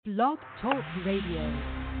Blog Talk Radio.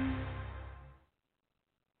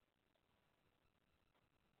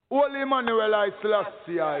 Holy Emmanuel I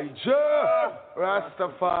Selassie I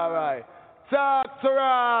Rastafari. Talk to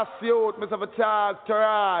us, youth, Mr. Talk to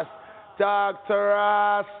us. Talk to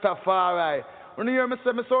Rastafari. When you hear me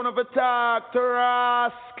say, my son of a talk to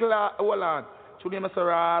Rascla. Hold on. Today I say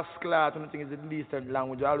Rascla. I think it's the decent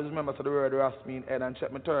language. I always remember the word Ras mean head and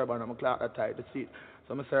check my turban and my clock that tight to see it.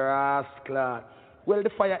 So I say Rascla. Well,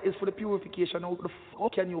 the fire is for the purification. How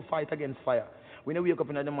can you fight against fire? When you wake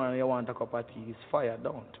up in the morning, you want a cup of tea, it's fire,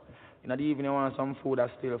 don't. In the evening, you want some food,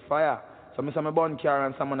 that's still fire. So I say my bun car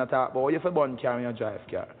and someone talk about, you have a bun car and you drive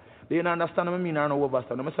car. Do you understand what I mean or no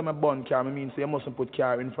overstand? When I say my bun car, I mean so you mustn't put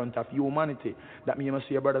car in front of humanity. That means you must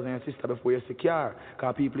see your brothers and your sisters before you see car.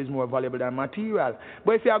 Because people is more valuable than material.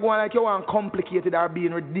 But if you are going like you want complicated or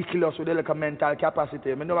being ridiculous with the little mental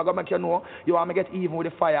capacity, I know I'm going to make you know you want to get even with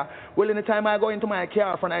the fire. Well, in the time I go into my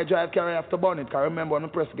car, when I drive car, I have to burn it. Because remember, when I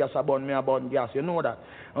press gas, I burn gas. You know that.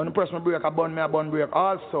 When I press my brake, I burn brake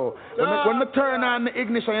also. When I turn on the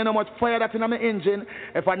ignition, you know how much fire that's in my engine.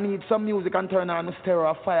 If I need some music and turn on the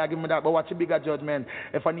stereo, fire give me that. But watch a bigger judgment.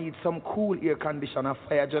 If I need some cool air conditioner,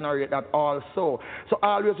 fire generate that also. So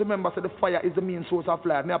always remember, so the fire is the main source of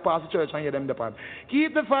life. Me I pass the church and hear them the pan.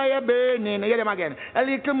 Keep the fire burning. Hear them again. A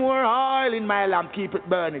little more oil in my lamp, keep it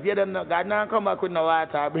burning. Hear them. God now come back with no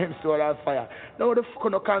water, brimstone and fire. No, the fuck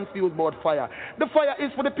no confused about fire. The fire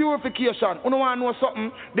is for the purification. You don't want to know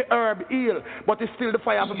something? The herb heal, but it's still the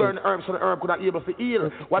fire to burn the herb, so the herb could not able to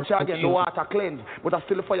heal. Watch out again, the water cleanse, but it's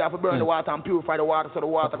still the fire to burn the water and purify the water, so the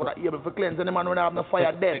water could not able to cleanse. And the man when have no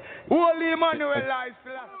fire dead. Holy Emmanuel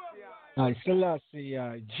I Selassie,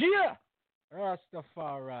 Gia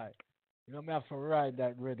Rastafari. You know, me have to ride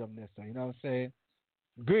that rhythm this time. You know what I'm saying?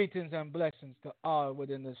 Greetings and blessings to all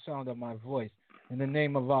within the sound of my voice. In the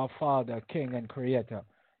name of our Father, King and Creator,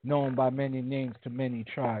 known by many names to many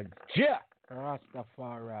tribes. Jah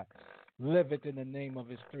Rastafari liveth in the name of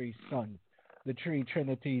his three sons, the three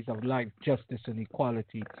trinities of life, justice, and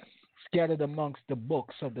equality, scattered amongst the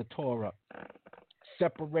books of the Torah,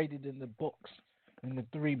 separated in the books, in the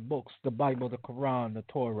three books, the Bible, the Quran, the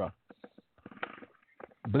Torah.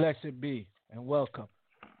 Blessed be and welcome.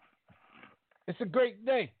 It's a great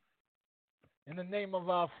day. In the name of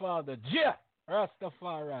our Father, Jah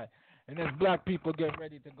Rastafari. And as black people get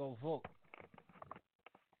ready to go vote,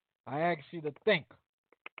 I ask you to think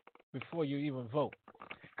before you even vote.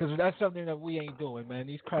 Because that's something that we ain't doing, man.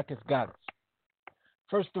 These crackers got us.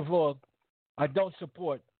 First of all, I don't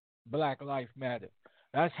support Black Lives Matter.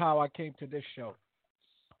 That's how I came to this show.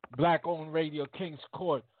 Black-owned radio, King's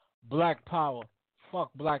Court, Black Power,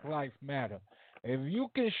 fuck Black Lives Matter. If you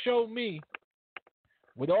can show me,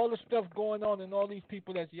 with all the stuff going on and all these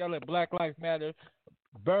people that's yelling Black Lives Matter,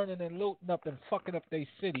 burning and looting up and fucking up their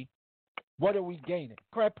city, what are we gaining?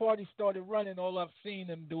 Crap parties started running. All I've seen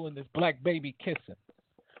them doing is black baby kissing.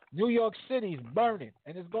 New York City's burning,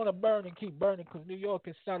 and it's going to burn and keep burning because New York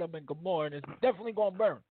is Sodom and Gomorrah, and it's definitely going to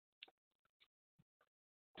burn.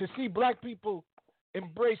 To see black people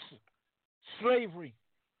embrace slavery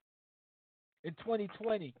in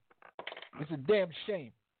 2020 is a damn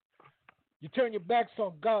shame. You turn your backs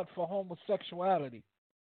on God for homosexuality.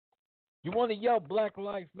 You want to yell Black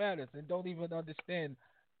Lives Matter and don't even understand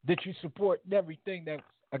that you support everything that's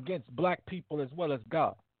against black people as well as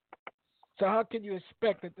God. So how can you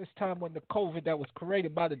expect at this time when the COVID that was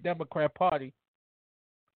created by the Democrat Party,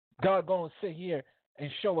 God going to sit here and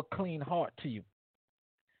show a clean heart to you?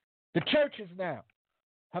 The churches now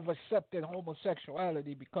have accepted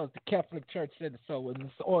homosexuality because the Catholic Church said so in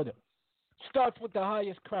this order. Starts with the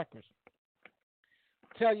highest crackers.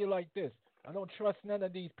 Tell you like this, I don't trust none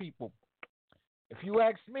of these people. If you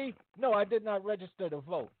ask me, no, I did not register to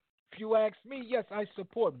vote. If you ask me, yes, I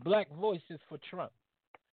support black voices for Trump.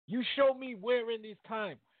 You show me where in this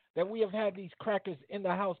time that we have had these crackers in the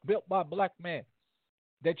house built by black men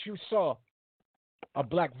that you saw a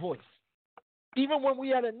black voice. Even when we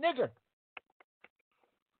had a nigger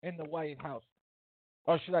in the White House,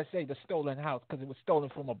 or should I say the stolen house, because it was stolen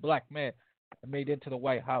from a black man and made into the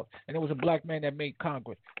White House. And it was a black man that made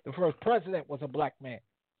Congress. The first president was a black man.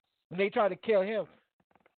 And they tried to kill him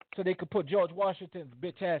so they could put George Washington's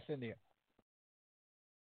bitch ass in there.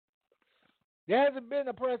 There hasn't been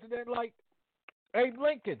a president like Abe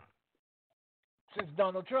Lincoln since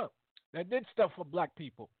Donald Trump that did stuff for black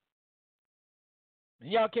people. And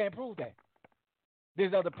y'all can't prove that.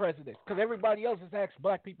 There's other presidents because everybody else has asked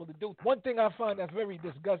black people to do. One thing I find that's very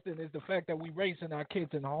disgusting is the fact that we're raising our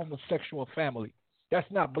kids in a homosexual family. That's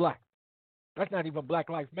not black. That's not even Black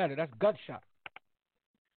Lives Matter. That's gunshot.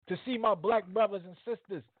 To see my black brothers and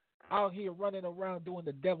sisters out here running around doing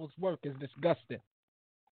the devil's work is disgusting.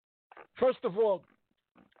 First of all,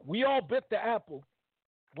 we all bit the apple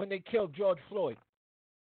when they killed George Floyd.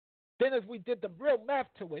 Then as we did the real math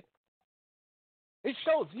to it, it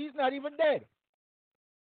shows he's not even dead.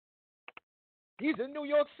 He's in New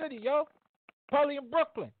York City, yo. Probably in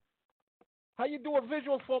Brooklyn. How you do a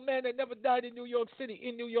visual for a man that never died in New York City,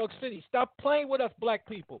 in New York City? Stop playing with us, black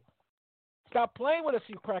people. Stop playing with us,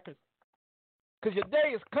 you crackers. Because your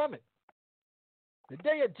day is coming. The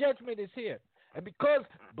day of judgment is here. And because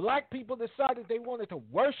black people decided they wanted to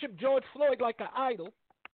worship George Floyd like an idol,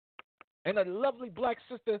 and a lovely black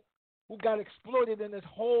sister who got exploited in this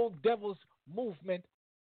whole devil's movement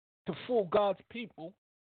to fool God's people,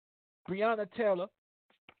 Breonna Taylor,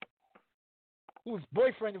 whose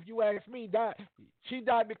boyfriend, if you ask me, died. She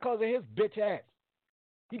died because of his bitch ass.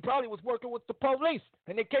 He probably was working with the police,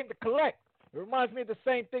 and they came to collect. It reminds me of the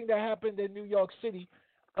same thing that happened in New York City,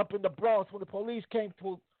 up in the Bronx, when the police came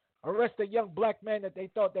to arrest a young black man that they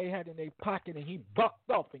thought they had in their pocket, and he bucked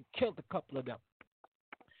off and killed a couple of them.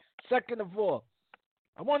 Second of all,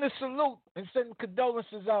 I want to salute and send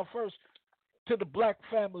condolences out first to the black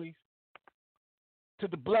families, to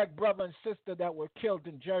the black brother and sister that were killed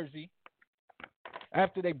in Jersey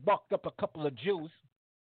after they bucked up a couple of Jews,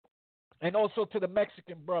 and also to the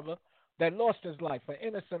Mexican brother that lost his life, an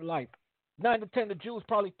innocent life. 9 to 10 the Jews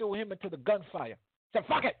probably threw him into the gunfire. Said,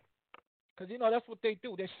 fuck it! Because, that's what they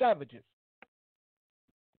do. They're savages.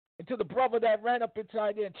 And to the brother that ran up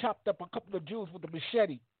inside there and chopped up a couple of Jews with a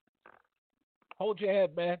machete. Hold your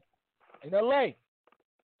head, man. In L.A.,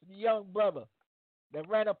 the young brother that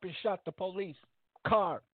ran up and shot the police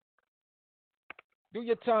car. Do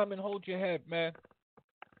your time and hold your head, man.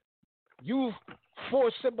 You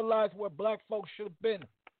four symbolize where black folks should have been.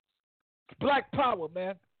 It's black power,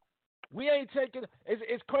 man. We ain't taking.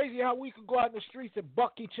 It's crazy how we can go out in the streets and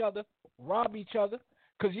buck each other, rob each other.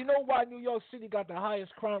 Because you know why New York City got the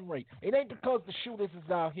highest crime rate? It ain't because the shooters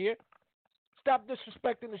is out here. Stop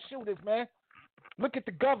disrespecting the shooters, man. Look at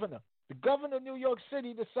the governor. The governor of New York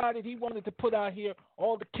City decided he wanted to put out here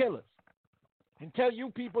all the killers. And tell you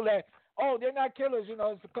people that, they're not killers,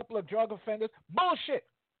 it's a couple of drug offenders. Bullshit.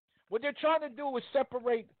 What they're trying to do is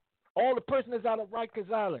separate all the prisoners out of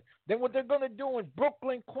Rikers Island. Then what they're going to do in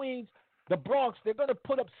Brooklyn, Queens, the Bronx, they're going to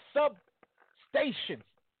put up substations.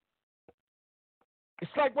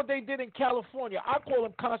 It's like what they did in California. I call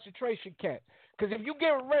them concentration camps. Because if you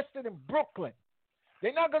get arrested in Brooklyn,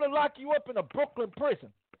 they're not going to lock you up in a Brooklyn prison.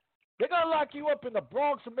 They're going to lock you up in the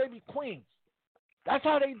Bronx or maybe Queens. That's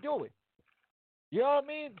how they do it. You know what I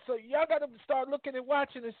mean? So y'all got to start looking and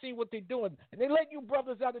watching and see what they're doing. And they let you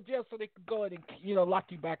brothers out of jail so they can go ahead and, lock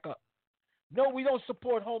you back up. No, we don't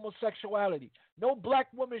support homosexuality. No black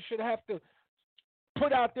woman should have to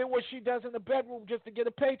put out there what she does in the bedroom just to get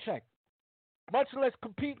a paycheck. Much less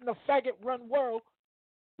compete in a faggot-run world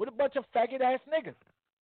with a bunch of faggot-ass niggas.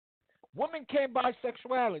 Women can't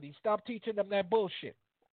bisexuality. Stop teaching them that bullshit.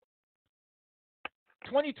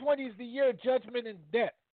 2020 is the year of judgment and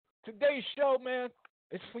death. Today's show, man,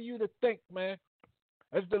 is for you to think, man.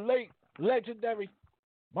 As the late, legendary,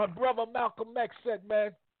 my brother Malcolm X said,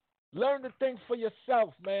 man, learn to think for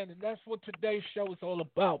yourself, man. And that's what today's show is all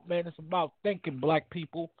about, man. It's about thinking, black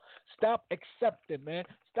people. Stop accepting, man.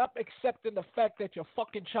 Stop accepting the fact that your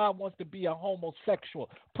fucking child wants to be a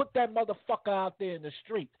homosexual. Put that motherfucker out there in the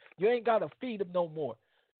street. You ain't got to feed him no more.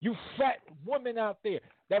 You fat women out there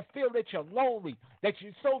that feel that you're lonely, that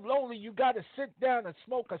you're so lonely you got to sit down and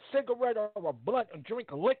smoke a cigarette or a blunt and drink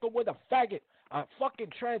a liquor with a faggot, a fucking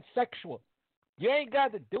transsexual. You ain't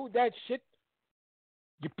got to do that shit.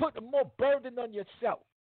 You're putting more burden on yourself.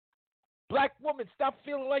 Black women, stop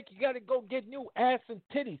feeling like you got to go get new ass and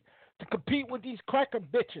titties to compete with these cracker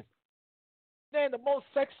bitches. Man, the most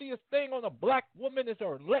sexiest thing on a black woman is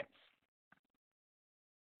her lips.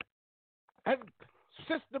 And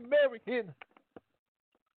Sister Mary in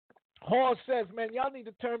Hall says, man, y'all need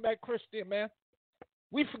to turn back Christian, man.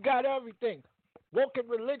 We forgot everything. Walking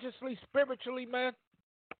religiously, spiritually, man.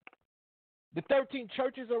 The 13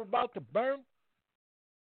 churches are about to burn.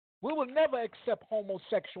 We will never accept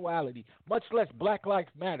homosexuality, much less Black Lives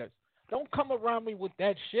Matter. Don't come around me with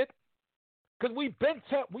that shit. Because we've been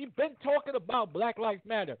talking about Black Lives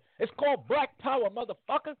Matter. It's called Black Power,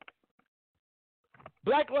 motherfucker.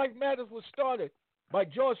 Black Lives Matter was started by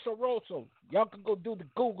George Soros. Y'all can go do the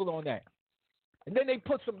Google on that. And then they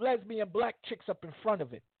put some lesbian black chicks up in front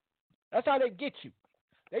of it. That's how they get you.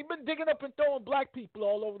 They've been digging up and throwing black people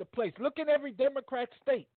all over the place. Look in every Democrat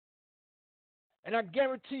state. And I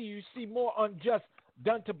guarantee you see more unjust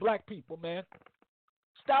done to black people, man.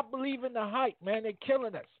 Stop believing the hype, man. They're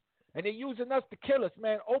killing us. And they're using us to kill us,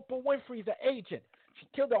 man. Oprah Winfrey's an agent. She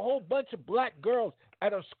killed a whole bunch of black girls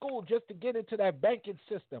at her school just to get into that banking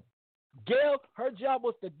system. Gail, her job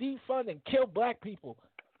was to defund and kill black people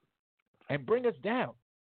and bring us down.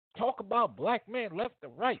 Talk about black men left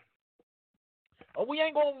and right. Oh, we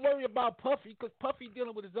ain't going to worry about Puffy because Puffy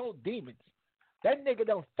dealing with his own demons. That nigga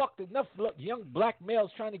done fucked enough young black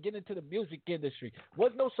males trying to get into the music industry.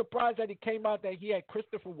 Was no surprise that it came out that he had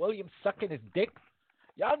Christopher Williams sucking his dick.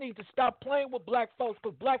 Y'all need to stop playing with black folks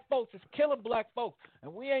because black folks is killing black folks.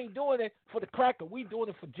 And we ain't doing it for the cracker. We doing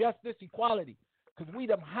it for justice, equality. Because we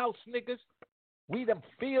them house niggas. We them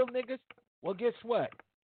field niggas. Well, guess what?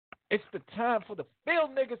 It's the time for the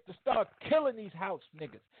field niggas to start killing these house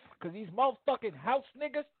niggas. Because these motherfucking house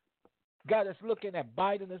niggas got us looking at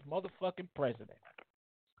Biden as motherfucking president.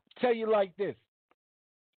 Tell you like this.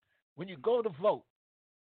 When you go to vote,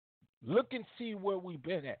 look and see where we've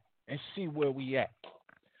been at and see where we at.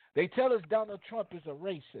 They tell us Donald Trump is a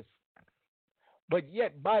racist, but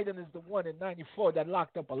yet Biden is the one in 94 that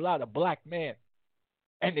locked up a lot of black men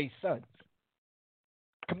and their sons.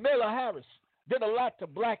 Kamala Harris did a lot to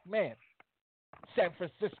black men. San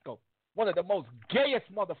Francisco, one of the most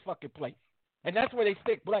gayest motherfucking places. And that's where they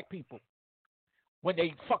stick black people when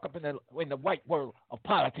they fuck up in the white world of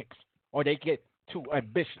politics or they get too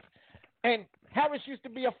ambitious. And Harris used to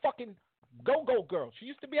be a fucking go-go girl. She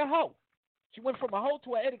used to be a hoe. She went from a hoe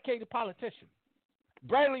to an educated politician.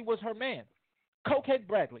 Bradley was her man. Cokehead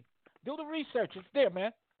Bradley. Do the research. It's there,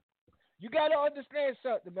 man. You got to understand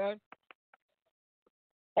something, man.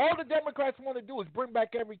 All the Democrats want to do is bring back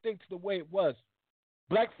everything to the way it was.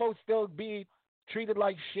 Black folks still being treated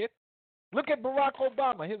like shit. Look at Barack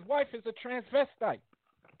Obama. His wife is a transvestite.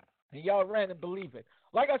 And y'all ran and believe it.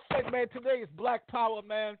 Like I said, man, today is Black Power,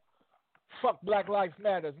 man. Fuck Black Lives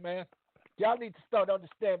Matters, man. Y'all need to start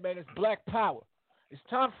understanding, man, it's Black Power. It's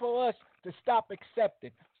time for us to stop accepting.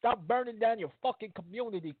 Stop burning down your fucking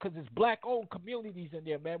community because it's black-owned communities in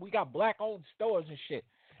there, man. We got black-owned stores and shit.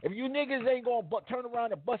 If you niggas ain't going to turn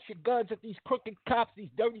around and bust your guns at these crooked cops, these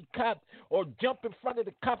dirty cops, or jump in front of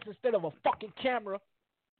the cops instead of a fucking camera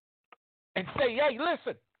and say, hey,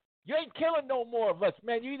 listen, you ain't killing no more of us,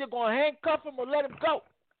 man. You either going to handcuff them or let them go.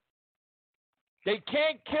 They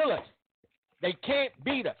can't kill us. They can't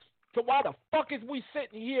beat us. So why the fuck is we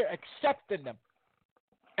sitting here accepting them?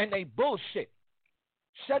 And they bullshit.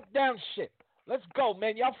 Shut down shit. Let's go,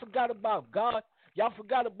 man. Y'all forgot about God. Y'all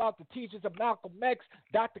forgot about the teachers of Malcolm X,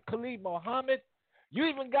 Dr. Khalid Muhammad. You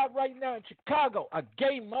even got right now in Chicago a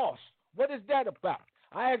gay mosque. What is that about?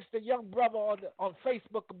 I asked a young brother on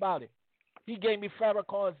Facebook about it. He gave me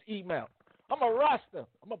Farrakhan's email. I'm a Rasta.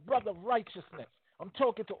 I'm a brother of righteousness. I'm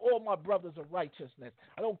talking to all my brothers of righteousness.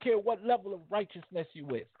 I don't care what level of righteousness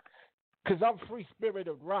you is. Because I'm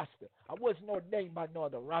free-spirited Rasta. I wasn't ordained by no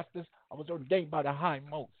other Rastas. I was ordained by the high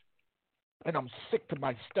most. And I'm sick to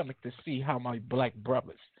my stomach to see how my black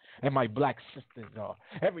brothers and my black sisters are.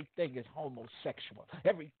 Everything is homosexual.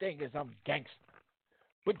 Everything is I'm gangster.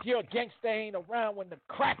 But your gangster ain't around when the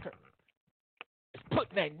cracker is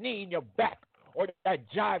putting that knee in your back or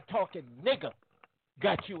that jive-talking nigga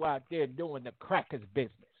got you out there doing the cracker's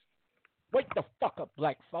business. Wake the fuck up,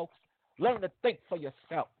 black folks. Learn to think for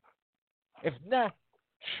yourself. If not,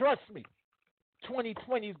 trust me,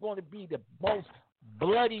 2020 is going to be the most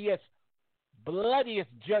bloodiest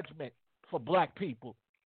judgment for black people.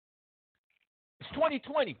 It's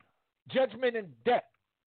 2020, judgment and death.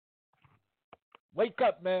 Wake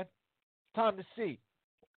up, man. It's time to see.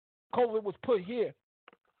 COVID was put here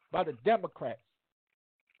by the Democrats.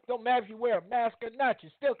 Don't matter if you wear a mask or not, you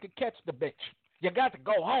still can catch the bitch. You got to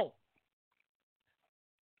go home.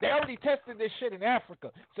 They already tested this shit in Africa,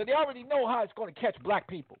 so they already know how it's going to catch black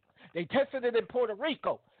people. They tested it in Puerto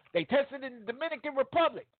Rico. They tested it in the Dominican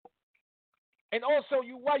Republic. And also,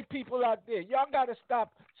 you white people out there, y'all got to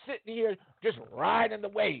stop sitting here just riding the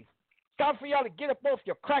wave. Time for y'all to get up off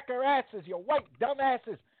your cracker asses, your white dumb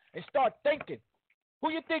asses, and start thinking.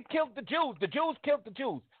 Who you think killed the Jews? The Jews killed the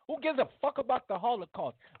Jews. Who gives a fuck about the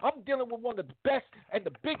Holocaust? I'm dealing with one of the best and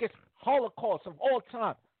the biggest Holocausts of all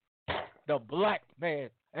time. The black man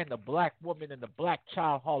and the black woman and the black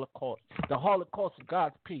child Holocaust. The Holocaust of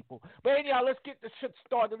God's people. But anyhow, let's get this shit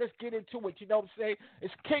started. Let's get into it. You know what I'm saying?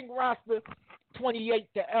 It's King Rasta, 28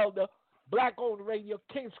 the Elder, Black Owned Radio,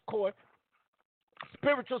 King's Court,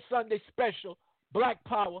 Spiritual Sunday Special, Black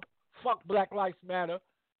Power, Fuck Black Lives Matter.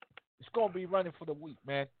 It's going to be running for the week,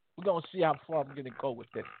 man. We're going to see how far I'm going to go with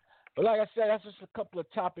this. But like I said, that's just a couple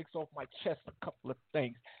of topics off my chest, a couple of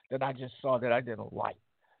things that I just saw that I didn't like.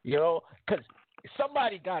 You know, because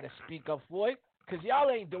somebody got to speak up for it, because y'all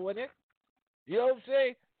ain't doing it. You know what I'm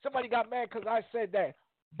saying? Somebody got mad because I said that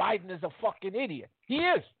Biden is a fucking idiot. He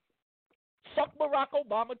is. Fuck Barack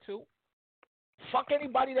Obama, too. Fuck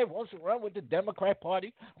anybody that wants to run with the Democrat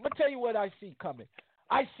Party. I'm going to tell you what I see coming.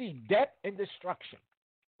 I see death and destruction.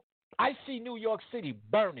 I see New York City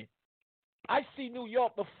burning. I see New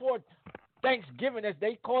York before Thanksgiving, as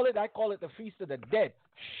they call it. I call it the Feast of the Dead,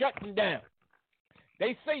 shutting down.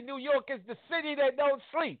 They say New York is the city that don't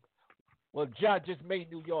sleep. Well, John just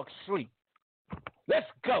made New York sleep. Let's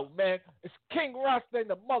go, man. It's King Rasta in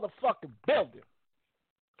the motherfucking building.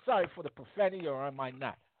 Sorry for the profanity, or am I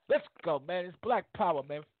not? Let's go, man. It's Black Power,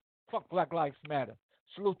 man. Fuck Black Lives Matter.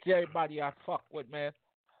 Salute to everybody I fuck with, man.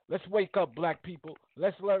 Let's wake up, black people.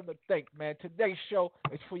 Let's learn to think, man. Today's show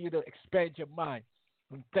is for you to expand your mind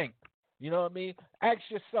and think. You know what I mean? Ask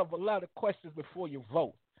yourself a lot of questions before you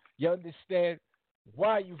vote. You understand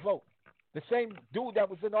why you vote? The same dude that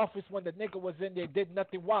was in office when the nigga was in there did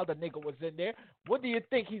nothing while the nigga was in there. What do you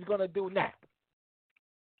think he's going to do now?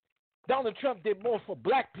 Donald Trump did more for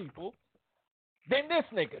black people than this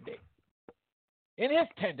nigga did in his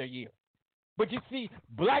tender year. But you see,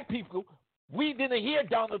 black people, we didn't hear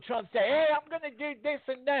Donald Trump say, hey, I'm going to do this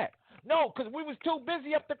and that. No, because we was too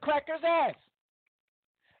busy up the cracker's ass.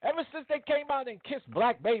 Ever since they came out and kissed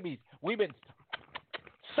black babies, we've been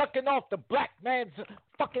sucking off the black man's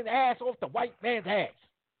fucking ass off the white man's ass.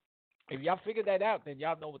 If y'all figure that out, then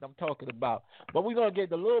y'all know what I'm talking about. But we're going to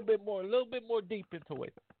get a little bit more deep into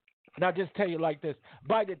it. And I'll just tell you like this.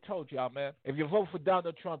 Biden told y'all, man, if you vote for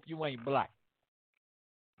Donald Trump, you ain't black.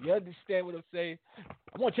 You understand what I'm saying?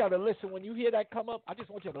 I want y'all to listen. When you hear that come up, I just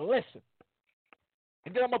want y'all to listen.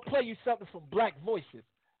 And then I'm going to play you something from Black Voices.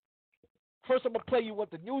 First, I'm going to play you what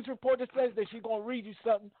the news reporter says. Then she's going to read you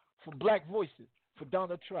something from Black Voices for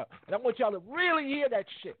Donald Trump. And I want y'all to really hear that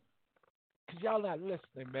shit. Because y'all not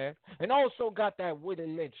listening, man. And also got that Willie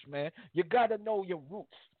Lynch, man. You got to know your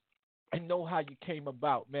roots and know how you came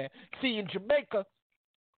about, man. See, in Jamaica,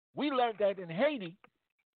 we learned that in Haiti,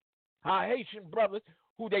 our Haitian brothers,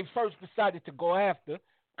 who they first decided to go after,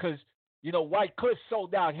 because, you know, White Cliff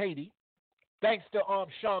sold out Haiti. Thanks to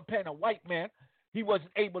Sean Penn, a white man, he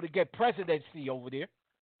wasn't able to get presidency over there.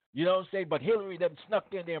 You know what I'm saying? But Hillary them snuck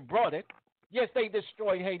in there and brought it. Yes, they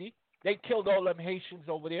destroyed Haiti. They killed all them Haitians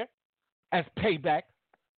over there as payback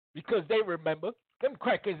because they remember. Them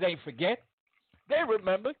crackers ain't forget. They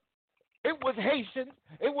remember. It was Haitians.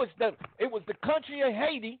 It was the country of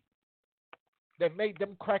Haiti that made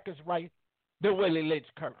them crackers write the Willie Lynch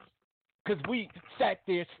curse. Because we sat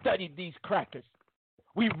there, studied these crackers.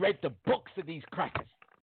 We read the books of these crackers.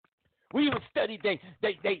 We even studied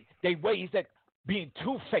they ways that being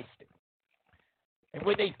two-faced. And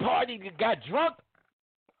when they partied and got drunk,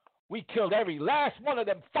 we killed every last one of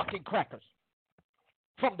them fucking crackers.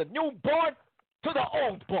 From the newborn to the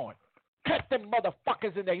old-born. Cut them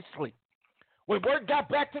motherfuckers in their sleep. When word got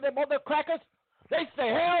back to them other crackers, they say,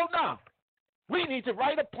 hell no. We need to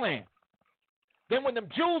write a plan. Then when them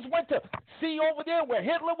Jews went to see over there where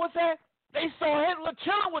Hitler was at, they saw Hitler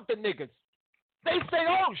chilling with the niggas. They say,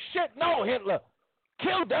 oh shit, no, Hitler.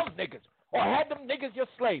 Kill them niggas. Or have them niggas your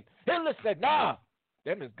slaves. Hitler said, nah,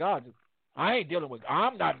 them is God.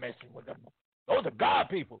 I'm not messing with them. Those are God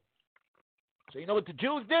people. So you know what the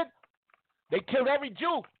Jews did? They killed every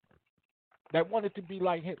Jew that wanted to be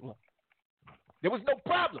like Hitler. There was no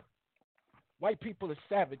problem. White people are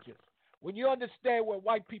savages. When you understand where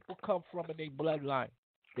white people come from in their bloodline,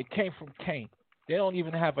 they came from Cain. They don't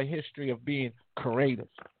even have a history of being creators.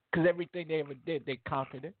 Because everything they ever did, they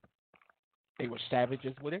conquered it. They were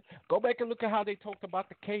savages with it. Go back and look at how they talked about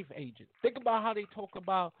the cave agents. Think about how they talk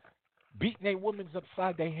about beating their women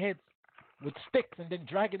upside their heads with sticks and then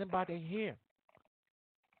dragging them by their hair.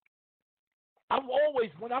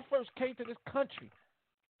 When I first came to this country,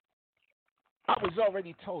 I was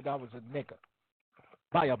already told I was a nigger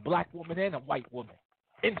by a black woman and a white woman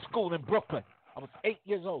in school in Brooklyn. I was 8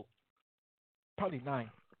 years old, probably 9.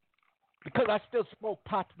 Because I still spoke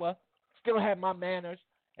patois, still had my manners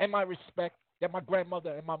and my respect that my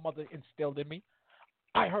grandmother and my mother instilled in me.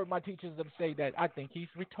 I heard my teachers them say that I think he's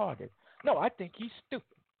retarded. No, I think he's stupid.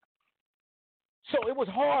 So it was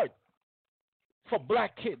hard for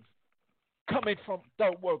black kids coming from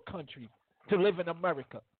third world countries to live in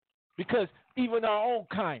America because even our own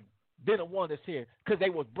kind didn't want us here because they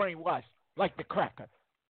was brainwashed like the cracker.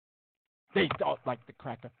 They thought like the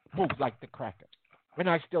cracker, moved like the cracker. And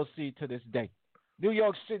I still see it to this day. New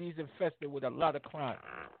York City is infested with a lot of crime,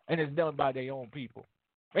 and it's done by their own people.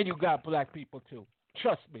 And you got black people too.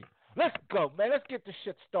 Trust me. Let's go, man. Let's get this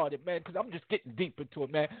shit started, man, because I'm just getting deep into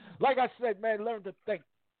it, man. Like I said, man, learn to think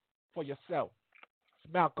for yourself.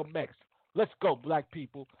 It's Malcolm X. Let's go, black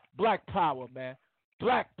people. Black power, man.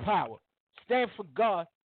 Black power. Stand for God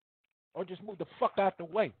or just move the fuck out the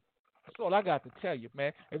way. That's all I got to tell you,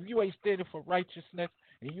 man. If you ain't standing for righteousness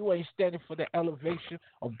and you ain't standing for the elevation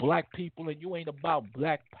of black people and you ain't about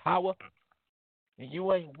black power and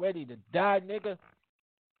you ain't ready to die, nigga,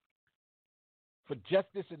 for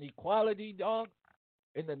justice and equality, dog,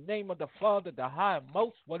 in the name of the Father, the high and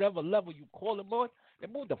most, whatever level you call him on,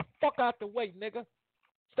 then move the fuck out the way, nigga.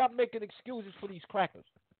 Stop making excuses for these crackers.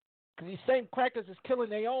 Because these same crackers is killing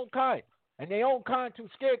their own kind. And their own kind too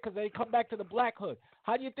scared because they come back to the black hood.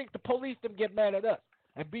 How do you think the police them get mad at us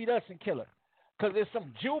and beat us and kill us? Because there's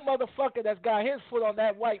some Jew motherfucker that's got his foot on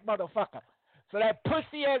that white motherfucker. So that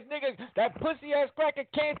pussy-ass nigga, that pussy-ass cracker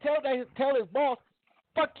can't tell his boss,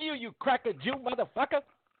 fuck you, you cracker Jew motherfucker.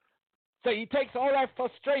 So he takes all that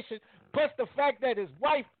frustration, plus the fact that his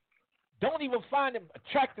wife don't even find him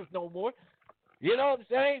attractive no more. You know what I'm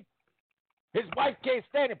saying? His wife can't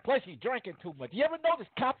stand it, plus he's drinking too much. You ever notice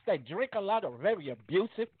cops that drink a lot are very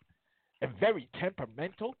abusive and very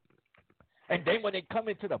temperamental? And then when they come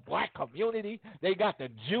into the black community, they got the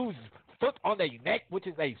Jews' foot on their neck, which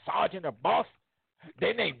is a sergeant or boss.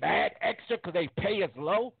 Then they mad extra because they pay us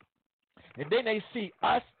low. And then they see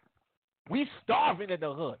us. We starving in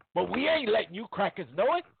the hood, but we ain't letting you crackers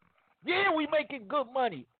know it. Yeah, we making good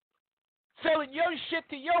money. Selling your shit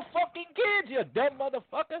to your fucking kids, you dumb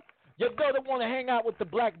motherfucker. Your daughter want to hang out with the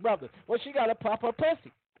black brother. Well, she got to pop her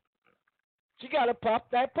pussy. She got to pop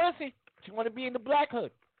that pussy. She want to be in the black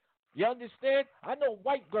hood. You understand? I know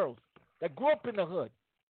white girls that grew up in the hood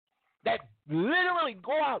that literally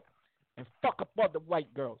go out and fuck up other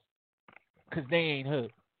white girls because they ain't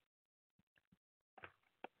hood.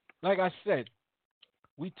 Like I said,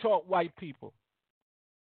 we taught white people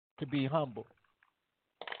to be humble.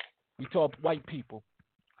 We taught white people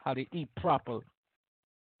how to eat properly.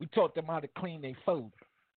 We taught them how to clean their food.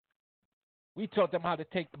 We taught them how to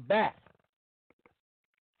take the bath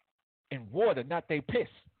in water, not they piss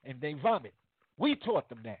and they vomit. We taught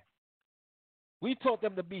them that. We taught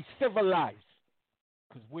them to be civilized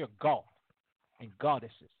because we're God and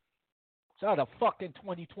goddesses. So how the fuck in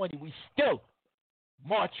 2020 we still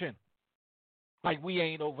marching like we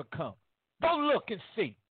ain't overcome? Go look and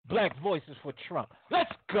see. Black voices for Trump.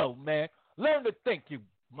 Let's go, man. Learn to think, you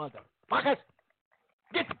motherfuckers.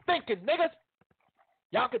 Get to thinking, niggas.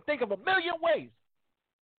 Y'all can think of a million ways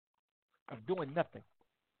of doing nothing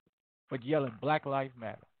but yelling Black Lives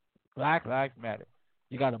Matter. Black Lives Matter.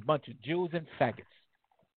 You got a bunch of Jews and faggots,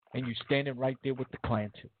 and you standing right there with the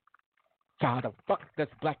Klan too. So how the fuck does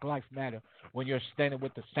Black Lives Matter when you're standing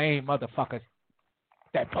with the same motherfuckers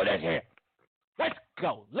that put it here? Let's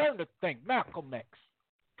go. Learn to think. Malcolm X.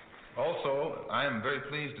 Also, I am very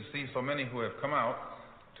pleased to see so many who have come out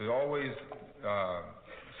to always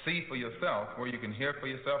see for yourself, where you can hear for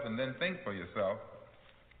yourself and then think for yourself.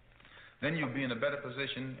 Then you'll be in a better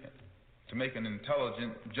position to make an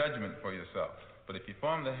intelligent judgment for yourself. But if you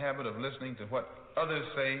form the habit of listening to what others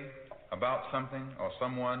say about something or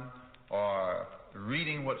someone, or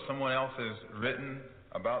reading what someone else has written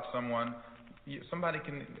about someone, somebody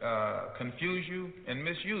can confuse you and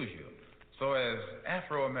misuse you. So as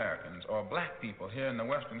Afro-Americans or black people here in the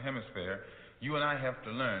Western Hemisphere, you and I have to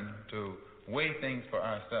learn to weigh things for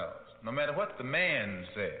ourselves. No matter what the man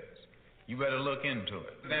says, you better look into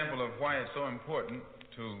it. Example of why it's so important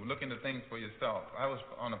to look into things for yourself. I was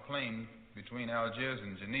on a plane between Algiers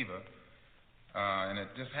and Geneva, and it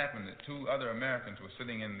just happened that two other Americans were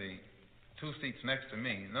sitting in the two seats next to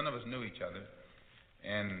me. None of us knew each other,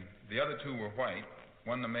 and the other two were white,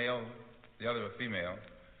 one a male, the other a female.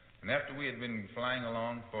 And after we had been flying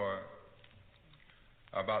along for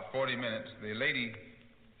about 40 minutes, the lady,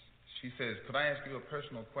 she says, "Could I ask you a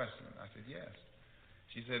personal question?" I said, "Yes."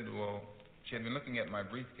 She said, well, she had been looking at my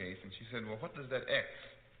briefcase, and she said, "Well, what does that X?"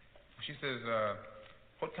 She says,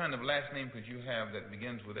 "What kind of last name could you have that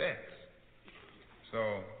begins with X?" So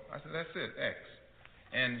I said, "That's it, X."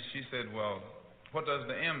 And she said, "Well, what does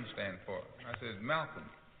the M stand for?" I said, "Malcolm."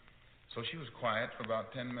 So she was quiet for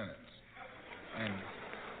about 10 minutes.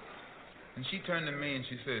 And she turned to me and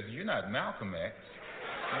she says, "You're not Malcolm X."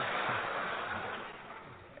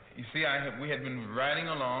 You see, we had been riding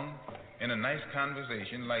along in a nice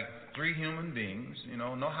conversation like three human beings, you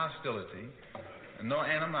know, no hostility, no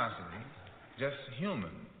animosity, just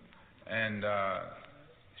human. And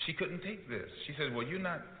she couldn't take this. She said, "Well, you're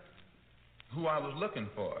not who I was looking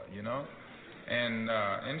for, you know."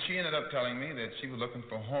 And she ended up telling me that she was looking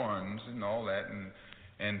for horns and all that,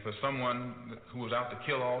 and for someone who was out to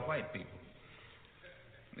kill all white people,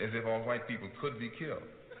 as if all white people could be killed.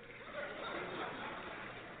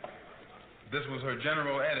 This was her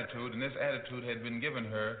general attitude, and this attitude had been given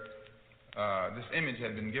her, this image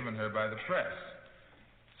had been given her by the press.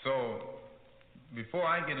 So before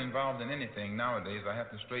I get involved in anything nowadays, I have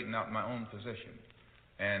to straighten out my own position,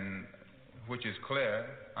 and which is clear.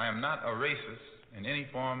 I am not a racist in any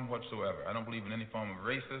form whatsoever. I don't believe in any form of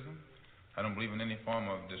racism. I don't believe in any form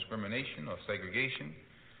of discrimination or segregation.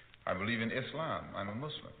 I believe in Islam. I'm a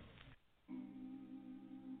Muslim.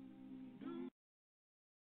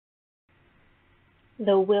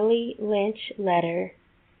 The Willie Lynch Letter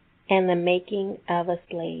and the Making of a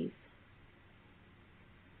Slave.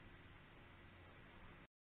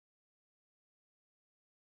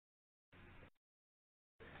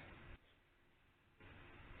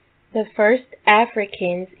 The first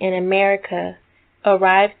Africans in America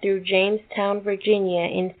arrived through Jamestown, Virginia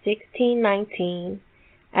in 1619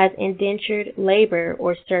 as indentured labor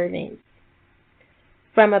or servants.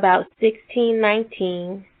 From about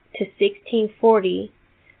 1619 to 1640,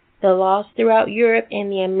 the laws throughout Europe and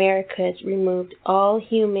the Americas removed all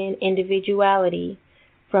human individuality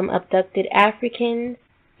from abducted Africans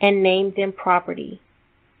and named them property.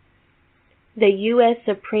 The U.S.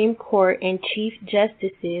 Supreme Court and Chief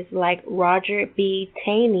Justices like Roger B.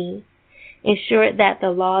 Taney ensured that the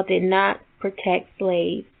law did not protect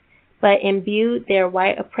slaves, but imbued their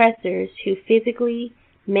white oppressors who physically,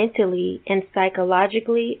 mentally, and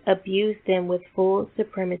psychologically abused them with full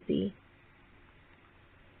supremacy.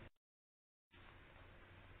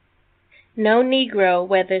 No Negro,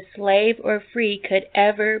 whether slave or free, could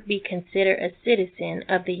ever be considered a citizen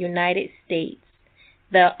of the United States,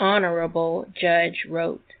 the Honorable Judge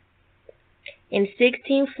wrote. In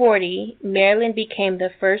 1640, Maryland became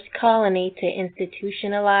the first colony to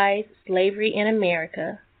institutionalize slavery in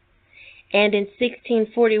America, and in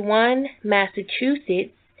 1641,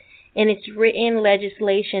 Massachusetts, in its written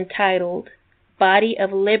legislation titled Body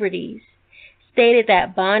of Liberties, stated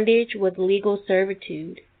that bondage was legal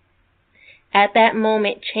servitude, at that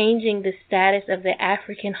moment changing the status of the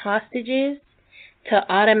African hostages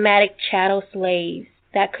to automatic chattel slaves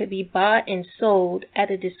that could be bought and sold at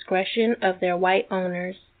the discretion of their white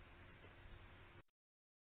owners.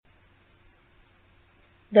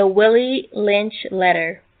 The Willie Lynch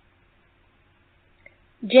Letter.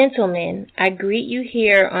 Gentlemen, I greet you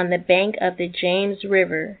here on the bank of the James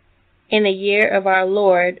River, in the year of our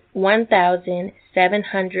Lord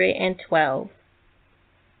 1712.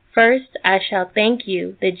 First, I shall thank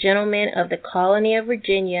you, the gentlemen of the colony of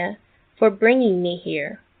Virginia, for bringing me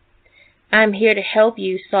here. I am here to help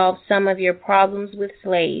you solve some of your problems with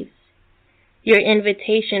slaves. Your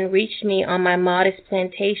invitation reached me on my modest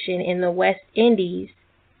plantation in the West Indies,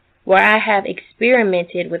 where I have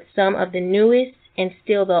experimented with some of the newest and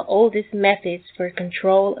still the oldest methods for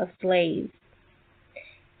control of slaves.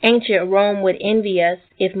 Ancient Rome would envy us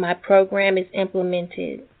if my program is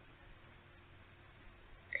implemented.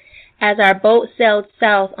 As our boat sailed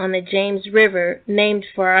south on the James River, named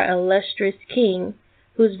for our illustrious king,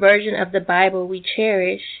 whose version of the Bible we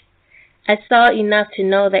cherish, I saw enough to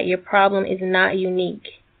know that your problem is not unique.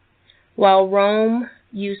 While Rome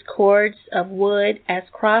used cords of wood as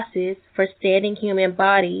crosses for standing human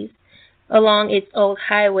bodies along its old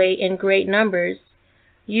highway in great numbers,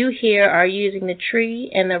 you here are using the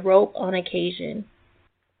tree and the rope on occasion.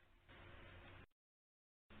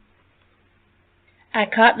 I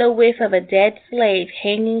caught the whiff of a dead slave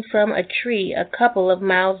hanging from a tree a couple of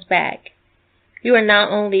miles back. You are not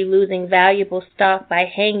only losing valuable stock by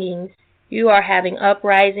hangings, you are having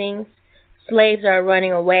uprisings, slaves are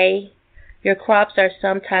running away, your crops are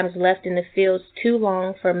sometimes left in the fields too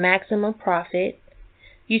long for maximum profit,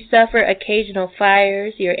 you suffer occasional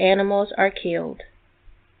fires, your animals are killed.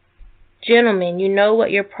 Gentlemen, you know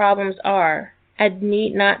what your problems are. I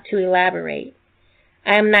need not to elaborate.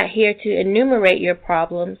 I am not here to enumerate your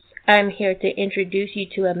problems. I am here to introduce you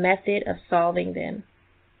to a method of solving them.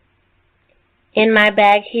 In my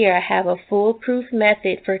bag here I have a foolproof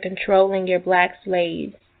method for controlling your black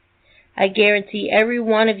slaves. I guarantee every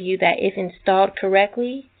one of you that if installed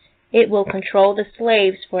correctly, it will control the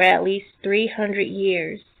slaves for at least 300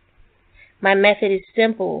 years. My method is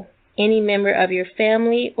simple. Any member of your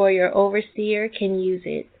family or your overseer can use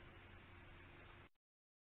it.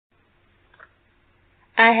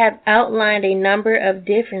 I have outlined a number of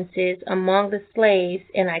differences among the slaves,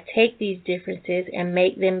 and I take these differences and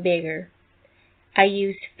make them bigger. I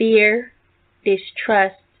use fear,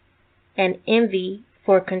 distrust, and envy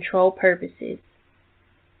for control purposes.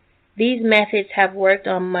 These methods have worked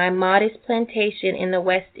on my modest plantation in the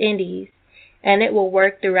West Indies, and it will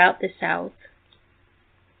work throughout the South.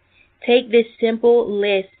 Take this simple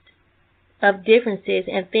list of differences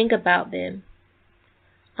and think about them.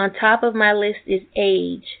 On top of my list is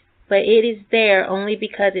age, but it is there only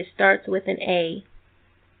because it starts with an A.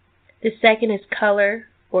 The second is color,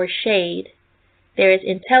 or shade. There is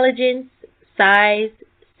intelligence, size,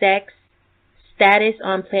 sex, status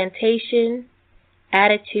on plantation,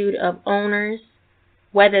 attitude of owners,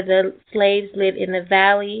 whether the slaves live in the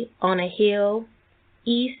valley, on a hill,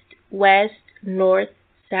 east, west, north,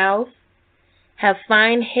 south, have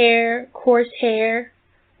fine hair, coarse hair,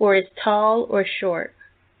 or is tall or short.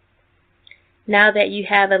 Now that you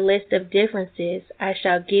have a list of differences, I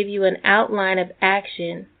shall give you an outline of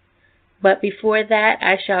action, but before that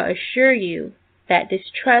I shall assure you that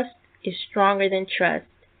distrust is stronger than trust,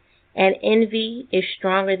 and envy is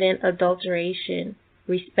stronger than adulteration,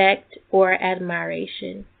 respect, or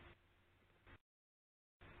admiration.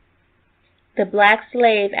 The black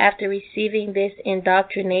slave, after receiving this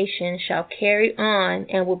indoctrination, shall carry on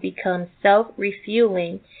and will become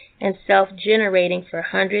self-refueling and self-generating for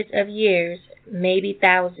hundreds of years, maybe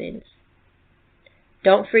thousands.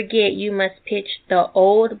 Don't forget you must pitch the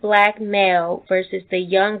old black male versus the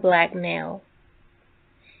young black male,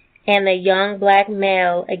 and the young black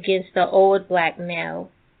male against the old black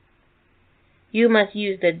male. You must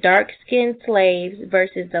use the dark-skinned slaves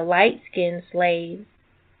versus the light-skinned slaves,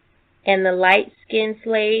 and the light-skinned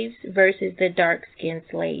slaves versus the dark-skinned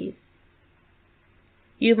slaves.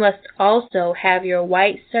 You must also have your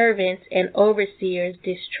white servants and overseers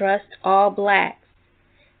distrust all blacks,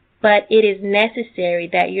 but it is necessary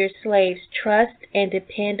that your slaves trust and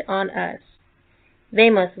depend on us. They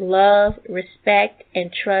must love, respect,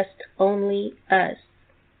 and trust only us.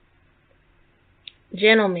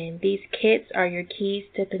 Gentlemen, these kits are your keys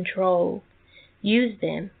to control. Use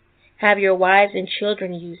them. Have your wives and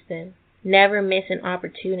children use them. Never miss an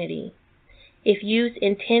opportunity. If used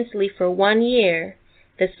intensely for 1 year,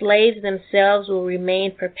 the slaves themselves will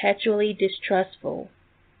remain perpetually distrustful.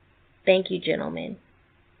 Thank you, gentlemen.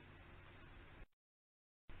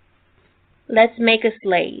 Let's make a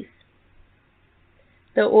slave.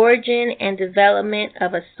 The origin and development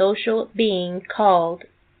of a social being called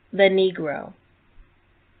the Negro.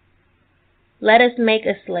 Let us make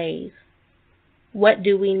a slave. What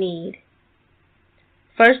do we need?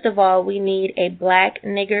 First of all, we need a black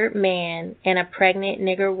nigger man and a pregnant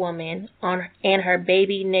nigger woman and her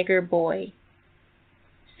baby nigger boy.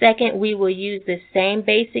 Second, we will use the same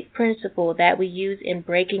basic principle that we use in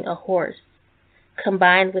breaking a horse,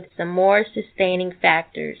 combined with some more sustaining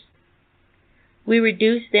factors. We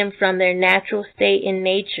reduce them from their natural state in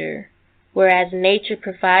nature, whereas nature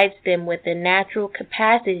provides them with the natural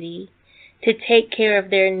capacity to take care of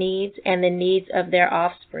their needs and the needs of their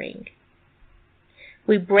offspring.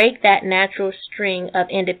 We break that natural string of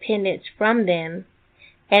independence from them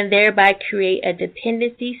and thereby create a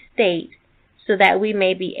dependency state so that we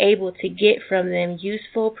may be able to get from them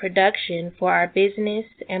useful production for our business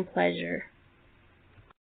and pleasure.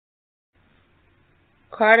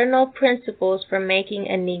 Cardinal principles for making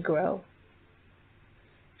a Negro.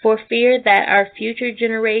 For fear that our future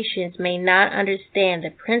generations may not understand the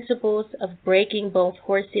principles of breaking both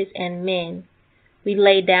horses and men, we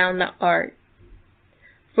lay down the art.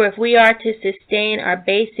 For if we are to sustain our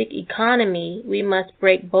basic economy, we must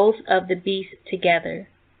break both of the beasts together,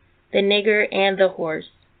 the nigger and the horse.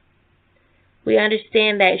 We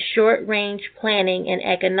understand that short-range planning in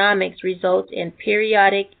economics results in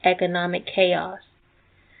periodic economic chaos,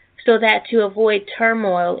 so that to avoid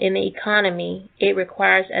turmoil in the economy, it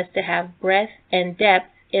requires us to have breadth and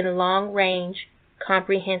depth in long-range,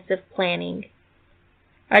 comprehensive planning,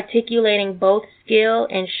 articulating both skill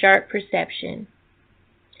and sharp perception.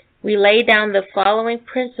 We lay down the following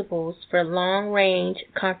principles for long-range,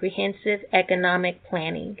 comprehensive economic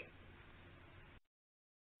planning.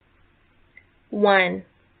 1.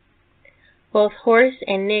 Both horse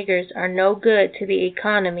and niggers are no good to the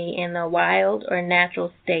economy in the wild or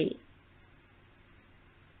natural state.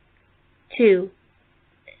 2.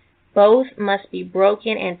 Both must be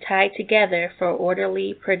broken and tied together for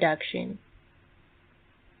orderly production.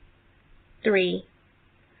 3.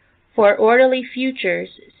 For orderly futures,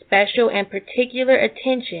 special and particular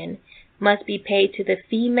attention must be paid to the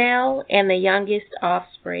female and the youngest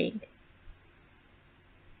offspring.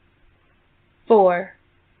 4.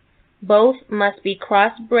 Both must be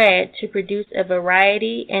crossbred to produce a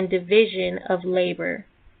variety and division of labor.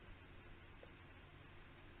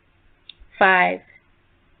 5.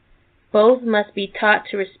 Both must be taught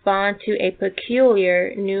to respond to a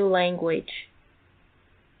peculiar new language.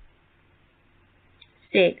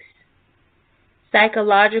 6.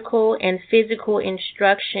 Psychological and physical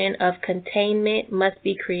instruction of containment must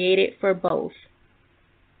be created for both.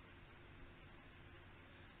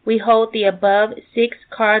 We hold the above 6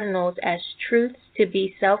 cardinals as truths to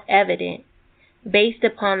be self-evident, based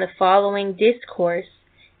upon the following discourse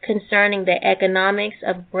concerning the economics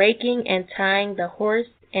of breaking and tying the horse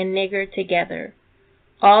and nigger together,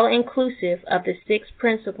 all inclusive of the 6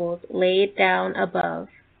 principles laid down above.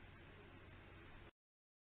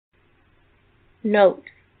 Note: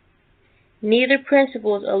 neither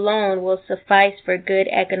principles alone will suffice for good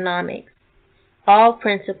economics. All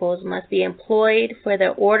principles must be employed for the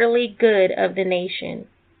orderly good of the nation.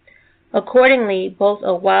 Accordingly, both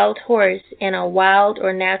a wild horse and a wild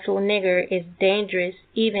or natural nigger is dangerous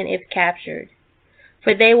even if captured,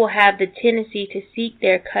 for they will have the tendency to seek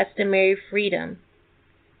their customary freedom,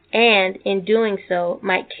 and, in doing so,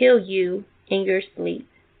 might kill you in your sleep.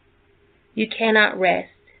 You cannot rest.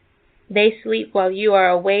 They sleep while you are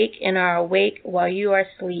awake and are awake while you are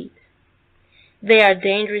asleep. They are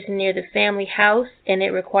dangerous near the family house, and it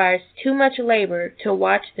requires too much labor to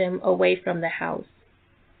watch them away from the house.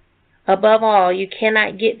 Above all, you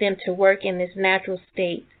cannot get them to work in this natural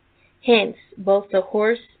state. Hence, both the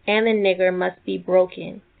horse and the nigger must be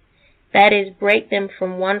broken. That is, break them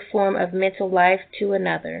from one form of mental life to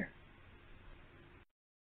another.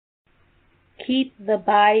 Keep the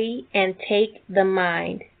body and take the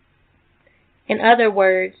mind. In other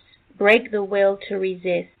words, break the will to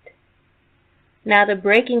resist. Now the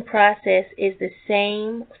breaking process is the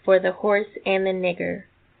same for the horse and the nigger,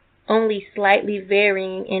 only slightly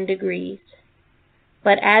varying in degrees.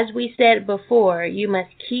 But as we said before, you must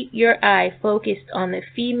keep your eye focused on the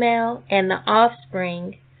female and the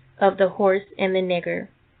offspring of the horse and the nigger.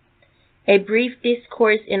 A brief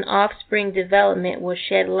discourse in offspring development will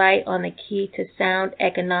shed light on the key to sound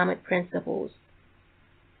economic principles.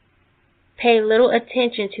 Pay little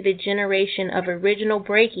attention to the generation of original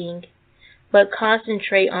breaking, but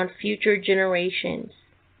concentrate on future generations.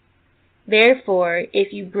 Therefore,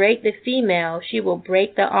 if you break the female, she will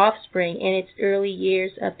break the offspring in its early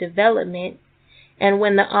years of development, and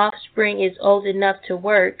when the offspring is old enough to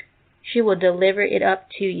work, she will deliver it up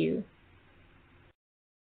to you.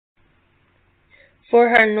 For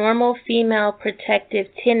her normal female protective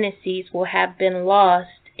tendencies will have been lost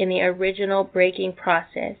in the original breaking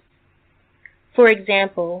process. For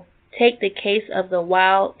example, take the case of the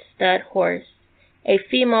wild stud horse, a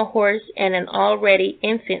female horse and an already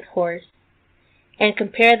infant horse, and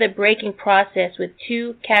compare the breaking process with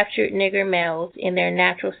 2 captured nigger males in their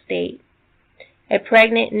natural state, a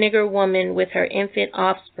pregnant nigger woman with her infant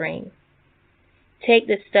offspring. Take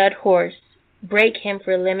the stud horse, break him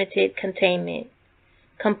for limited containment.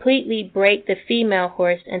 Completely break the female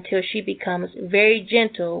horse until she becomes very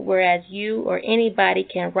gentle, whereas you or anybody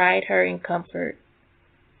can ride her in comfort.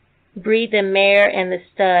 Breed the mare and the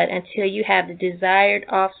stud until you have the desired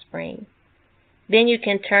offspring. Then you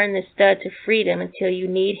can turn the stud to freedom until you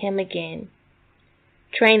need him again.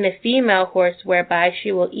 Train the female horse whereby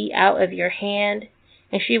she will eat out of your hand,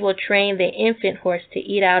 and she will train the infant horse to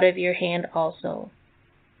eat out of your hand also.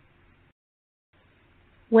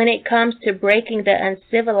 When it comes to breaking the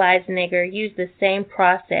uncivilized nigger, use the same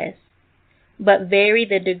process, but vary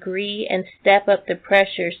the degree and step up the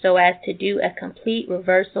pressure so as to do a complete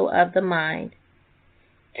reversal of the mind.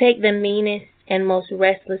 Take the meanest and most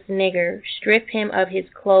restless nigger, strip him of his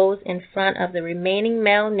clothes in front of the remaining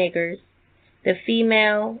male niggers, the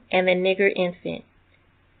female, and the nigger infant.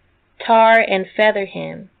 Tar and feather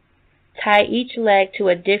him. Tie each leg to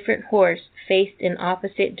a different horse faced in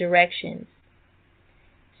opposite directions.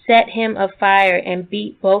 Set him afire and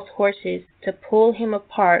beat both horses to pull him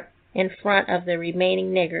apart in front of the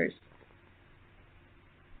remaining niggers.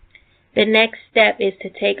 The next step is to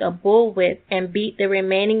take a bullwhip and beat the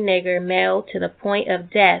remaining nigger male to the point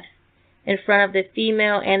of death in front of the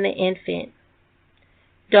female and the infant.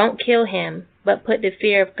 Don't kill him, but put the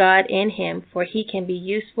fear of God in him, for he can be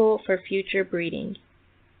useful for future breeding.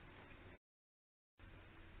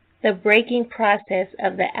 The breaking process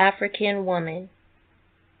of the African woman.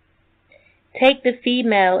 Take the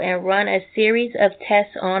female and run a series of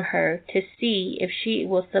tests on her to see if she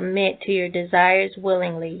will submit to your desires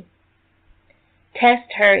willingly.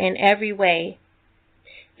 Test her in every way,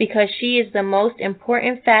 because she is the most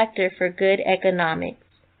important factor for good economics.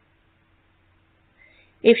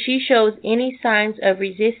 If she shows any signs of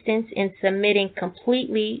resistance in submitting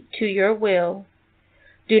completely to your will,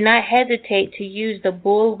 do not hesitate to use the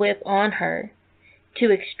bullwhip on her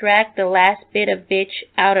to extract the last bit of bitch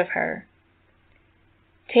out of her.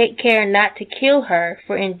 Take care not to kill her,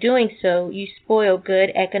 for in doing so you spoil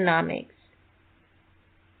good economics.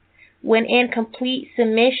 When in complete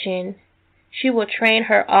submission, she will train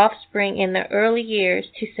her offspring in the early years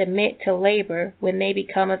to submit to labor when they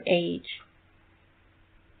become of age.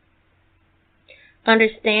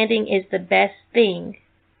 Understanding is the best thing.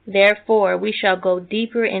 Therefore, we shall go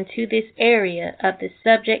deeper into this area of the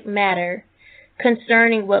subject matter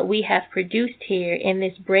concerning what we have produced here in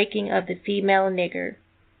this breaking of the female nigger.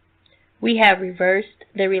 We have reversed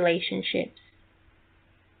the relationships.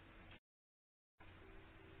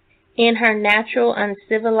 In her natural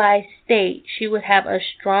uncivilized state, she would have a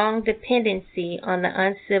strong dependency on the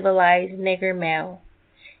uncivilized nigger male,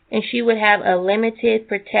 and she would have a limited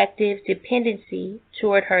protective dependency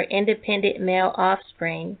toward her independent male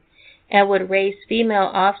offspring, and would raise female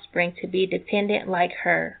offspring to be dependent like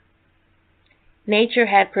her. Nature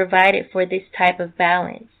had provided for this type of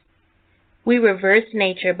balance. We reverse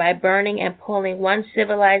nature by burning and pulling one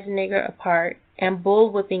civilized nigger apart and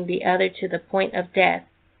bullwhipping the other to the point of death,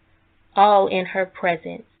 all in her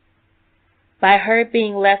presence. By her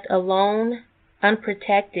being left alone,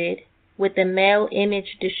 unprotected, with the male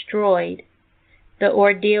image destroyed, the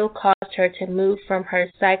ordeal caused her to move from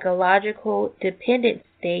her psychological dependent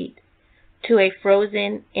state to a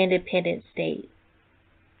frozen independent state.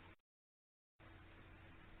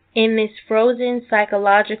 In this frozen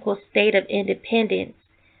psychological state of independence,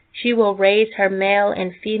 she will raise her male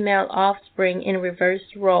and female offspring in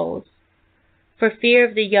reversed roles. For fear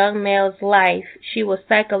of the young male's life, she will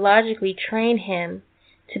psychologically train him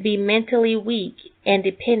to be mentally weak and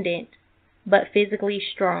dependent, but physically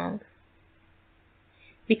strong.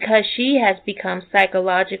 Because she has become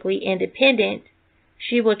psychologically independent,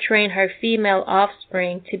 she will train her female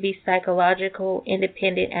offspring to be psychological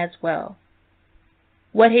independent as well.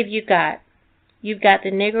 What have you got? You've got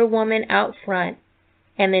the nigger woman out front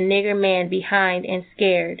and the nigger man behind and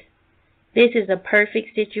scared. This is a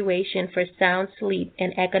perfect situation for sound sleep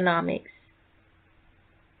and economics.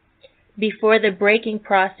 Before the breaking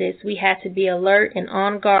process, we had to be alert and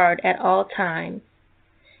on guard at all times.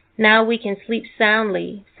 Now we can sleep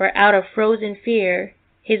soundly, for out of frozen fear,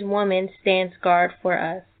 his woman stands guard for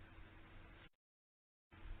us.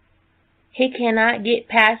 He cannot get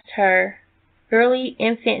past her early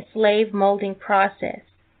infant slave molding process.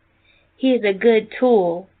 He is a good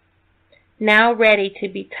tool, now ready to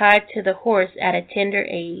be tied to the horse at a tender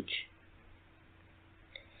age.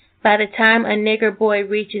 By the time a nigger boy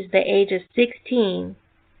reaches the age of 16,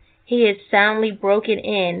 he is soundly broken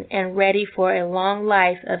in and ready for a long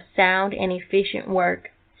life of sound and efficient work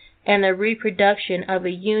and the reproduction of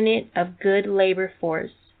a unit of good labor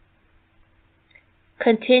force.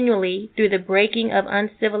 Continually, through the breaking of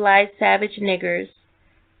uncivilized savage niggers,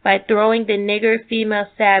 by throwing the nigger female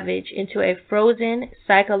savage into a frozen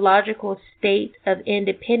psychological state of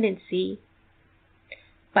independency,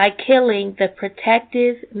 by killing the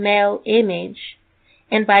protective male image,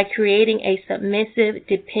 and by creating a submissive,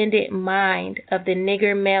 dependent mind of the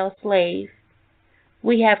nigger male slave,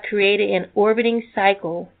 we have created an orbiting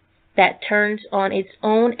cycle that turns on its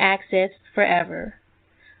own axis forever,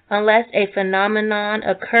 unless a phenomenon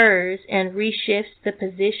occurs and reshifts the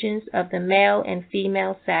positions of the male and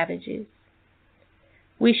female savages.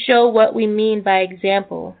 We show what we mean by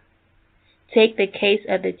example. Take the case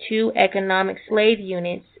of the two economic slave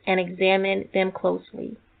units and examine them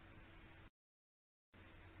closely.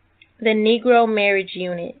 The Negro marriage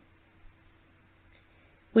unit.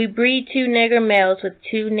 We breed two nigger males with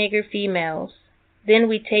two nigger females. Then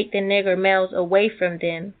we take the nigger males away from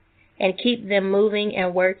them and keep them moving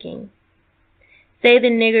and working. Say the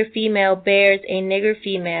nigger female bears a nigger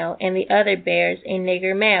female and the other bears a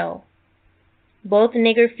nigger male. Both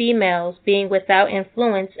nigger females, being without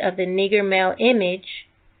influence of the nigger male image,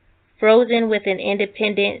 frozen with an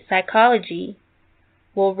independent psychology,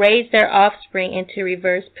 will raise their offspring into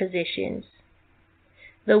reverse positions.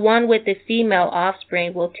 The one with the female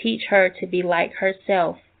offspring will teach her to be like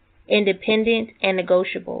herself, independent and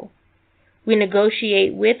negotiable. We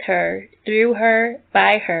negotiate with her, through her,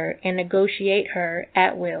 by her, and negotiate her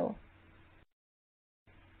at will.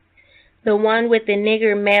 The one with the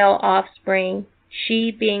nigger male offspring,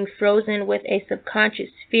 she being frozen with a subconscious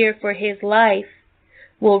fear for his life,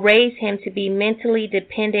 will raise him to be mentally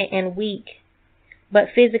dependent and weak, but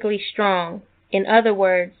physically strong, in other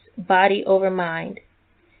words, body over mind.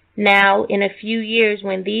 Now, in a few years,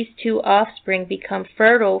 when these two offspring become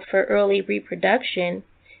fertile for early reproduction,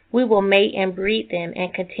 we will mate and breed them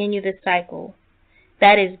and continue the cycle.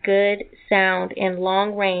 That is good, sound, and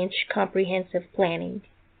long-range comprehensive planning.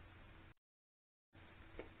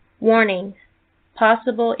 Warning: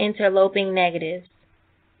 possible interloping negatives.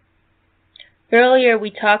 Earlier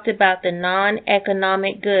we talked about the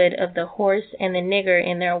non-economic good of the horse and the nigger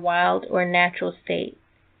in their wild or natural state.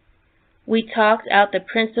 We talked out the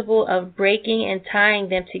principle of breaking and tying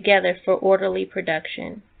them together for orderly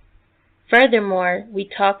production. Furthermore, we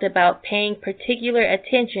talked about paying particular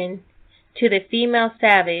attention to the female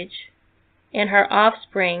savage and her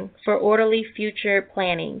offspring for orderly future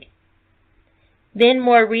planning. Then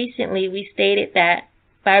more recently we stated that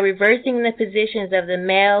by reversing the positions of the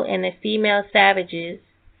male and the female savages,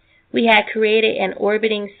 we had created an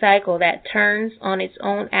orbiting cycle that turns on its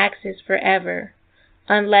own axis forever,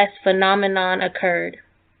 unless phenomenon occurred,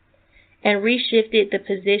 and reshifted the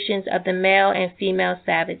positions of the male and female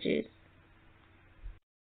savages.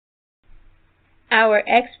 Our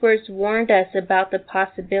experts warned us about the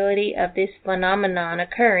possibility of this phenomenon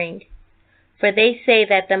occurring, for they say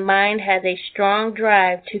that the mind has a strong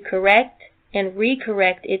drive to correct and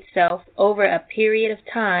recorrect itself over a period of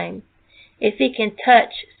time if it can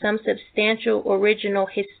touch some substantial original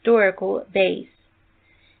historical base.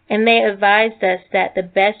 And they advised us that the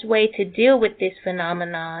best way to deal with this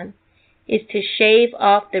phenomenon is to shave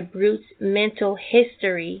off the brute's mental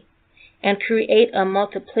history and create a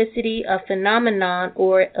multiplicity of phenomenon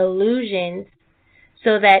or illusions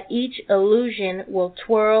so that each illusion will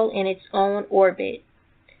twirl in its own orbit,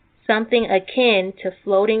 something akin to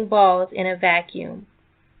floating balls in a vacuum.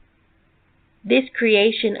 This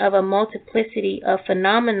creation of a multiplicity of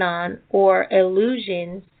phenomenon or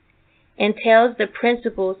illusions entails the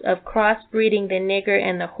principles of crossbreeding the nigger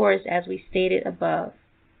and the horse as we stated above,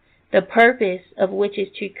 the purpose of which is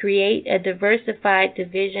to create a diversified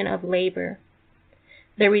division of labor,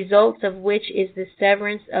 the results of which is the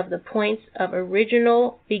severance of the points of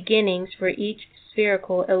original beginnings for each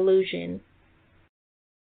spherical illusion.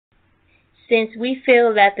 Since we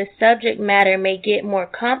feel that the subject matter may get more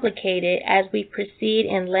complicated as we proceed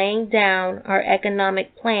in laying down our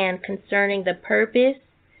economic plan concerning the purpose,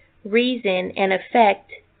 reason, and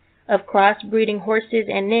effect of crossbreeding horses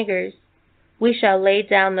and niggers, we shall lay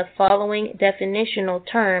down the following definitional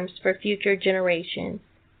terms for future generations.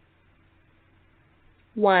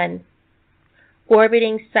 1.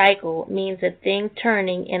 Orbiting cycle means a thing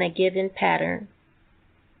turning in a given pattern.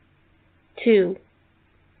 2.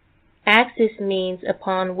 Axis means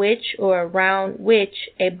upon which or around which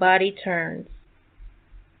a body turns.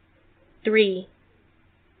 3.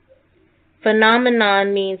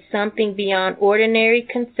 Phenomenon means something beyond ordinary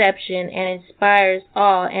conception and inspires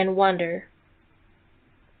awe and wonder.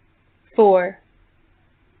 4.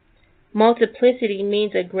 Multiplicity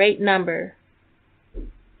means a great number.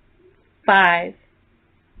 5.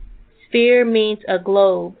 Sphere means a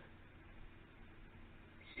globe.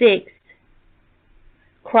 6.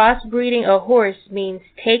 Crossbreeding a horse means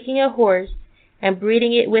taking a horse and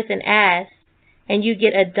breeding it with an ass, and you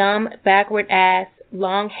get a dumb, backward-ass,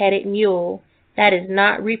 long-headed mule that is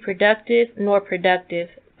not reproductive nor productive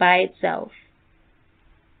by itself.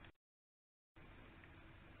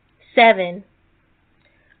 7.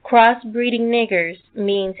 Crossbreeding niggers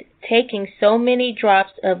means taking so many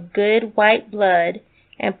drops of good white blood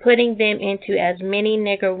and putting them into as many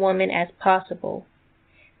nigger women as possible,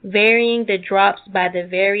 varying the drops by the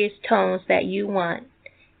various tones that you want,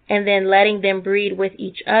 and then letting them breed with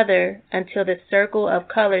each other until the circle of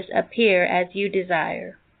colors appear as you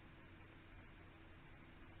desire.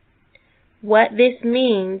 What this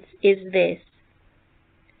means is this.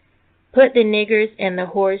 Put the niggers and the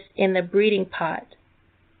horse in the breeding pot.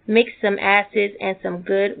 Mix some asses and some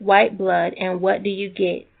good white blood, and what do you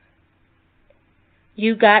get?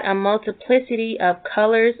 You got a multiplicity of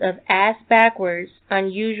colors of ass backwards,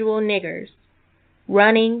 unusual niggers,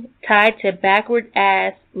 running, tied to backward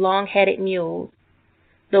ass, long-headed mules,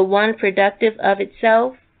 the one productive of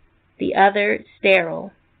itself, the other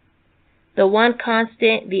sterile, the one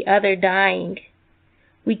constant, the other dying.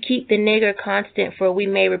 We keep the nigger constant, for we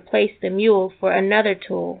may replace the mule for another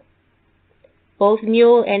tool. Both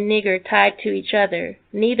mule and nigger tied to each other,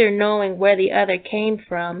 neither knowing where the other came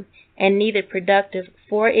from, and neither productive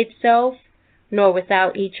for itself nor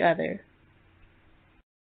without each other.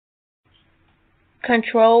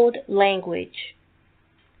 Controlled language.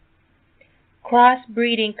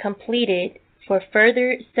 Crossbreeding completed, for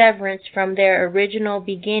further severance from their original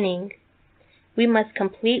beginning, we must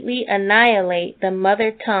completely annihilate the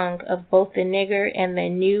mother tongue of both the nigger and the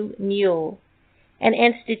new mule, and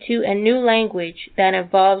institute a new language that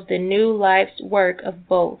involves the new life's work of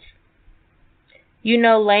both. You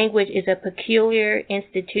know, language is a peculiar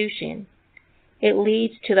institution. It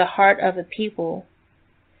leads to the heart of a people.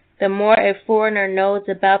 The more a foreigner knows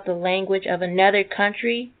about the language of another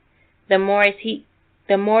country, the more he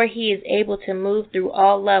is able to move through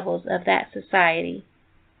all levels of that society.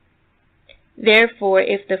 Therefore,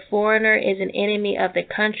 if the foreigner is an enemy of the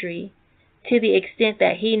country, to the extent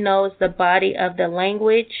that he knows the body of the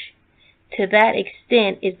language, to that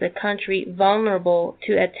extent is the country vulnerable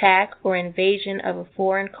to attack or invasion of a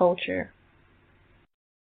foreign culture.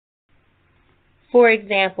 For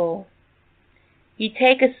example, you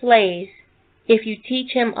take a slave. If you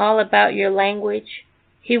teach him all about your language,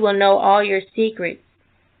 he will know all your secrets,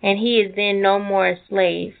 and he is then no more a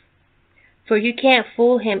slave. For you can't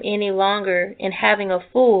fool him any longer, and having a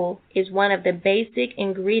fool is one of the basic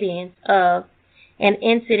ingredients of and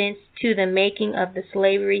incidents to the making of the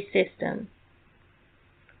slavery system.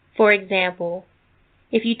 For example,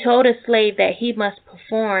 if you told a slave that he must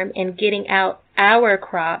perform in getting out our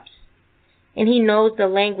crops, and he knows the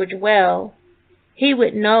language well, he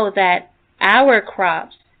would know that our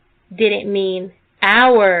crops didn't mean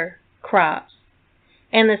our crops,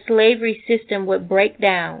 and the slavery system would break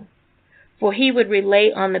down, for he would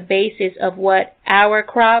relate on the basis of what our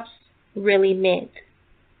crops really meant.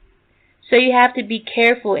 So you have to be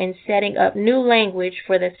careful in setting up new language,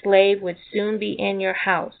 for the slave would soon be in your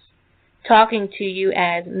house, talking to you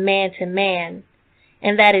as man to man,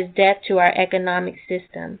 and that is death to our economic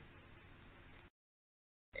system.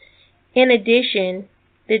 In addition,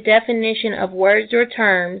 the definition of words or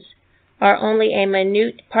terms are only a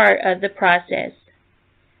minute part of the process.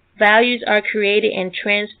 Values are created and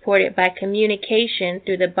transported by communication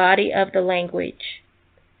through the body of the language.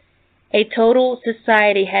 A total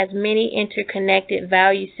society has many interconnected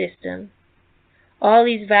value systems. All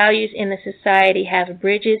these values in the society have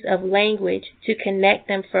bridges of language to connect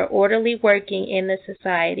them for orderly working in the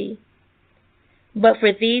society. But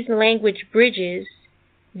for these language bridges,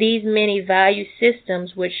 these many value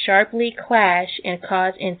systems would sharply clash and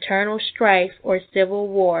cause internal strife or civil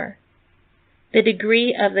war, the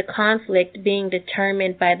degree of the conflict being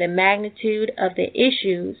determined by the magnitude of the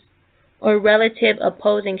issues or relative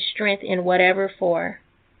opposing strength in whatever form.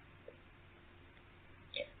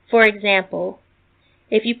 For example,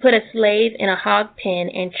 if you put a slave in a hog pen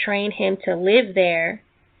and train him to live there,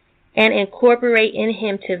 and incorporate in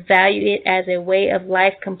him to value it as a way of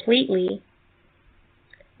life completely,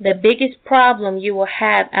 the biggest problem you will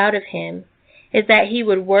have out of him is that he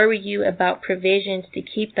would worry you about provisions to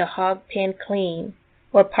keep the hog pen clean,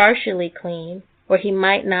 or partially clean, or he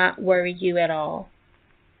might not worry you at all.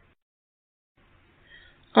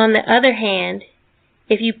 On the other hand,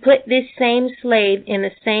 if you put this same slave in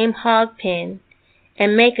the same hog pen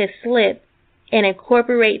and make a slip and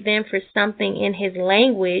incorporate them for something in his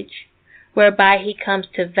language, whereby he comes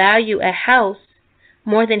to value a house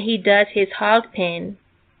more than he does his hog pen,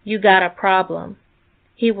 you got a problem.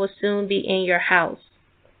 He will soon be in your house.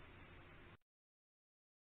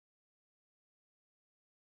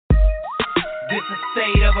 This is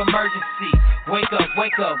state of emergency. Wake up,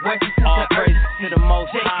 where's the sense of urgency? To the most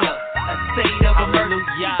high. A state of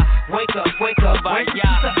emergency. Wake up, where's the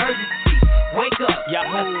sense of urgency? Wake up,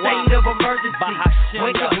 a state of emergency.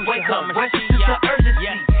 Wake up, where's the sense of urgency?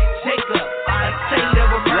 Shake up, a state of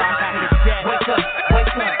emergency. Wake up.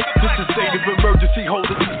 This is state of emergency,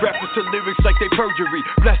 holding these rappers to lyrics like they perjury.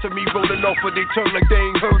 Blasphemy rolling off of their tongue like they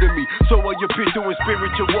ain't heard of me. So are your bitch doing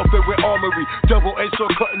spiritual warfare with armory. Double-edged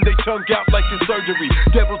sword cutting their tongue out like it's surgery.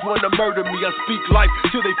 Devils wanna murder me, I speak life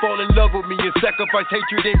till they fall in love with me and sacrifice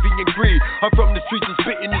hatred, envy, and greed. I'm from the streets and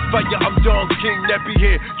spitting this fire, I'm Don King, nappy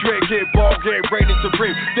hair, drag hair, bald hair, reigning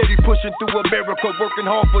supreme. Steady pushing through America, working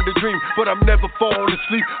hard for the dream. But I'm never falling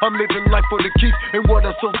asleep, I'm living life for the keeps. And what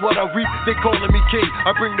I sow's what I reap, they calling me king.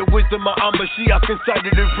 I bring the wisdom of Mashiach inside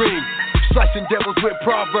of the ring. Slicing devils with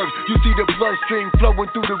proverbs. You see the bloodstream flowing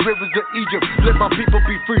through the rivers of Egypt. Let my people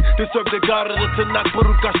be free to serve the God of the Tanakh,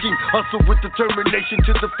 Baruch Hashem. Hustle with determination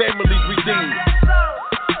till the families redeemed.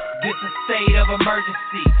 This is state of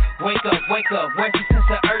emergency. Wake up, where's the sense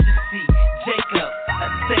of urgency? Jacob, a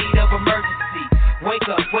state of emergency. Wake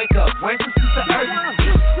up, where's the sense of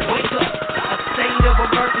urgency? Wake up, a state of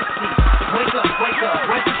emergency. Wake up,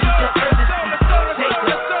 where's the sense of urgency?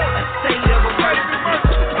 Jacob, a state of emergency.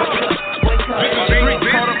 Wake up.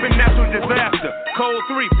 Caught up in natural disaster. Cold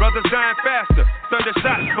 3, brothers dying faster. Thunder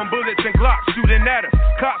shots from bullets and glocks shooting at us.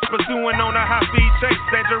 Cops pursuing on a high-speed chase.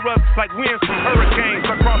 Dangerous like winds from hurricanes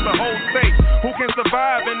across the whole state. Who can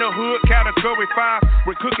survive in the hood? Category 5.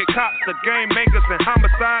 With crooked cops, the game makers, and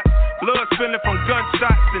homicide. Blood spilling from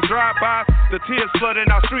gunshots and drive-bys. The tears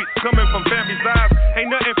flooding our streets, coming from families' lives.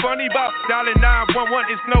 Ain't nothing funny about dialing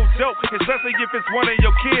 911. It's no joke, especially if it's one of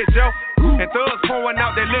your kids, yo. And thugs pouring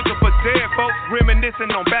out their liquor for dead folks,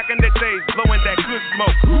 reminiscing on back in the days, blowing that good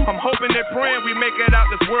smoke. I'm hoping and praying we make it out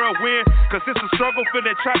this whirlwind, cause it's a struggle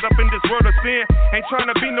feeling trapped up in this world of sin. Ain't trying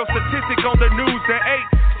to be no statistic on the news at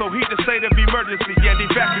 8, so heed the state of emergency and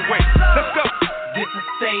evacuate. Let's go. This is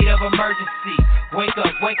state of emergency. Wake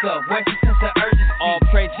up, where's the sense of urgency? All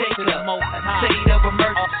praise Jacob, to the Most a High. state of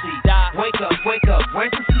emergency. Wake up,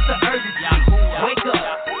 where's the sense of urgency? Wake up,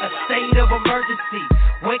 a state of emergency.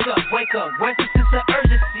 Wake up, where's the sense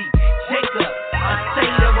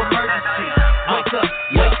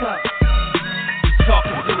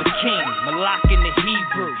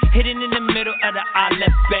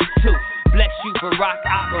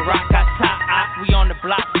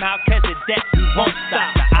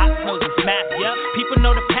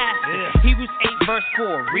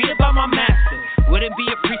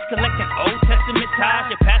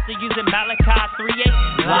using Malachi 3:8.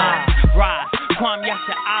 Live, rise, Kwam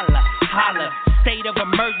Yasha Allah, holla. State of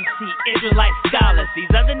emergency, Israelite scholars. These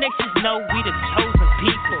other nations know we the chosen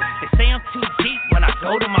people. They say I'm too deep when I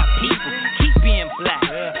go to my people. Keep being black,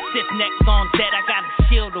 stiff necks on dead. I got a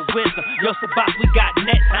shield of wisdom. Yo, Sabak, we got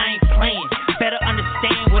nets. I ain't playing. Better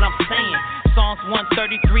understand what I'm saying. Psalms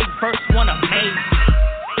 133, verse 1 amazing.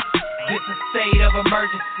 This is state of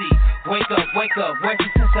emergency. Wake up, where's the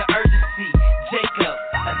sense of urgency? Jacob,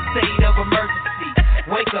 a state of emergency.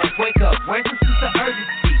 Wake up, where's the sense of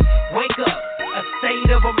urgency? Wake up, a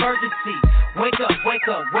state of emergency. Wake up,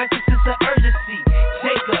 where's the sense of urgency?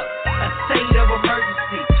 Jacob, a state of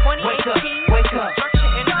emergency. Wake up.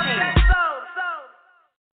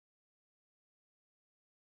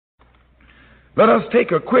 Let us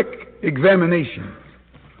take a quick examination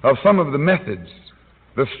of some of the methods,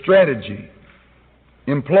 the strategy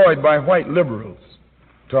employed by white liberals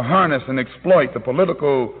to harness and exploit the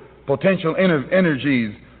political potential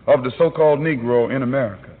energies of the so-called Negro in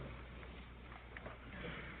America.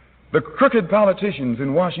 The crooked politicians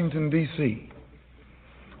in Washington, D.C.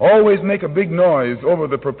 always make a big noise over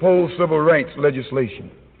the proposed civil rights legislation.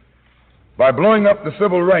 By blowing up the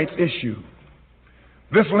civil rights issue,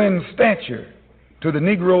 this lends stature to the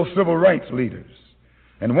Negro civil rights leaders.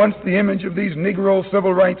 And once the image of these Negro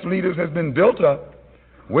civil rights leaders has been built up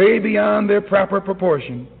way beyond their proper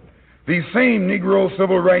proportion, these same Negro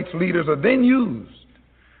civil rights leaders are then used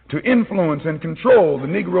to influence and control the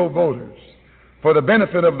Negro voters for the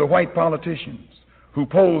benefit of the white politicians who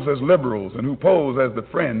pose as liberals and who pose as the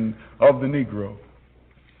friend of the Negro.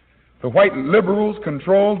 The white liberals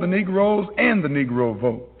control the Negroes and the Negro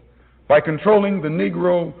vote by controlling the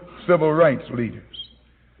Negro civil rights leaders.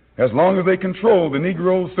 As long as they control the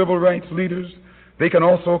Negro civil rights leaders, they can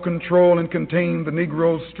also control and contain the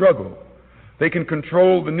Negro struggle. They can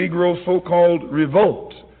control the Negro so-called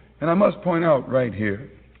revolt. And I must point out right here,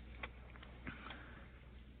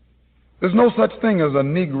 there's no such thing as a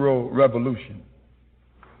Negro revolution.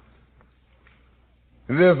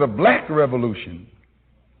 There's a black revolution,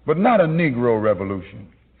 but not a Negro revolution.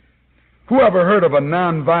 Who ever heard of a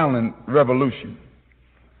nonviolent revolution?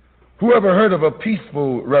 Who ever heard of a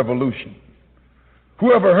peaceful revolution?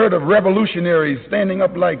 Who ever heard of revolutionaries standing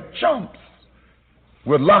up like chumps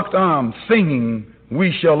with locked arms singing,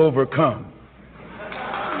 "We shall overcome"?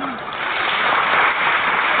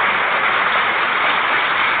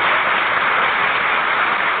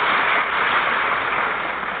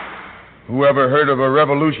 Who ever heard of a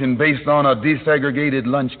revolution based on a desegregated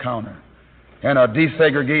lunch counter and a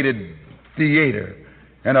desegregated theater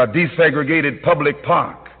and a desegregated public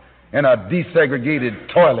park and a desegregated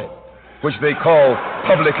toilet, which they call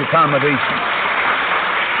public accommodation?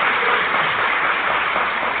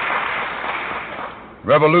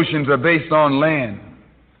 Revolutions are based on land,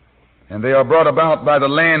 and they are brought about by the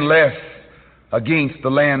landless against the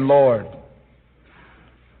landlord.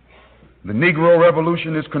 The Negro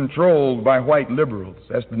Revolution is controlled by white liberals.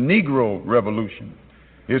 That's the Negro Revolution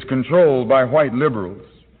is controlled by white liberals.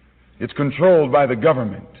 It's controlled by the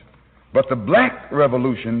government. But the Black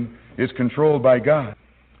Revolution is controlled by God.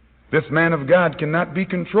 This man of God cannot be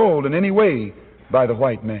controlled in any way by the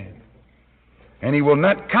white man. And he will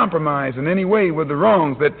not compromise in any way with the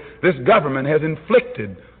wrongs that this government has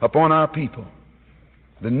inflicted upon our people.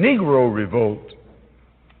 The Negro Revolt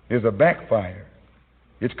is a backfire.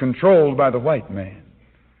 It's controlled by the white man.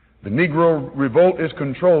 The Negro Revolt is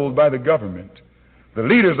controlled by the government. The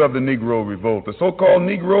leaders of the Negro Revolt, the so-called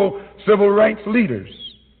Negro civil rights leaders,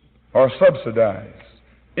 are subsidized,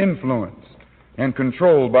 influenced, and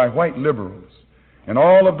controlled by white liberals. And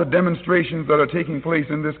all of the demonstrations that are taking place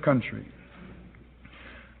in this country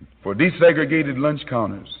for desegregated lunch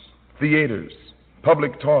counters, theaters,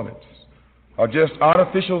 public toilets, are just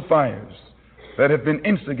artificial fires that have been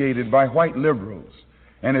instigated by white liberals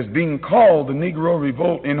and is being called the Negro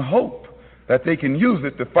Revolt in hope that they can use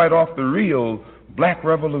it to fight off the real black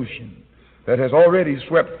revolution that has already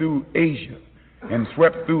swept through Asia and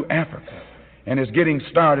swept through Africa and is getting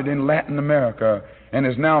started in Latin America and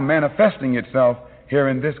is now manifesting itself here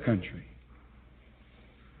in this country.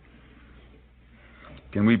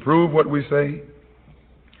 Can we prove what we say?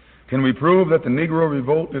 Can we prove that the Negro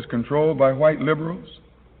Revolt is controlled by white liberals?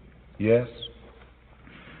 Yes.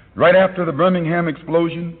 Right after the Birmingham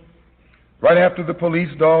explosion, right after the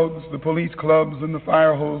police dogs, the police clubs, and the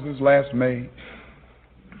fire hoses last May,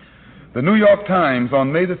 the New York Times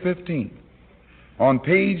on May the 15th, on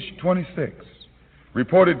page 26,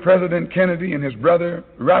 reported President Kennedy and his brother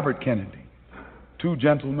Robert Kennedy, two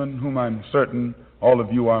gentlemen whom I'm certain all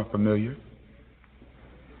of you are familiar.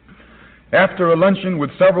 after a luncheon with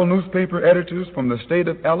several newspaper editors from the state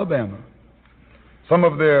of Alabama, some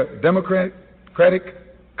of their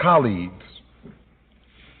Democratic colleagues,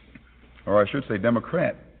 or I should say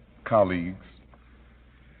Democrat colleagues,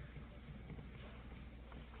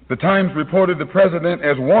 the Times reported the president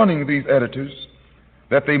as warning these editors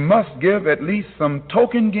that they must give at least some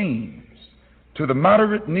token gains to the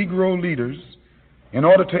moderate Negro leaders in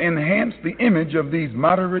order to enhance the image of these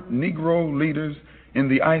moderate Negro leaders in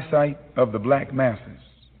the eyesight of the black masses.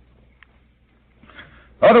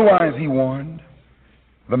 Otherwise, he warned,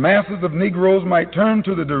 the masses of Negroes might turn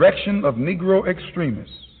to the direction of Negro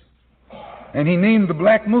extremists. And he named the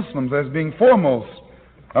black Muslims as being foremost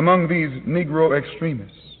among these Negro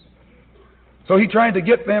extremists. So he tried to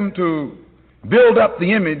get them to build up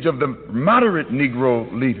the image of the moderate Negro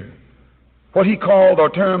leader, what he called or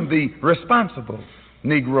termed the responsible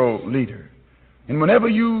Negro leader. And whenever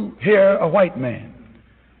you hear a white man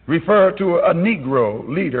refer to a Negro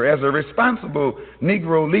leader as a responsible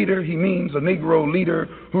Negro leader, he means a Negro leader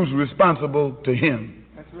who's responsible to him.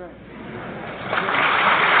 That's right.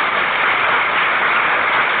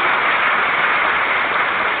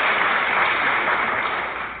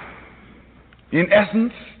 In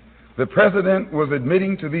essence, the president was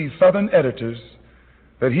admitting to these Southern editors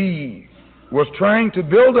that he was trying to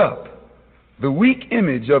build up the weak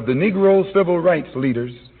image of the Negro civil rights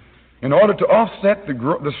leaders in order to offset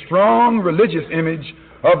the strong religious image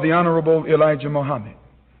of the Honorable Elijah Muhammad.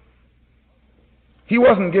 He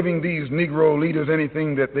wasn't giving these Negro leaders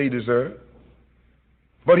anything that they deserved,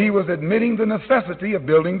 but he was admitting the necessity of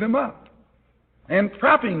building them up and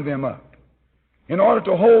propping them up in order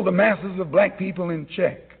to hold the masses of black people in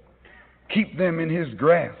check, keep them in his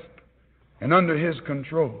grasp and under his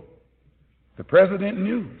control. The president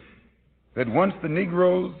knew that once the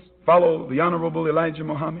Negroes follow the Honorable Elijah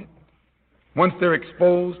Muhammad, once they're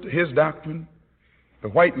exposed to his doctrine, the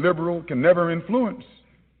white liberal can never influence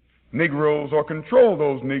Negroes or control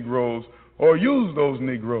those Negroes or use those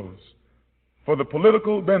Negroes for the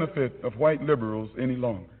political benefit of white liberals any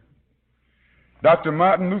longer. Dr.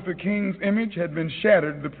 Martin Luther King's image had been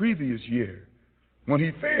shattered the previous year when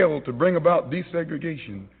he failed to bring about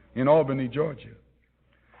desegregation in Albany, Georgia.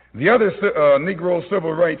 The other Negro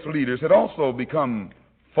civil rights leaders had also become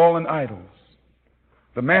fallen idols.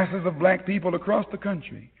 The masses of black people across the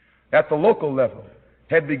country at the local level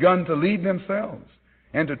had begun to lead themselves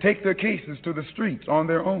and to take their cases to the streets on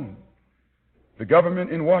their own. The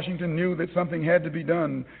government in Washington knew that something had to be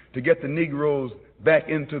done to get the Negroes back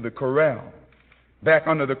into the corral, back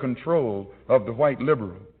under the control of the white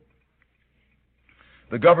liberal.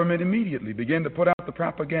 The government immediately began to put out the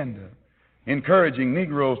propaganda, encouraging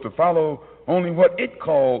Negroes to follow only what it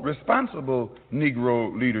called responsible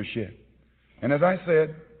Negro leadership. And as I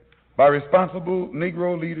said, by responsible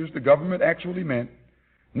Negro leaders, the government actually meant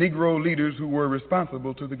Negro leaders who were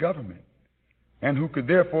responsible to the government and who could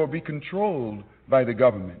therefore be controlled by the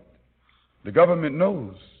government. The government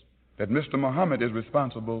knows that Mr. Muhammad is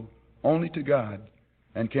responsible only to God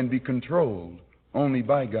and can be controlled only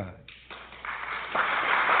by God.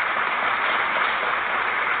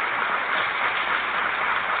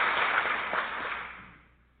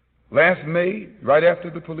 Last May, right after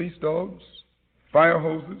the police dogs, fire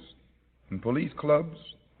hoses, and police clubs,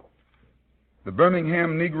 the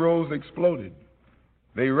Birmingham Negroes exploded.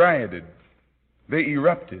 They rioted. They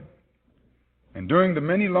erupted. And during the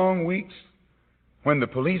many long weeks when the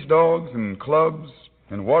police dogs and clubs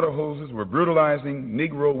and water hoses were brutalizing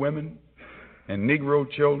Negro women and Negro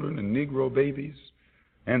children and Negro babies,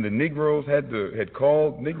 and the Negroes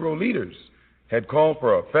Negro leaders had called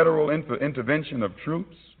for a federal intervention of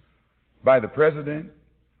troops by the president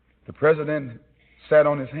sat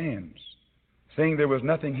on his hands, saying there was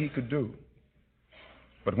nothing he could do.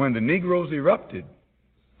 But when the Negroes erupted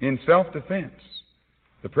in self-defense,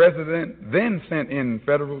 the president then sent in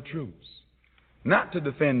federal troops, not to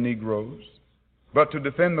defend Negroes, but to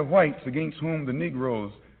defend the whites against whom the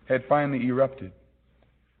Negroes had finally erupted.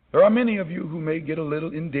 There are many of you who may get a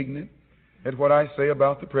little indignant at what I say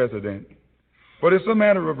about the president, but it's a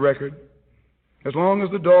matter of record. As long as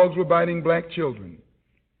the dogs were biting black children,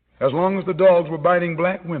 as long as the dogs were biting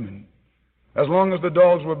black women, as long as the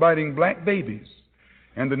dogs were biting black babies,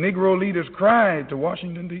 and the Negro leaders cried to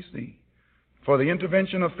Washington, D.C. for the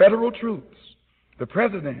intervention of federal troops, the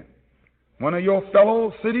president, one of your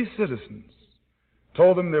fellow city citizens,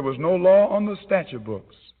 told them there was no law on the statute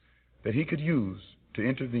books that he could use to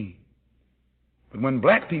intervene. But when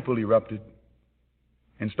black people erupted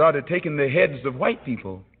and started taking the heads of white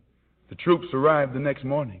people, the troops arrived the next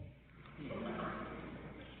morning.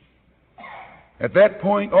 At that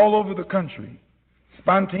point, all over the country,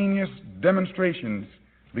 spontaneous demonstrations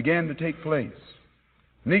began to take place.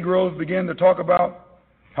 Negroes began to talk about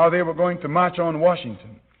how they were going to march on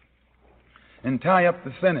Washington and tie up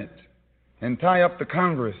the Senate and tie up the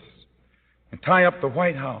Congress and tie up the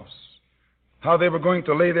White House, how they were going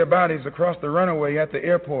to lay their bodies across the runway at the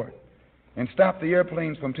airport and stop the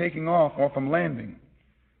airplanes from taking off or from landing,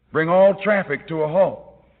 bring all traffic to a halt.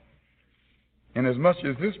 And as much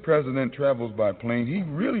as this president travels by plane, he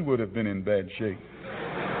really would have been in bad shape.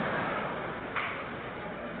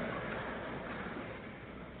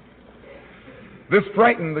 This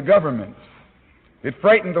frightened the government. It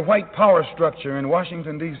frightened the white power structure in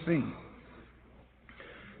Washington, D.C.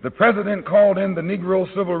 The president called in the Negro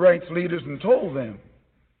civil rights leaders and told them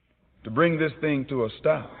to bring this thing to a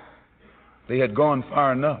stop. They had gone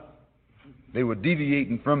far enough. They were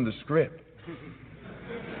deviating from the script.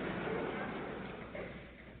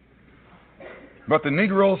 But the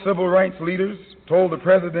Negro civil rights leaders told the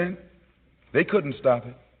president they couldn't stop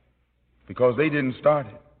it because they didn't start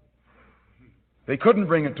it. They couldn't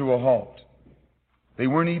bring it to a halt. They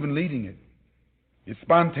weren't even leading it. It's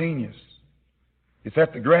spontaneous. It's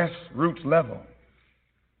at the grassroots level.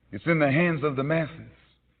 It's in the hands of the masses.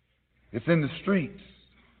 It's in the streets.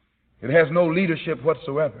 It has no leadership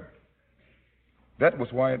whatsoever. That was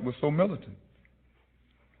why it was so militant.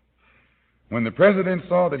 When the president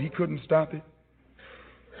saw that he couldn't stop it,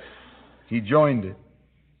 he joined it.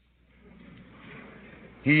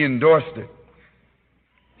 He endorsed it.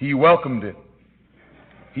 He welcomed it.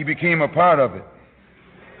 He became a part of it.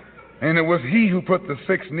 And it was he who put the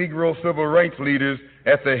 6 Negro civil rights leaders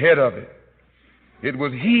at the head of it. It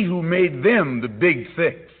was he who made them the Big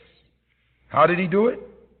 6. How did he do it?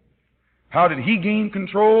 How did he gain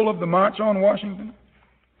control of the March on Washington?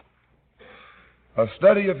 A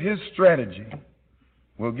study of his strategy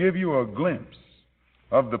will give you a glimpse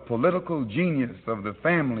of the political genius of the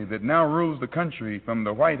family that now rules the country from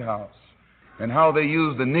the White House and how they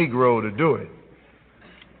use the Negro to do it.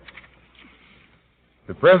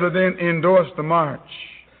 The president endorsed the march.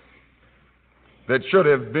 That should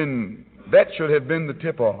have been the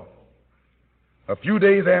tip-off. A few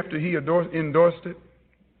days after he endorsed it,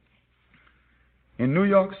 in New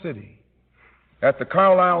York City, at the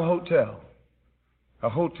Carlisle Hotel, a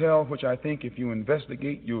hotel which I think if you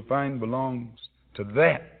investigate you'll find belongs to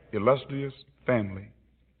that illustrious family,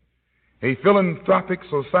 a philanthropic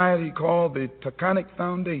society called the Taconic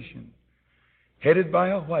Foundation, headed by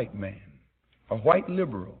a white man, a white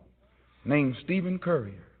liberal named Stephen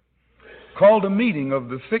Currier, called a meeting of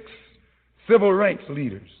the 6 civil rights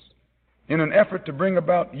leaders in an effort to bring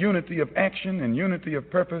about unity of action and unity of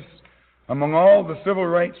purpose among all the civil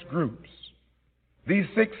rights groups. These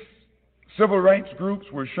 6 civil rights groups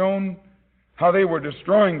were shown how they were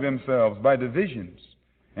destroying themselves by divisions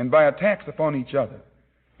and by attacks upon each other.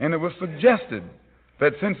 And it was suggested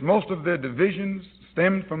that since most of their divisions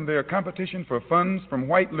stemmed from their competition for funds from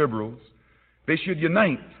white liberals, they should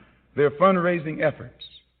unite their fundraising efforts.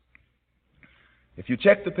 If you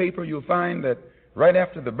check the paper, you'll find that right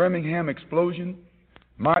after the Birmingham explosion,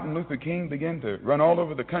 Martin Luther King began to run all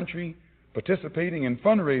over the country participating in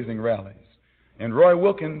fundraising rallies. And Roy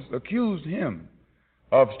Wilkins accused him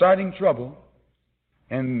of starting trouble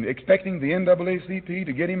and expecting the NAACP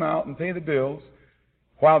to get him out and pay the bills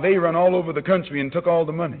while they run all over the country and took all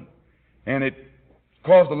the money. And it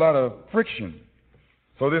caused a lot of friction.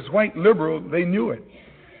 So this white liberal, they knew it.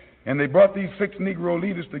 And they brought these 6 Negro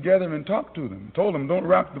leaders together and talked to them, told them, don't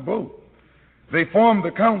rock the boat. They formed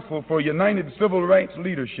the Council for United Civil Rights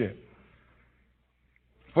Leadership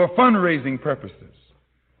for fundraising purposes.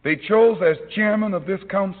 They chose as chairman of this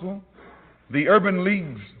council the Urban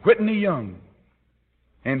League's Whitney Young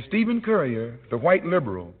and Stephen Currier, the white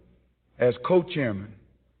liberal, as co-chairman.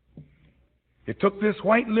 It took this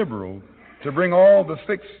white liberal to bring all the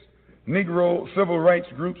 6 Negro civil rights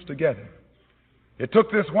groups together. It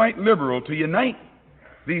took this white liberal to unite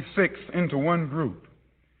these 6 into one group.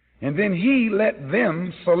 And then he let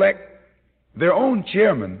them select their own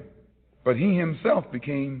chairman, but he himself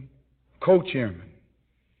became co-chairman,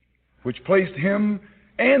 which placed him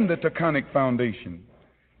and the Taconic Foundation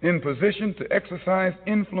in position to exercise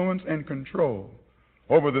influence and control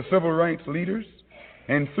over the civil rights leaders,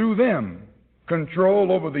 and through them,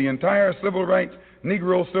 control over the entire civil rights,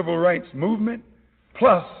 Negro civil rights movement,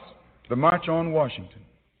 plus the March on Washington.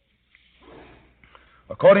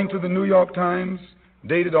 According to the New York Times,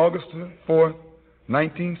 dated August 4th,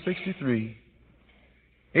 1963,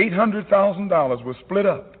 $800,000 was split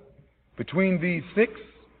up between these 6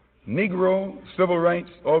 Negro civil rights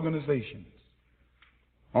organizations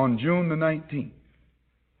on June the 19th.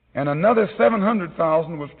 And another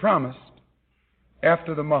 $700,000 was promised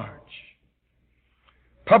after the march.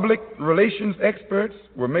 Public relations experts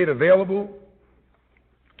were made available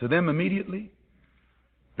to them immediately.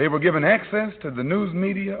 They were given access to the news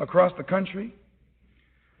media across the country,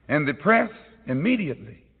 and the press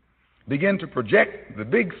immediately began to project the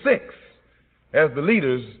Big Six as the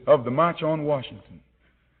leaders of the March on Washington.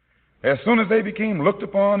 As soon as they became looked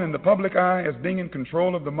upon in the public eye as being in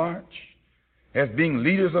control of the march, as being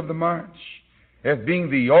leaders of the march, as being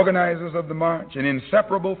the organizers of the march, and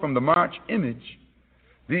inseparable from the march image,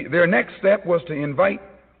 their next step was to invite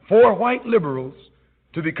 4 white liberals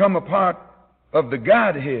to become a part of the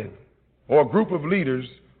Godhead, or group of leaders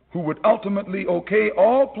who would ultimately okay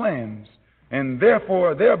all plans and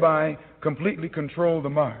therefore thereby completely control the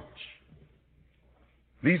march.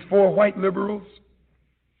 These 4 white liberals,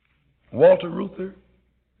 Walter Reuther,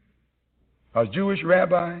 a Jewish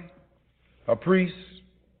rabbi, a priest,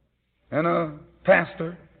 and a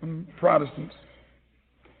pastor from Protestants,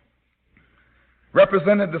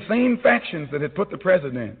 represented the same factions that had put the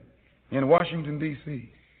president in Washington,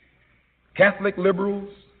 D.C. Catholic liberals,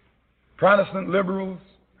 Protestant liberals,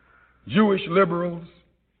 Jewish liberals,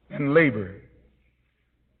 and labor.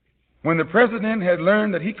 When the president had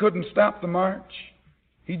learned that he couldn't stop the march,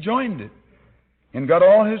 he joined it and got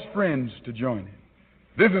all his friends to join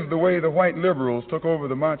it. This is the way the white liberals took over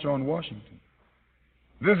the March on Washington.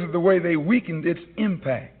 This is the way they weakened its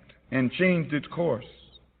impact and changed its course.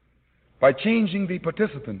 By changing the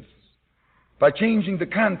participants, by changing the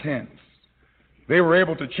contents, they were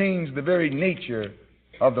able to change the very nature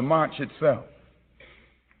of the march itself.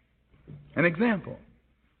 An example,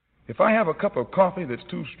 if I have a cup of coffee that's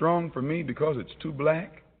too strong for me because it's too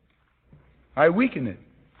black, I weaken it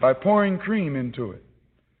by pouring cream into it.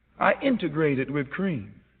 I integrate it with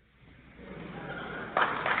cream.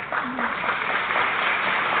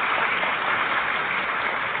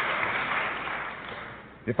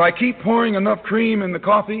 If I keep pouring enough cream in the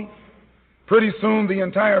coffee, pretty soon the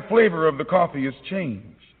entire flavor of the coffee is changed.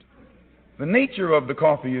 The nature of the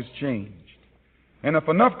coffee is changed. And if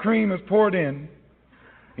enough cream is poured in,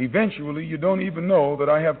 eventually you don't even know that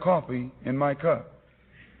I have coffee in my cup.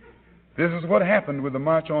 This is what happened with the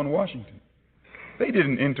March on Washington. They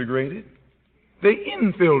didn't integrate it. They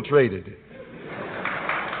infiltrated it.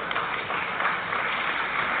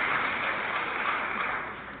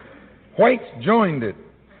 Whites joined it.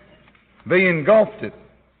 They engulfed it.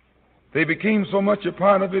 They became so much a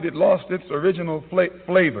part of it, it lost its original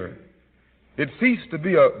flavor. It ceased to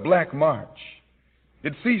be a black march.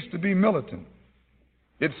 It ceased to be militant.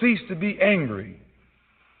 It ceased to be angry.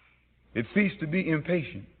 It ceased to be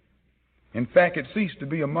impatient. In fact, it ceased to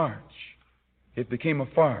be a march. It became a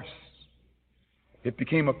farce. It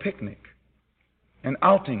became a picnic, an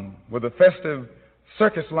outing with a festive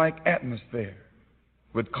circus-like atmosphere,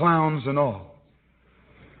 with clowns and all.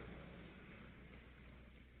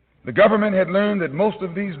 The government had learned that most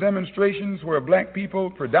of these demonstrations where black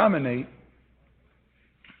people predominate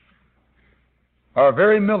are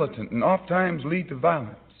very militant and oftentimes lead to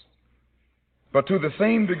violence. But to the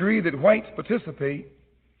same degree that whites participate,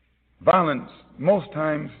 violence most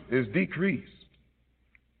times is decreased.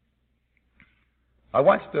 I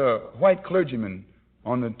watched a white clergyman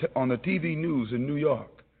on the TV news in New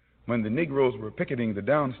York when the Negroes were picketing the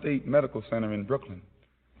Downstate Medical Center in Brooklyn.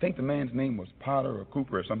 I think the man's name was Potter or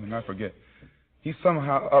Cooper or something, I forget. He's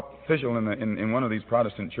somehow up official in one of these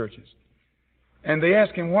Protestant churches. And they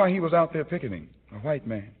asked him why he was out there picketing, a white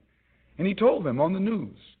man. And he told them on the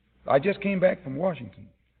news, I just came back from Washington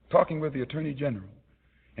talking with the Attorney General.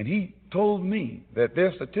 And he told me that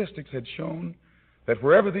their statistics had shown that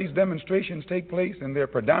wherever these demonstrations take place and they're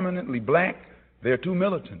predominantly black, they're too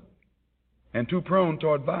militant and too prone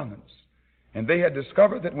toward violence. And they had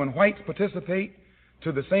discovered that when whites participate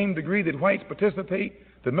to the same degree that whites participate,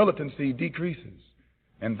 the militancy decreases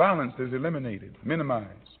and violence is eliminated, minimized.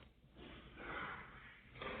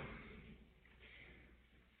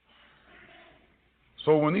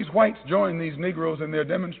 So when these whites join these Negroes and they're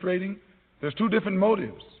demonstrating, there's two different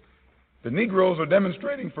motives. The Negroes are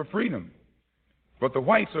demonstrating for freedom, but the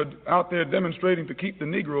whites are out there demonstrating to keep the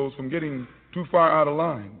Negroes from getting too far out of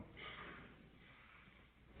line.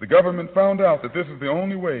 The government found out that this is the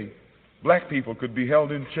only way black people could be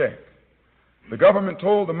held in check. The government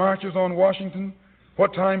told the marchers on Washington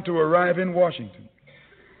what time to arrive in Washington,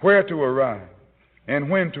 where to arrive, and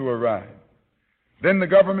when to arrive. Then the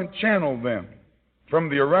government channeled them from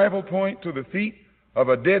the arrival point to the feet of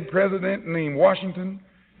a dead president named Washington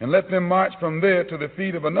and let them march from there to the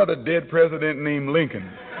feet of another dead president named Lincoln.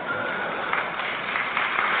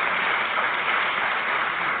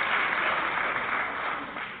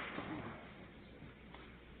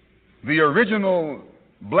 the original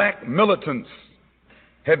black militants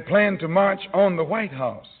had planned to march on the White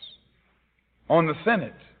House, on the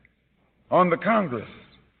Senate, on the Congress.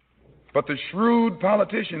 But the shrewd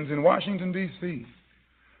politicians in Washington, D.C.,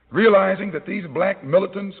 realizing that these black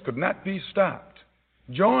militants could not be stopped,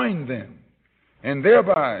 joined them, and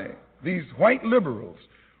thereby these white liberals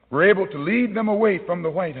were able to lead them away from the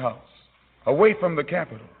White House, away from the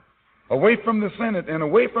Capitol, away from the Senate, and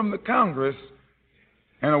away from the Congress,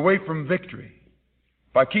 and away from victory,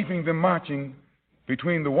 by keeping them marching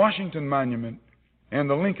between the Washington Monument and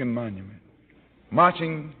the Lincoln Monument,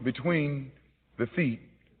 marching between the feet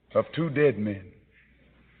of two dead men.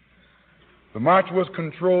 The march was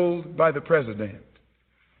controlled by the president.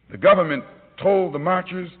 The government told the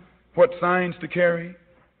marchers what signs to carry,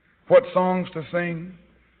 what songs to sing,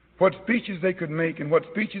 what speeches they could make and what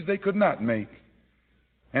speeches they could not make.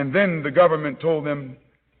 And then the government told them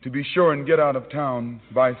to be sure and get out of town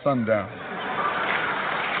by sundown.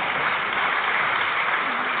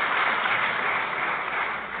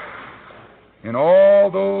 And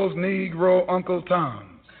all those Negro Uncle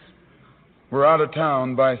Toms were out of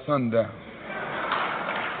town by sundown.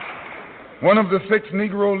 One of the 6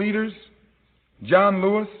 Negro leaders, John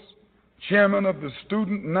Lewis, chairman of the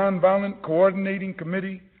Student Nonviolent Coordinating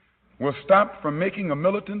Committee, was stopped from making a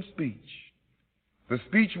militant speech. The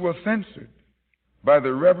speech was censored by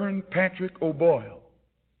the Reverend Patrick O'Boyle,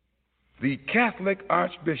 the Catholic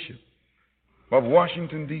Archbishop of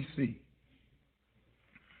Washington, D.C.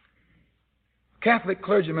 Catholic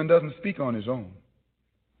clergyman doesn't speak on his own.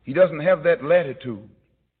 He doesn't have that latitude.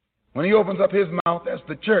 When he opens up his mouth, that's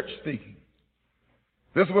the church speaking.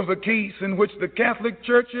 This was a case in which the Catholic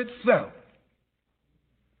Church itself,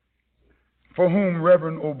 for whom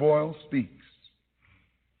Reverend O'Boyle speaks,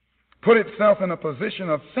 put itself in a position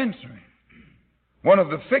of censoring one of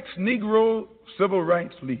the 6 Negro civil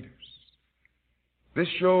rights leaders. This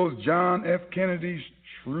shows John F. Kennedy's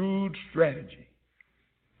shrewd strategy.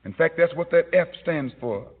 In fact, that's what that F stands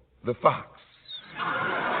for, the fox.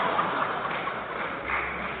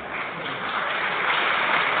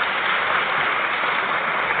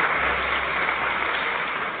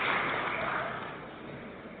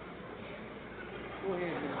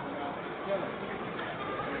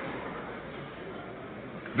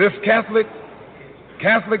 This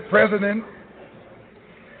Catholic president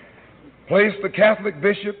placed the Catholic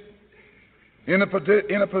bishop in a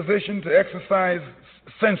position to exercise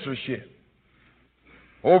censorship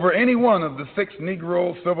over any one of the 6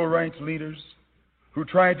 Negro civil rights leaders who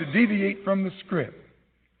tried to deviate from the script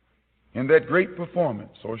in that great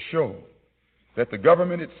performance or show that the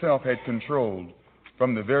government itself had controlled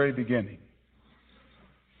from the very beginning.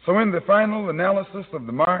 So in the final analysis of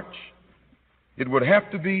the march, it would have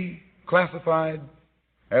to be classified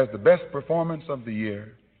as the best performance of the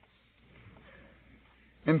year.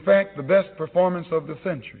 In fact, the best performance of the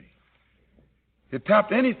century. It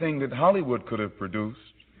topped anything that Hollywood could have produced.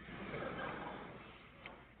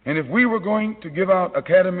 And if we were going to give out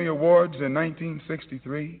Academy Awards in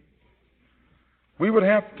 1963, we would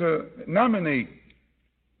have to nominate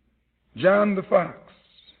John the Fox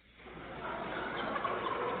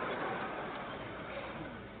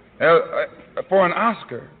for an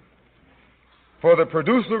Oscar for the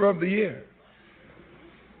producer of the year.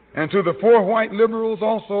 And to the 4 white liberals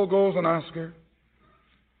also goes an Oscar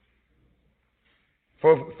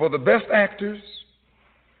for the best actors.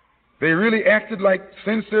 They really acted like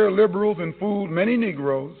sincere liberals and fooled many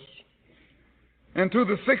Negroes. And to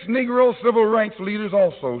the 6 Negro civil rights leaders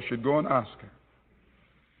also should go an Oscar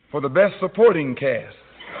for the best supporting cast.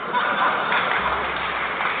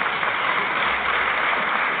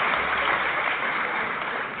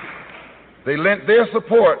 They lent their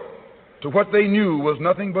support to what they knew was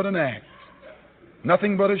nothing but an act,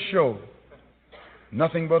 nothing but a show,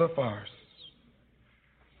 nothing but a farce.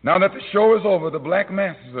 Now that the show is over, the black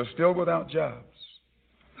masses are still without jobs,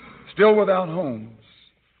 still without homes,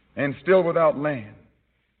 and still without land.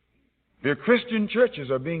 Their Christian churches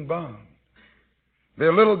are being bombed.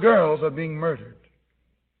 Their little girls are being murdered.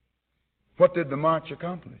 What did the march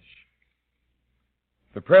accomplish?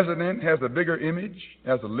 The president has a bigger image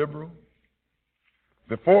as a liberal.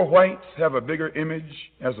 The 4 whites have a bigger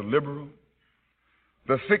image as a liberal.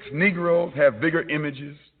 The 6 Negroes have bigger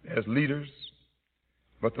images as leaders.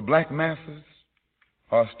 But the black masses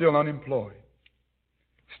are still unemployed,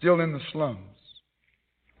 still in the slums,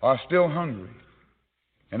 are still hungry.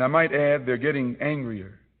 And I might add, they're getting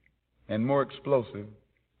angrier and more explosive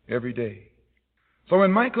every day. So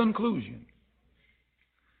in my conclusion,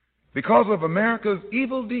 because of America's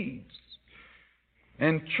evil deeds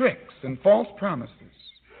and tricks and false promises,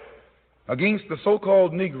 against the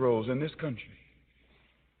so-called Negroes in this country.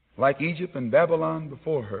 Like Egypt and Babylon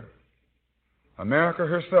before her, America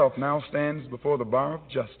herself now stands before the bar of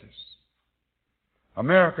justice.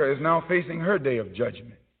 America is now facing her day of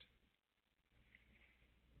judgment.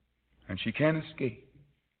 And she can't escape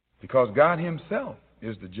because God himself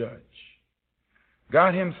is the judge.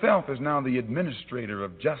 God himself is now the administrator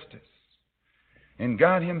of justice. And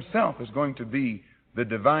God himself is going to be the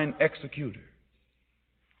divine executor.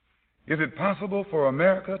 Is it possible for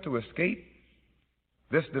America to escape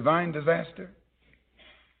this divine disaster?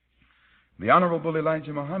 The Honorable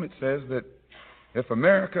Elijah Muhammad says that if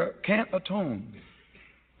America can't atone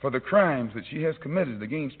for the crimes that she has committed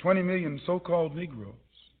against 20 million so-called Negroes,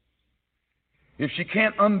 if she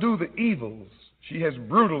can't undo the evils she has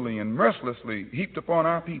brutally and mercilessly heaped upon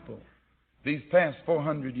our people these past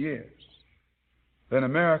 400 years, then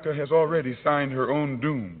America has already signed her own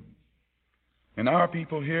doom. And our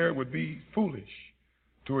people here would be foolish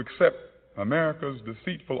to accept America's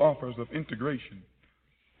deceitful offers of integration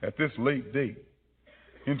at this late date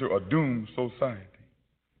into a doomed society.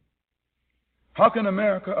 How can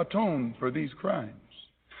America atone for these crimes?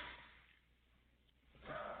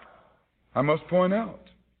 I must point out,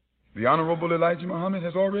 the Honorable Elijah Muhammad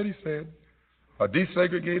has already said, a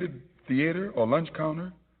desegregated theater or lunch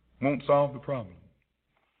counter won't solve the problem.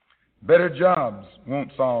 Better jobs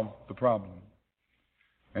won't solve the problem.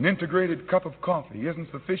 An integrated cup of coffee isn't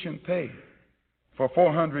sufficient pay for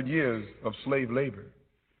 400 years of slave labor.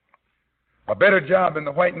 A better job in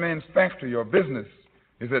the white man's factory or business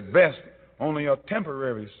is at best only a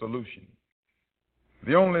temporary solution.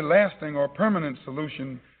 The only lasting or permanent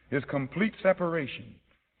solution is complete separation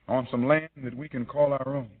on some land that we can call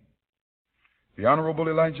our own. The Honorable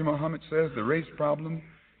Elijah Muhammad says the race problem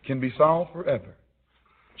can be solved forever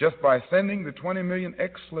just by sending the 20 million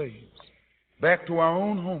ex-slaves back to our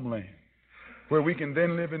own homeland, where we can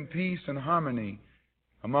then live in peace and harmony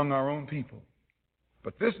among our own people.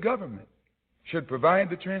 But this government should provide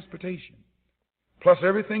the transportation, plus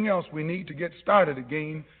everything else we need to get started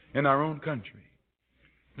again in our own country.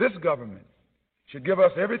 This government should give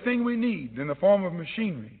us everything we need in the form of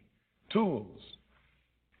machinery, tools,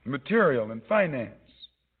 material, and finance,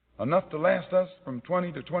 enough to last us from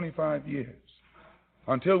 20 to 25 years,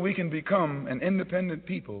 until we can become an independent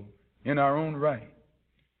people in our own right.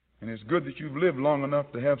 And it's good that you've lived long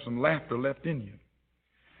enough to have some laughter left in you.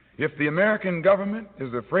 If the American government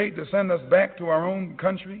is afraid to send us back to our own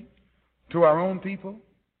country, to our own people,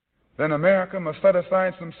 then America must set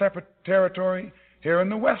aside some separate territory here in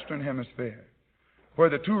the Western Hemisphere, where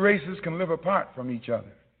the two races can live apart from each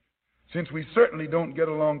other, since we certainly don't get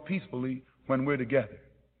along peacefully when we're together.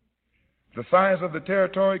 The size of the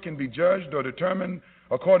territory can be judged or determined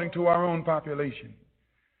according to our own population.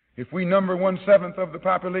 If we number 1/7 of the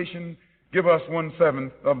population, give us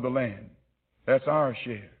 1/7 of the land. That's our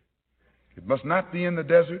share. It must not be in the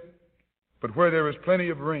desert, but where there is plenty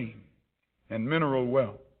of rain and mineral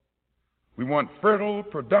wealth. We want fertile,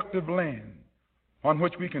 productive land on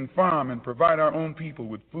which we can farm and provide our own people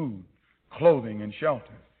with food, clothing, and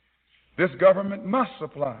shelter. This government must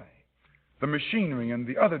supply the machinery and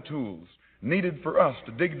the other tools needed for us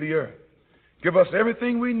to dig the earth. Give us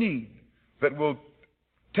everything we need that will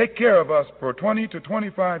take care of us for 20 to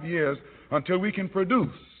 25 years until we can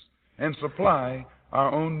produce and supply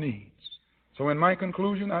our own needs. So in my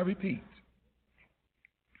conclusion, I repeat,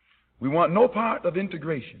 we want no part of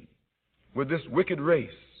integration with this wicked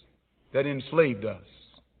race that enslaved us.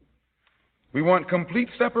 We want complete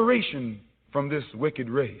separation from this wicked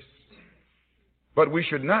race. But we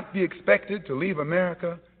should not be expected to leave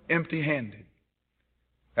America empty-handed.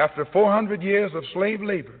 After 400 years of slave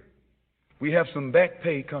labor, we have some back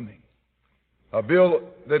pay coming, a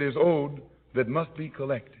bill that is owed that must be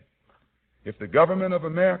collected. If the government of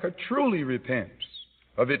America truly repents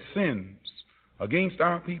of its sins against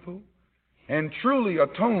our people and truly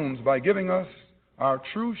atones by giving us our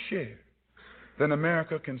true share, then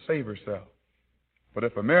America can save herself. But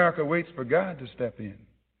if America waits for God to step in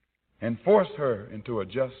and force her into a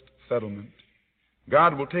just settlement,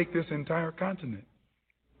 God will take this entire continent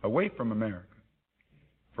away from America.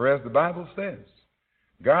 For as the Bible says,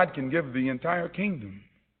 God can give the entire kingdom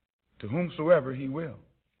to whomsoever he will,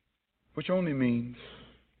 which only means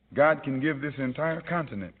God can give this entire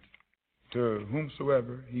continent to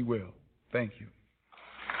whomsoever he will. Thank you.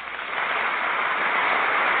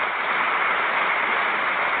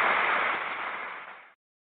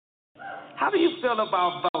 How do you feel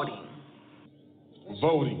about voting?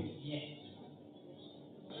 Voting.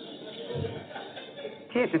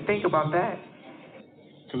 Kids, to think about that.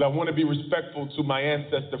 because I want to be respectful to my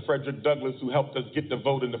ancestor, Frederick Douglass, who helped us get the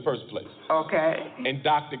vote in the first place. Okay. And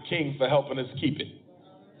Dr. King for helping us keep it.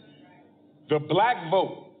 The black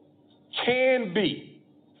vote can be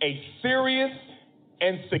a serious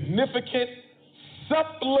and significant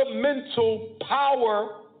supplemental power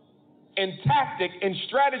and tactic and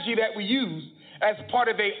strategy that we use as part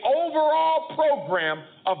of an overall program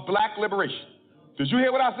of black liberation. Did you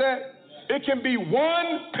hear what I said? It can be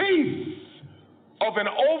one piece of an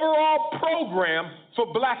overall program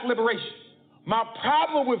for black liberation. My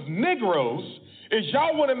problem with Negroes is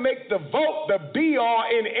y'all want to make the vote the be-all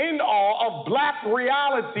and end-all of black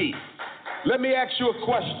reality. Let me ask you a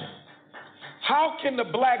question. How can the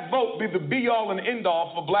black vote be the be-all and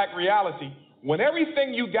end-all for black reality when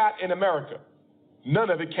everything you got in America,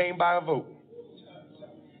 none of it came by a vote?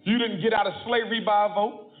 You didn't get out of slavery by a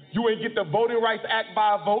vote. You ain't get the Voting Rights Act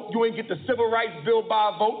by a vote. You ain't get the Civil Rights Bill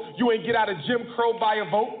by a vote. You ain't get out of Jim Crow by a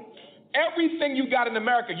vote. Everything you got in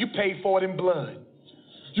America, you paid for it in blood.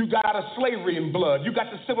 You got out of slavery in blood. You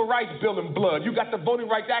got the Civil Rights Bill in blood. You got the Voting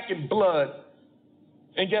Rights Act in blood.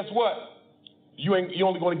 And guess what? You're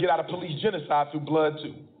only going to get out of police genocide through blood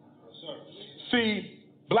too. See,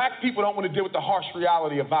 black people don't want to deal with the harsh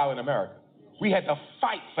reality of violent America. We had to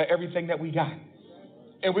fight for everything that we got.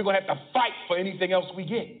 And we're going to have to fight for anything else we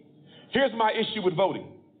get. Here's my issue with voting.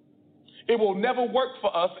 It will never work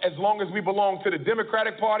for us as long as we belong to the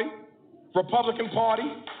Democratic Party, Republican Party,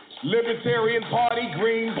 Libertarian Party,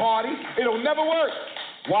 Green Party. It'll never work.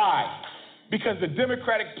 Why? Because the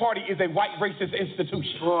Democratic Party is a white racist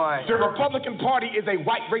institution. Boy. The Republican Party is a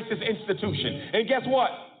white racist institution. And guess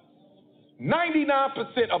what?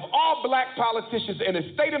 99% of all black politicians in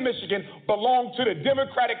the state of Michigan belong to the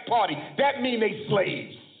Democratic Party. That means they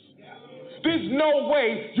slaves. There's no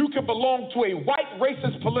way you can belong to a white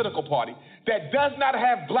racist political party that does not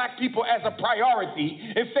have black people as a priority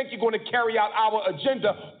and think you're going to carry out our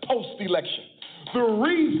agenda post-election. The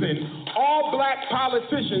reason all black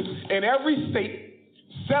politicians in every state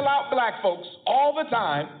sell out black folks all the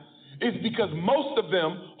time is because most of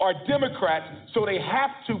them are Democrats, so they have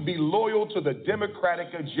to be loyal to the Democratic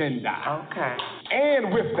agenda. Okay.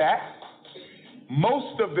 And with that,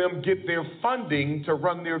 most of them get their funding to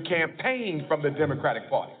run their campaign from the Democratic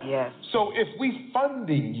Party. Yes. So if we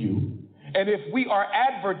funding you, and if we are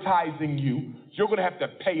advertising you, you're going to have to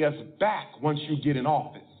pay us back once you get in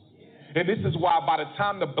office. And this is why by the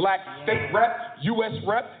time the black state rep, U.S.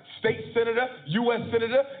 rep, state senator, U.S.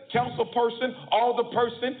 senator, councilperson,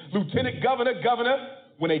 alderperson, lieutenant governor,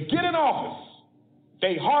 when they get in office,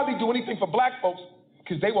 they hardly do anything for black folks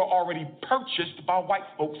because they were already purchased by white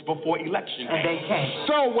folks before election. And they can't.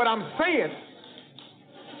 So what I'm saying,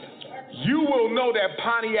 you will know that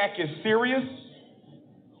Pontiac is serious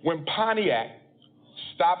when Pontiac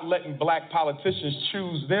stopped letting black politicians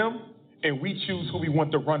choose them and we choose who we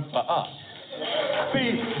want to run for us.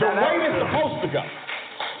 See, the way it's supposed to go.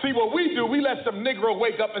 See, what we do, we let some Negro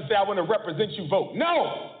wake up and say, I want to represent you, vote.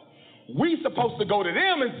 No! We supposed to go to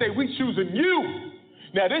them and say, we choosing you.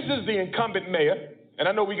 Now, this is the incumbent mayor, and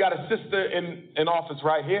I know we got a sister in office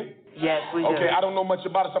right here. Yes, we do. Okay, I don't know much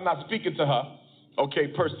about her, so I'm not speaking to her, okay,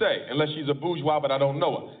 per se, unless she's a bourgeois, but I don't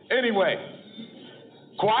know her. Anyway,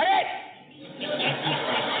 quiet!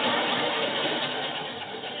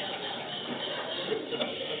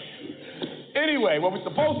 Anyway, what we're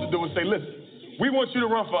supposed to do is say, listen, we want you to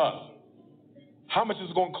run for us. How much is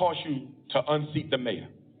it going to cost you to unseat the mayor?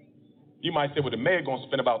 You might say, well, the mayor going to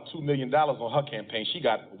spend about $2 million on her campaign. She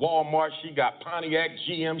got Walmart, she got Pontiac,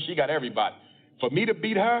 GM, she got everybody. For me to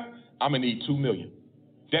beat her, I'm going to need $2 million.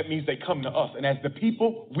 That means they come to us. And as the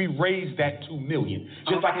people, we raise that $2 million.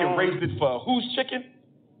 Just like you raised it for whose chicken?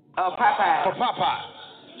 Popeye. For Popeye.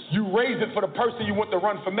 You raise it for the person you want to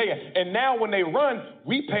run for mayor. And now when they run,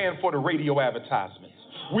 we paying for the radio advertisements.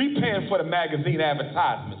 We paying for the magazine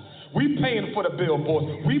advertisements. We paying for the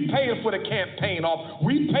billboards. We paying for the campaign off.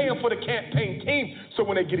 We paying for the campaign team. So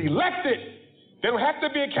when they get elected, they don't have to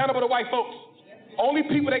be accountable to white folks. Only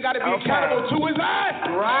people they got to be accountable to is us.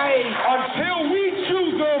 Right. Until we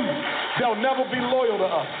choose them, they'll never be loyal to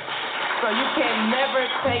us. So you can never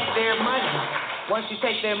take their money. Once you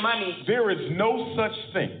take their money. There is no such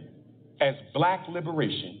thing as black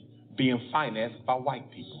liberation being financed by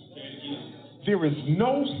white people. There is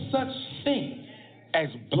no such thing as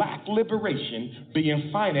black liberation being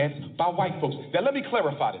financed by white folks. Now let me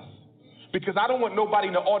clarify this, because I don't want nobody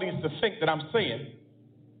in the audience to think that I'm saying,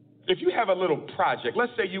 if you have a little project,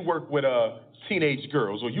 let's say you work with teenage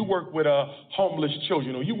girls, or you work with homeless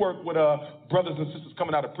children, or you work with brothers and sisters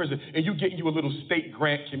coming out of prison, and you getting you a little state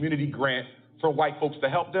grant, community grant from white folks to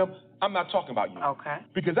help them, I'm not talking about you. Okay.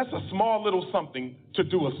 Because that's a small little something to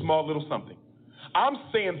do a small little something. I'm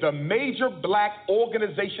saying the major black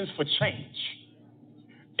organizations for change.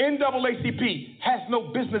 NAACP has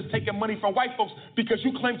no business taking money from white folks because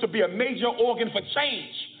you claim to be a major organ for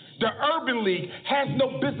change. The Urban League has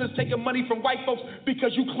no business taking money from white folks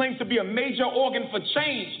because you claim to be a major organ for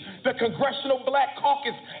change. The Congressional Black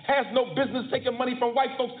Caucus has no business taking money from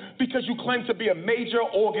white folks because you claim to be a major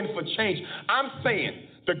organ for change. I'm saying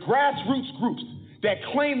the grassroots groups that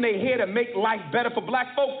claim they're here to make life better for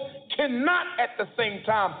black folks cannot at the same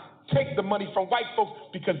time take the money from white folks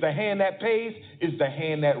because the hand that pays is the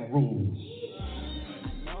hand that rules.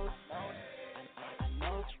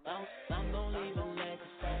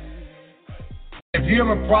 If you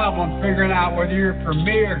have a problem figuring out whether you're for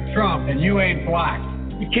me or Trump and you ain't black,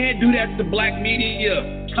 you can't do that to black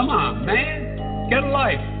media. Come on, man. Get a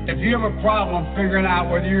life. If you have a problem figuring out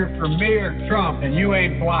whether you're for me or Trump and you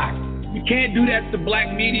ain't black, you can't do that to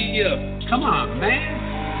black media. Come on,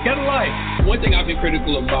 man. Get a life. One thing I've been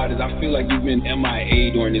critical about is I feel like you've been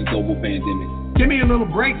MIA during this global pandemic. Give me a little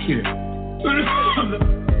break here. I'm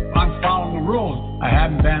following the rules. I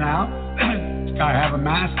haven't been out. I have a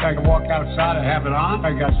mask. I can walk outside. I have it on.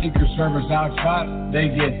 I got Secret Service outside. They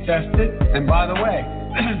get tested. And by the way,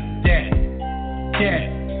 dead.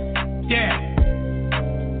 Yeah.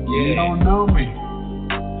 You don't know me.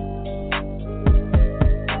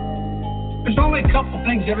 There's only a couple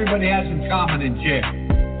things everybody has in common in jail.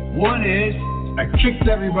 One is I kicked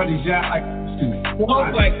everybody's ass.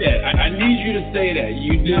 Talk like that. I need you to say that.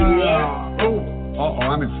 You did what? Oh,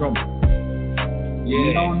 I'm in trouble. Yeah.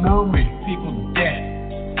 You don't know me. People dead.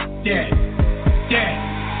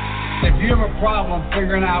 If you have a problem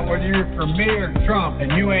figuring out whether you're for me or Trump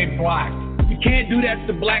and you ain't black, you can't do that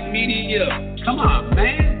to black media. Come on,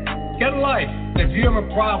 man. Get a life. If you have a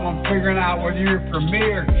problem figuring out whether you're for me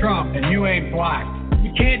or Trump and you ain't black,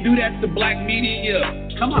 you can't do that to black media.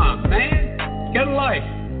 Come on, man. Get a life.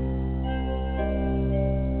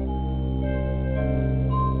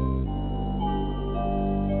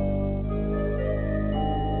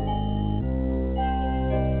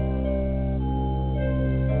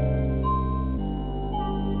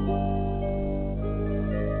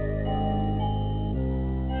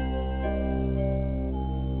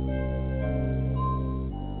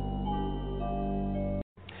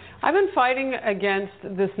 I've been fighting against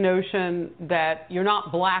this notion that you're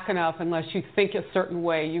not black enough unless you think a certain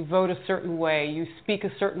way, you vote a certain way, you speak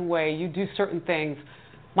a certain way, you do certain things.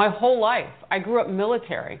 My whole life, I grew up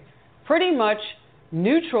military, pretty much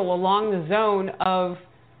neutral along the zone of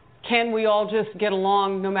can we all just get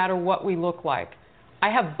along no matter what we look like. I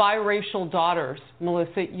have biracial daughters,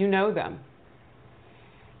 Melissa, you know them.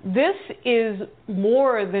 This is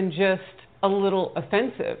more than just a little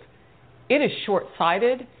offensive. It is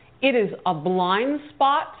short-sighted. It is a blind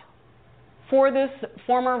spot for this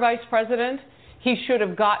former vice president. He should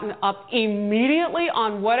have gotten up immediately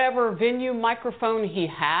on whatever venue microphone he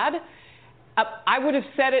had. I would have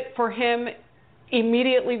said it for him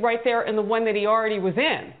immediately right there in the one that he already was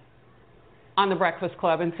in on the Breakfast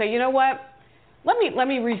Club and say, you know what, let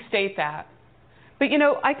me restate that. But, you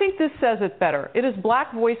know, I think this says it better. It is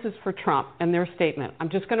Black Voices for Trump and their statement.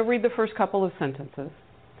 I'm just going to read the first couple of sentences.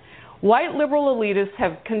 White liberal elitists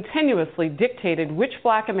have continuously dictated which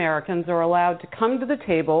black Americans are allowed to come to the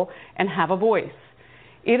table and have a voice.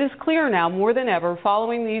 It is clear now more than ever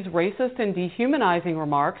following these racist and dehumanizing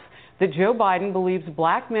remarks that Joe Biden believes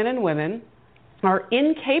black men and women are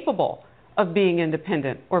incapable of being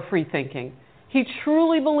independent or free-thinking. He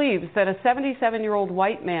truly believes that a 77-year-old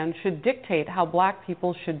white man should dictate how black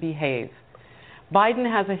people should behave. Biden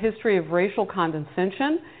has a history of racial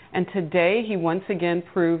condescension, and today he once again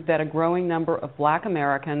proved that a growing number of black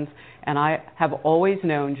Americans, and I have always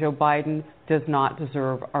known Joe Biden does not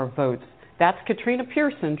deserve our votes. That's Katrina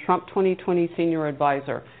Pearson, Trump 2020 senior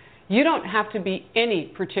advisor. You don't have to be any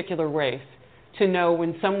particular race to know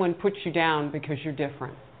when someone puts you down because you're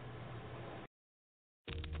different.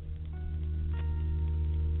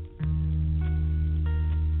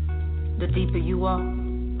 The deeper you are,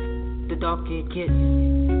 the darker it gets.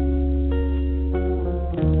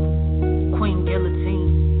 Queen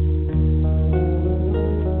Guillotine.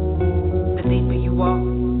 The deeper you are,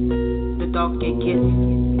 the darker it gets.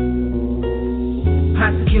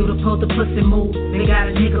 Prosecutor pulled the pussy move. They got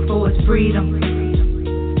a nigga for his freedom.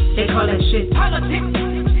 They call that shit politics.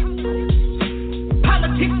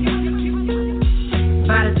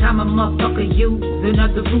 By the time a motherfucker use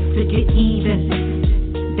another route to get even,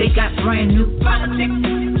 they got brand new politics.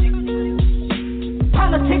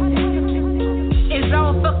 It's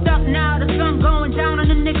all fucked up now. The sun going down on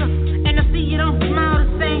the nigga, and I see it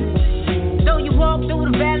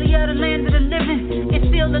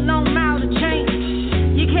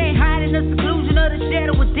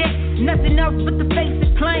Nothing else but the face is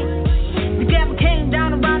plain. The gavel came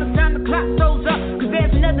down around the time the clock rose up, cause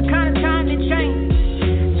there's another kind of time that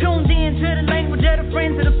changed. Tuned in to the language of the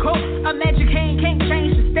friends of the court. A magic hand can't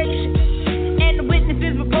change the station. And the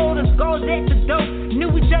witnesses, reporters, goes at the door. Knew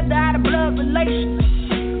each other out of blood relations.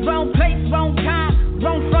 Wrong place, wrong time,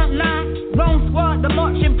 wrong front line, wrong squad, the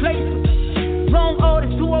march in place. Wrong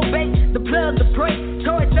orders to obey, the plug to pray.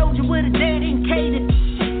 Toy soldier with a dedicated.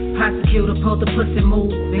 Prosecutor pulled the pussy move.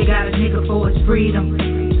 They got a nigga for his freedom.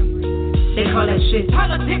 They call that shit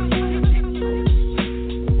politics.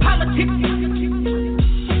 Politics.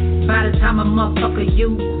 By the time a motherfucker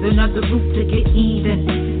use another route to get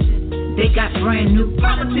even, they got brand new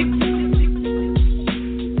politics.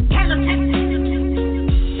 Politics.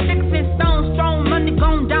 6 stone strong, money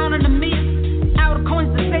gone down in the meter. Out of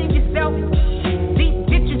coins to save yourself. Deep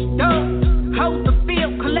ditches dug, hold the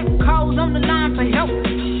field, collect calls on the line for help.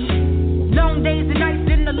 Long days and nights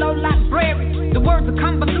in the low library. The words are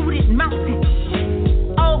convoluted mountain.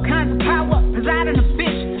 All kinds of power presiding a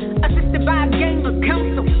fish, assisted by a gang of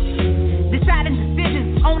counsel. Deciding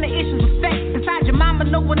decisions on the issues of fact. Besides your mama,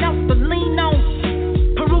 no one else to lean on.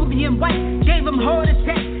 Peruvian white gave him heart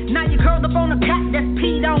attack. Now you curled up on a cot that's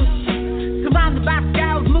peed on. Surrounded by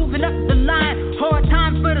scouts moving up the line. Hard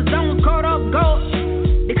times for the zones caught off guard.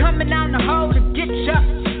 They coming out in the hole to get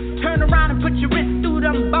you. Turn around and put your wrist through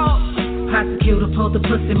them balls. Prosecutor pulled the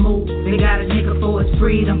pussy move. They got a nigga for his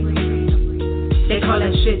freedom. They call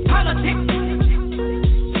that shit politics.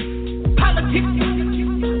 Politics.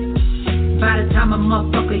 By the time a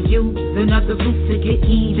motherfucker use another route to get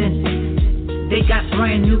even, they got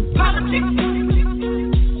brand new politics.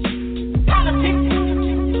 Politics.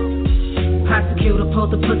 Prosecutor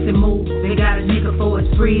pulled the pussy move. They got a nigga for his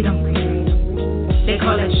freedom. They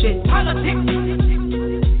call that shit politics.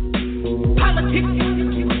 Politics.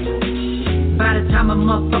 By the time a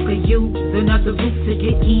motherfucker use another route to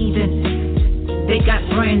get even, they got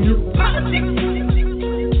brand new politics.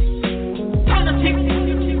 Politics.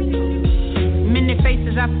 Many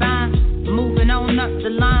faces I find moving on up the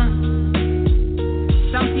line.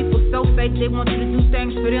 Some people so fake they want you to do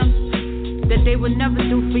things for them that they would never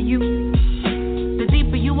do for you. The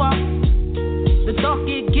deeper you are, the darker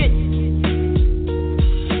it gets.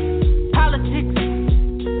 Politics.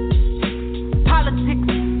 Politics.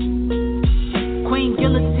 Queen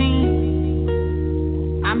Guillotine.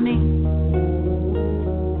 I mean,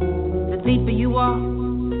 the deeper you are,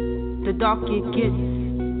 the darker it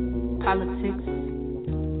gets. Politics.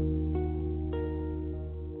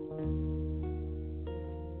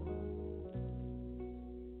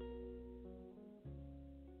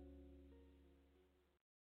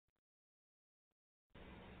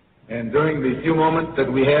 And during the few moments that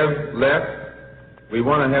we have left, we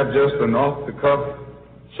want to have just an off-the-cuff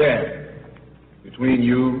chat between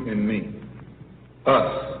you and me,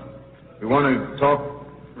 us. We want to talk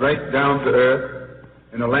right down to earth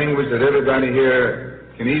in a language that everybody here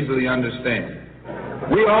can easily understand.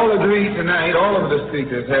 We all agree tonight, all of the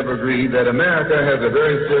speakers have agreed that America has a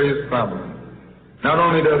very serious problem. Not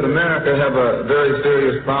only does America have a very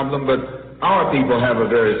serious problem, but our people have a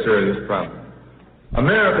very serious problem.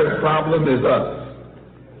 America's problem is us.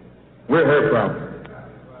 We're her problem.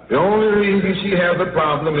 The only reason she has a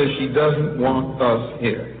problem is she doesn't want us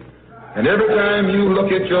here. And every time you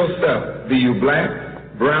look at yourself, be you black,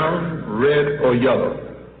 brown, red, or yellow,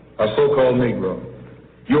 a so-called Negro,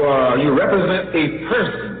 you represent a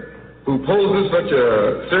person who poses such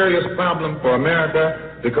a serious problem for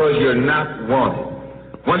America because you're not wanted.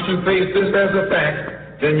 Once you face this as a fact,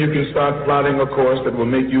 then you can start plotting a course that will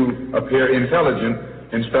make you appear intelligent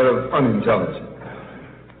instead of unintelligent.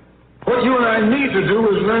 What you and I need to do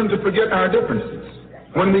is learn to forget our differences.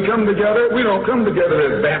 When we come together, we don't come together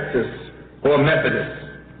as Baptists or Methodists.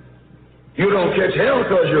 You don't catch hell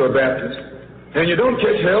because you're a Baptist, and you don't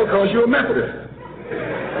catch hell because you're a Methodist.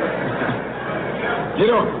 You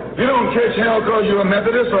don't catch hell because you're a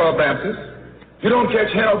Methodist or a Baptist. You don't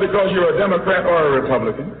catch hell because you're a Democrat or a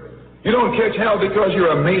Republican. You don't catch hell because you're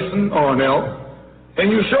a Mason or an elk. And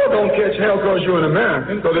you sure don't catch hell because you're an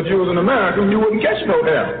American, because if you was an American, you wouldn't catch no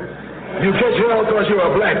hell. You catch hell because you're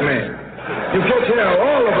a black man. You catch hell,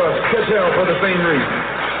 all of us catch hell for the same reason.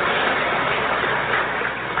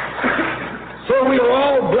 So we are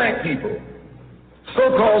all black people,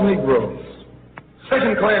 so-called Negroes,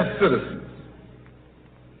 second-class citizens,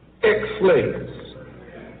 ex-slaves.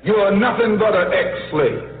 You are nothing but an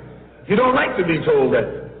ex-slave. You don't like to be told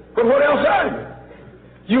that. But what else are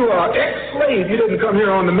you? You are ex-slave. You didn't come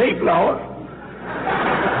here on the Mayflower.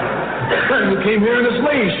 You came here in a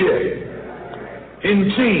slave ship,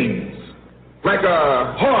 in chains, like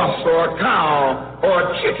a horse or a cow or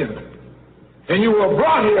a chicken. And you were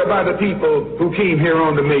brought here by the people who came here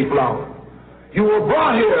on the Mayflower. You were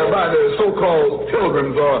brought here by the so-called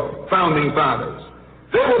pilgrims or founding fathers.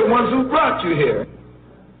 They were the ones who brought you here.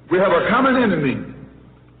 We have a common enemy.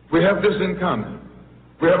 We have this in common.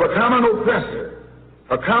 We have a common oppressor,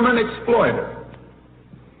 a common exploiter,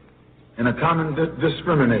 and a common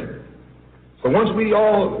discriminator. So once we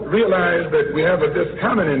all realize that we have this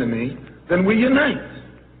common enemy, then we unite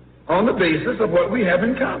on the basis of what we have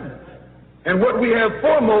in common. And what we have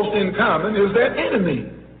foremost in common is that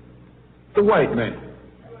enemy, the white man.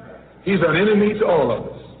 He's an enemy to all of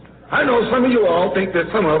us. I know some of you all think that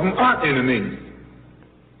some of them aren't enemies.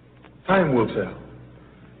 Time will tell.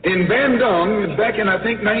 In Bandung, back in, I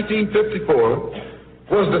think, 1954,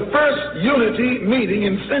 was the first unity meeting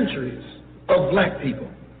in centuries of black people.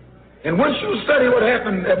 And once you study what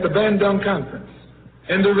happened at the Bandung Conference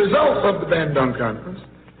and the results of the Bandung Conference,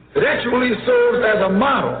 it actually serves as a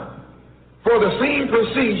model for the same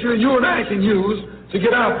procedure you and I can use to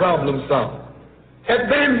get our problems solved. At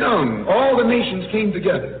Bandung, all the nations came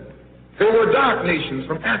together. There were dark nations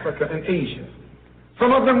from Africa and Asia.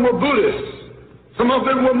 Some of them were Buddhists. Some of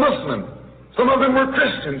them were Muslim. Some of them were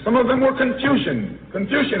Christian. Some of them were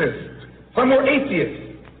Confucianists. Some were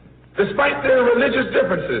atheists. Despite their religious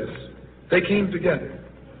differences, they came together.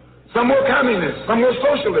 Some were communists. Some were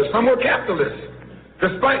socialists. Some were capitalists.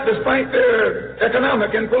 Despite their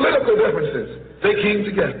economic and political differences, they came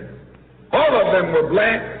together. All of them were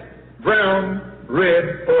black, brown,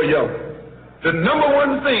 red, or yellow. The number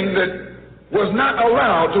one thing that was not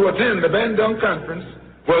allowed to attend the Bandung Conference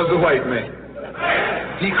was the white man.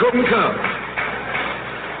 He couldn't come.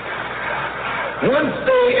 Once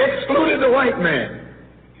they excluded the white man,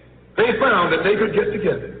 they found that they could get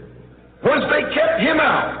together. Once they kept him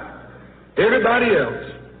out, everybody else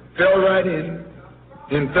fell right in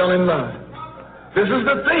and fell in line. This is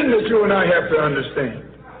the thing that you and I have to understand.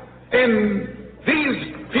 And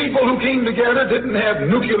these people who came together didn't have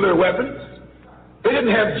nuclear weapons. They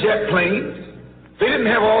didn't have jet planes. They didn't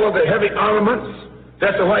have all of the heavy armaments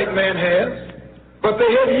that the white man has. But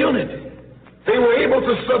they had unity. They were able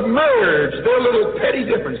to submerge their little petty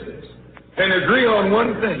differences and agree on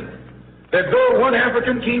one thing, that though one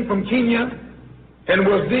African came from Kenya and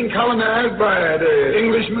was being colonized by the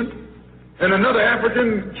Englishmen, and another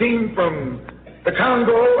African came from the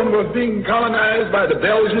Congo and was being colonized by the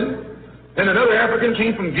Belgians, and another African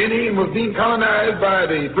came from Guinea and was being colonized by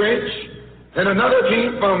the French, and another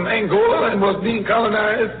came from Angola and was being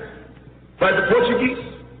colonized by the Portuguese.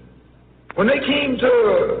 When they came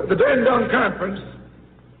to the Bandung Conference,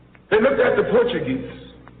 they looked at the Portuguese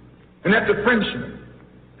and at the Frenchmen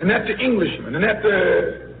and at the Englishmen and at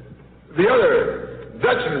the other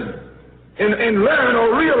Dutchmen and learned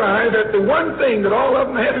or realized that the one thing that all of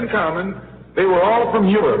them had in common, they were all from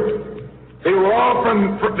Europe. They were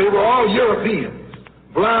all Europeans,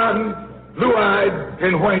 blonde, blue-eyed,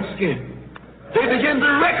 and white-skinned. They began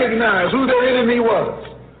to recognize who their enemy was.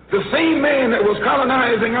 The same man that was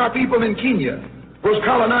colonizing our people in Kenya was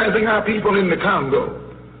colonizing our people in the Congo.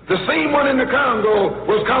 The same one in the Congo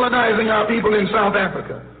was colonizing our people in South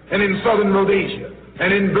Africa and in southern Rhodesia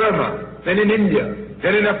and in Burma and in India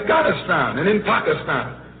and in Afghanistan and in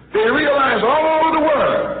Pakistan. They realized all over the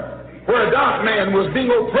world where a dark man was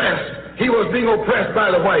being oppressed, he was being oppressed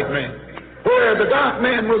by the white man. Where the dark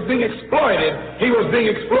man was being exploited, he was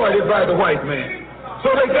being exploited by the white man.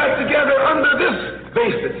 So they got together under this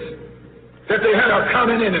basis, that they had a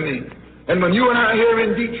common enemy. And when you and I here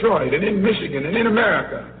in Detroit and in Michigan and in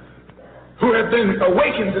America, who have been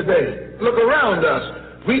awakened today, look around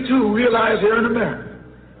us, we too realize here in America,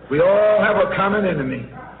 we all have a common enemy.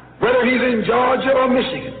 Whether he's in Georgia or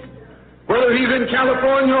Michigan, whether he's in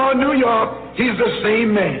California or New York, he's the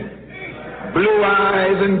same man. Blue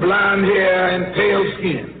eyes and blonde hair and pale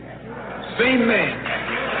skin. Same man.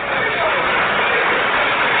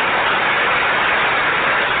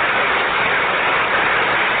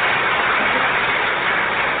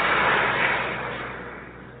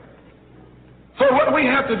 So what we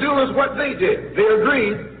have to do is what they did. They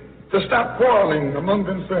agreed to stop quarreling among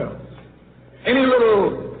themselves. Any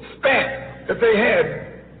little spat that they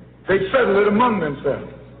had, they'd settle it among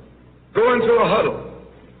themselves. Go into a huddle.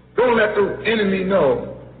 Don't let the enemy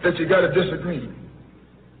know that you got a disagreement.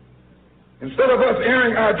 Instead of us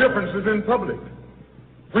airing our differences in public,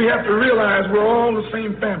 we have to realize we're all the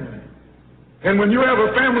same family. And when you have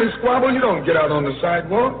a family squabble, you don't get out on the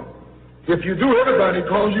sidewalk. If you do, everybody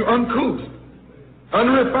calls you uncouth,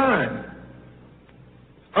 unrefined,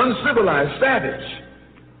 uncivilized, savage.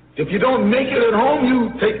 If you don't make it at home,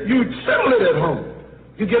 you settle it at home.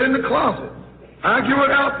 You get in the closet, argue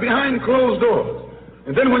it out behind closed doors.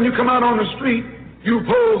 And then when you come out on the street, you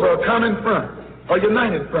pose a common front, a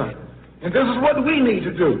united front. And this is what we need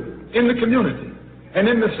to do in the community and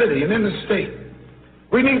in the city and in the state.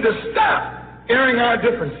 We need to stop airing our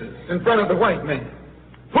differences in front of the white man.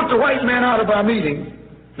 Put the white man out of our meetings,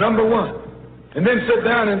 number one, and then sit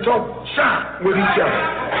down and talk shop with each other.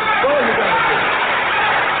 That's all you got to do.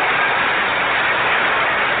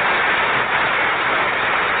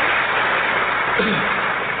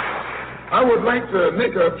 I would like to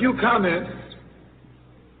make a few comments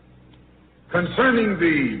concerning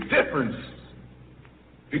the difference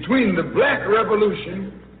between the Black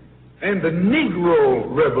Revolution and the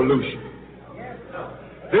Negro Revolution.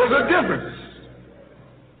 There's a difference.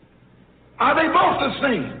 Are they both the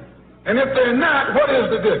same? And if they're not, what is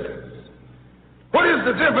the difference? What is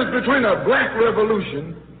the difference between a Black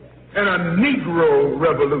Revolution and a Negro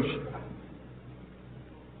Revolution?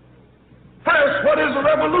 First, what is a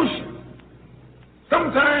revolution?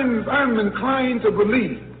 Sometimes I'm inclined to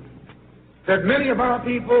believe that many of our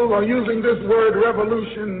people are using this word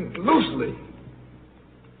revolution loosely,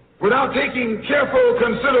 without taking careful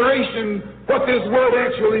consideration what this word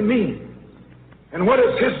actually means and what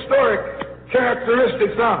its historic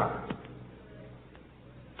characteristics are.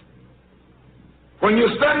 When you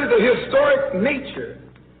study the historic nature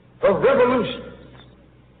of revolutions,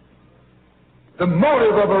 the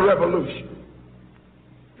motive of a revolution,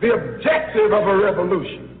 the objective of a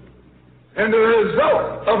revolution, and the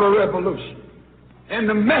result of a revolution, and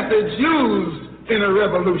the methods used in a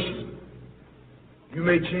revolution, you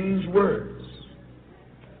may change words.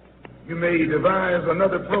 You may devise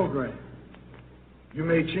another program. You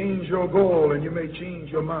may change your goal and you may change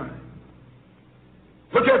your mind.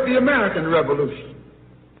 Look at the American Revolution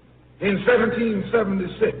in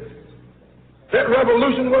 1776. That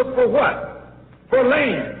revolution was for what? For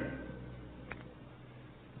land.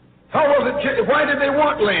 How was it? Why did they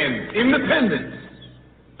want land? Independence.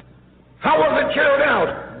 How was it carried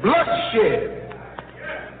out? Bloodshed.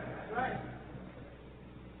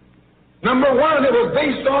 Number one, it was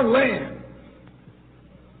based on land,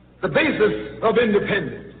 the basis of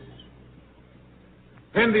independence.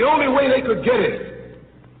 And the only way they could get it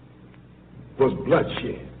was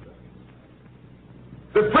bloodshed.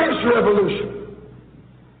 The French Revolution,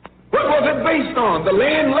 what was it based on? The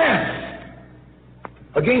landless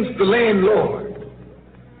against the landlord.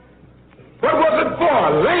 What was it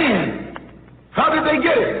for? Land. How did they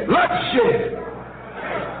get it? Bloodshed.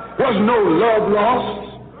 Was no love lost.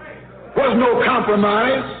 Was no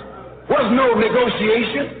compromise. Was no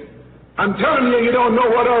negotiation. I'm telling you, you don't know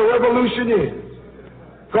what a revolution is.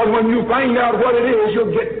 Because when you find out what it is,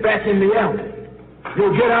 you'll get back in the alley.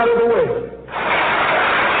 You'll get out of the way.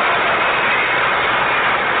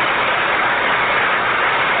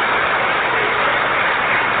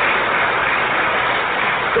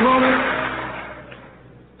 The moment,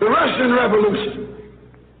 the Russian Revolution.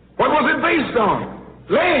 What was it based on?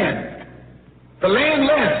 Land. The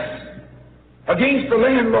landless against the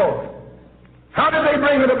landlord. How did they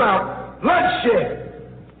bring it about? Bloodshed.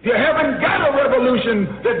 You haven't got a revolution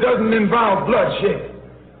that doesn't involve bloodshed.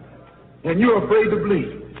 And you're afraid to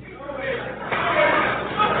bleed.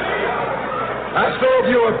 I saw if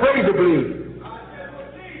you're afraid to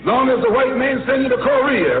bleed. Long as the white man sent you to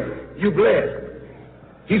Korea, you bled.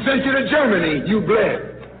 He sent you to Germany, you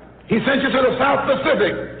bled. He sent you to the South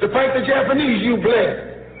Pacific to fight the Japanese, you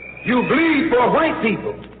bled. You bleed for white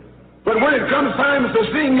people. But when it comes time to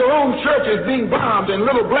seeing your own churches being bombed and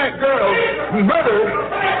little black girls murdered,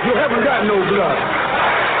 you haven't got no blood.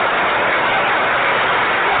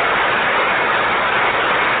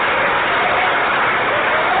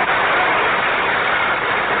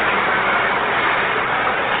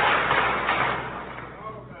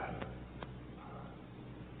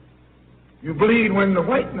 You bleed when the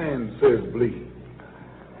white man says bleed.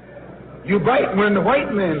 You bite when the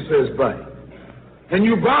white man says bite. And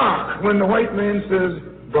you bark when the white man says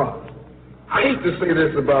bark. I hate to say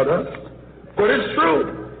this about us, but it's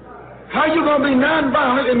true. How you going to be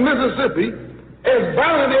nonviolent in Mississippi as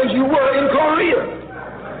violent as you were in Korea?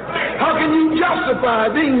 How can you justify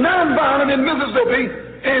being nonviolent in Mississippi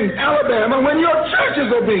and Alabama when your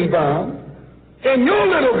churches are being bombed and your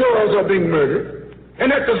little girls are being murdered?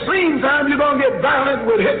 And at the same time, you're going to get violent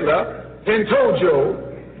with Hitler and Tojo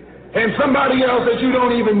and somebody else that you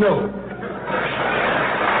don't even know.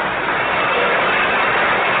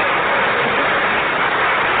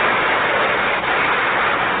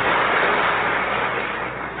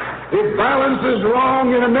 If violence is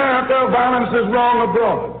wrong in America, violence is wrong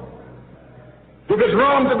abroad. If it's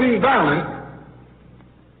wrong to be violent,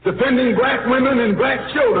 defending black women and black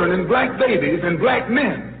children and black babies and black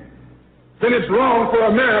men, then it's wrong for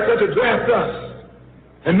America to draft us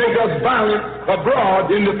and make us violent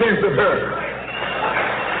abroad in defense of her.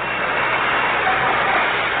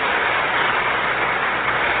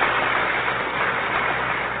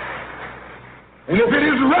 And if it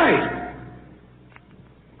is right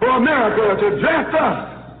for America to draft us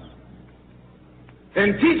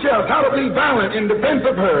and teach us how to be violent in defense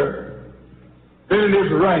of her, then it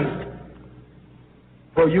is right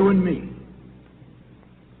for you and me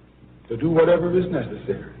to do whatever is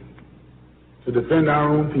necessary to defend our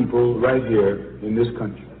own people right here in this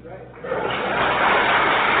country.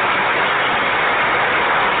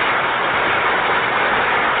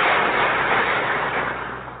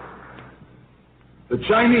 The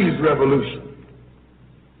Chinese Revolution,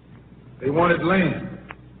 they wanted land.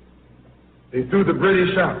 They threw the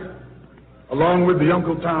British out, along with the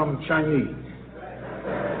Uncle Tom Chinese.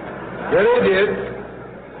 Yeah, they did.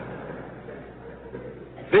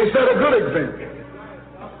 They set a good example.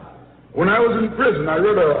 When I was in prison, I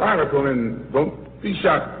read an article, and don't be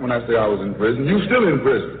shocked when I say I was in prison. You're still in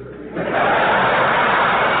prison.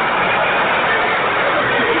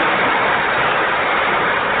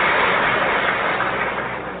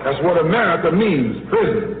 That's what America means,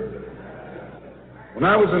 prison. When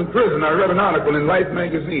I was in prison, I read an article in Life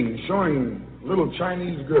magazine showing a little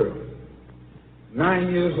Chinese girl,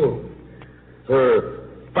 9 years old. Her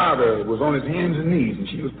father was on his hands and knees, and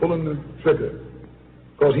she was pulling the trigger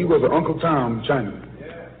because he was an Uncle Tom Chinaman.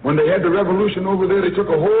 When they had the revolution over there, they took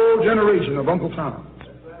a whole generation of Uncle Toms,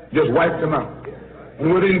 just wiped them out.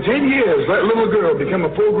 And within 10 years, that little girl became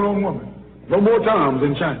a full-grown woman. No more Toms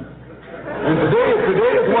in China. And today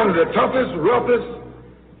it's one of the toughest, roughest,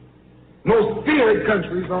 most feared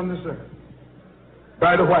countries on this earth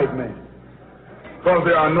by the white man, because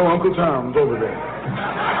there are no Uncle Toms over there.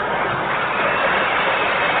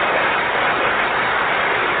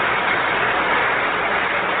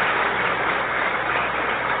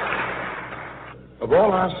 Of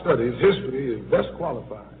all our studies, history is best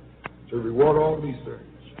qualified to reward all research.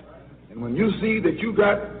 And when you see that you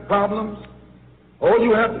got problems, all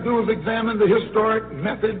you have to do is examine the historic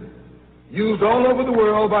method used all over the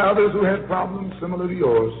world by others who had problems similar to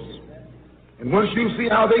yours. And once you see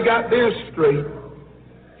how they got theirs straight,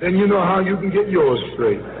 then you know how you can get yours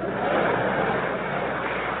straight.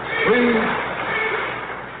 Please.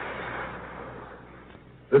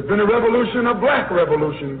 There's been a revolution, a black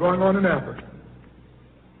revolution going on in Africa.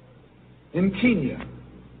 In Kenya,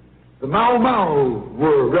 the Mau Mau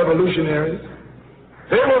were revolutionaries.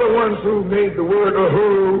 They were the ones who made the word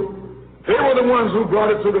uhuru. They were the ones who brought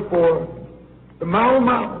it to the fore. The Mau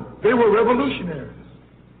Mau, they were revolutionaries.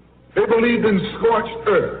 They believed in scorched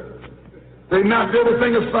earth. They knocked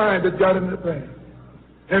everything aside that got in their path.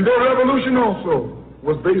 And their revolution also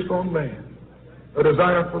was based on land, a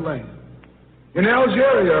desire for land. In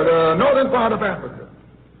Algeria, the northern part of Africa,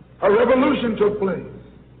 a revolution took place.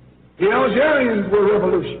 The Algerians were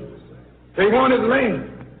revolutionists. They wanted land.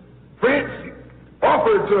 France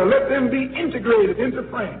offered to let them be integrated into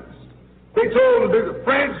France. They told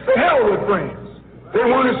France, to hell with France. They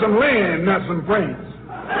wanted some land, not some France.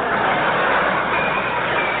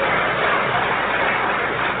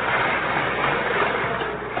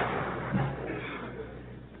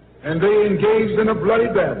 And they engaged in a bloody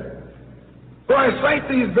battle. So I cite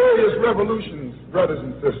these various revolutions, brothers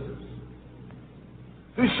and sisters,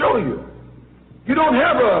 to show you, you don't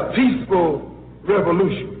have a peaceful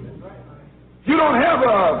revolution. You don't have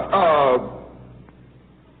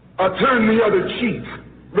a turn the other cheek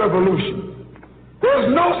revolution.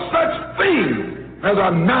 There's no such thing as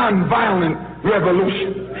a nonviolent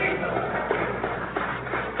revolution.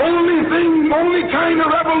 Only kind of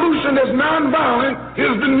revolution that's nonviolent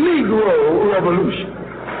is the Negro Revolution.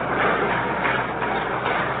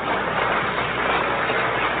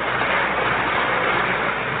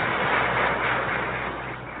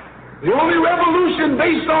 The only revolution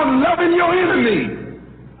based on loving your enemy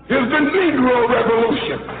is the Negro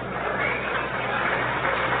Revolution.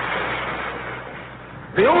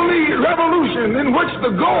 The only revolution in which the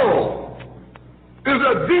goal is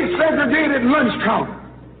a desegregated lunch counter,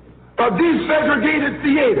 a desegregated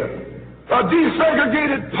theater, a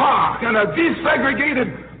desegregated park, and a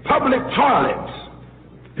desegregated public toilet.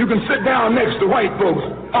 You can sit down next to white folks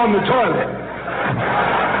on the toilet.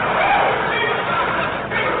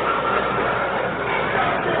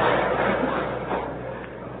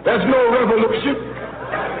 That's no revolution.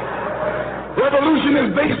 Revolution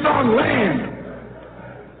is based on land.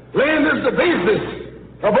 Land is the basis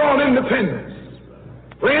of all independence.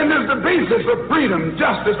 Land is the basis of freedom,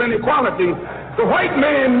 justice, and equality. The white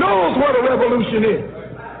man knows what a revolution is.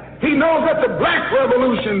 He knows that the black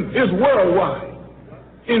revolution is worldwide,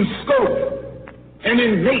 in scope and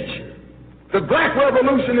in nature. The black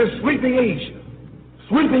revolution is sweeping Asia,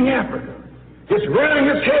 sweeping Africa. It's rearing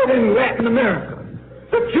its head in Latin America.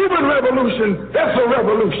 The Cuban Revolution, that's a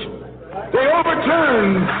revolution. They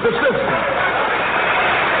overturned the system.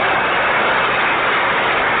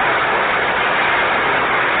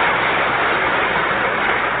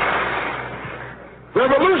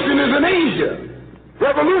 Revolution is in Asia.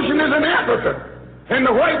 Revolution is in Africa. And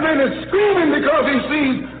the white man is screaming because he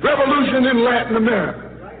sees revolution in Latin America.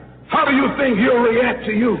 How do you think he'll react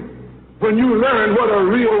to you when you learn what a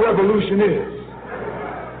real revolution is?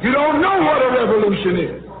 You don't know what a revolution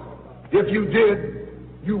is. If you did,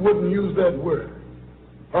 you wouldn't use that word.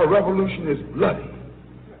 A revolution is bloody.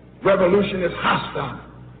 Revolution is hostile.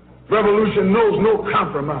 Revolution knows no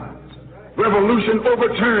compromise. Revolution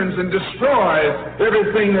overturns and destroys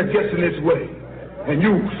everything that gets in its way. And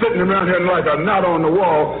you sitting around here like a knot on the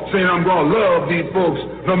wall saying, I'm going to love these folks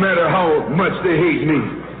no matter how much they hate me.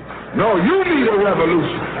 No, you need a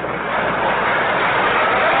revolution.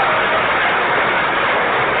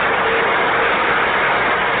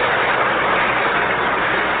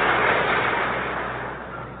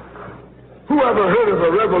 Who ever heard of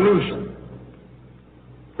a revolution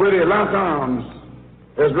where they lock arms,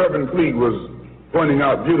 as Reverend Cleage was pointing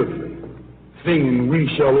out beautifully, singing, "We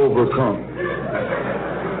shall overcome"?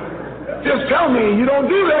 Just tell me you don't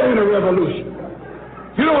do that in a revolution.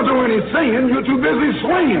 You don't do any singing, you're too busy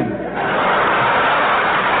swinging.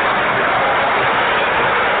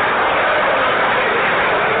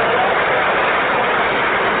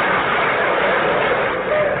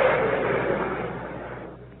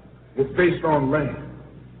 It's based on land.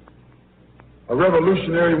 A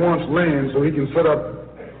revolutionary wants land so he can set up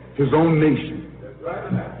his own nation,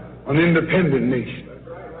 an independent nation.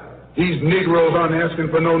 These Negroes aren't asking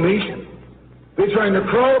for no nation. They're trying to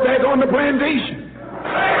crawl back on the plantation.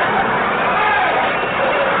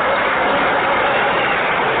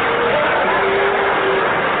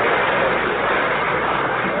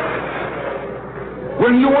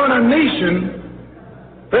 When you want a nation,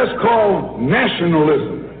 that's called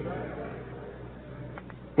nationalism.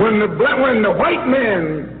 When the white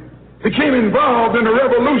man became involved in a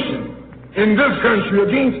revolution in this country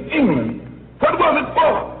against England, what was it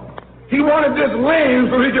for? He wanted this land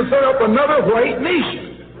so he could set up another white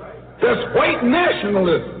nation. That's white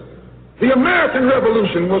nationalism. The American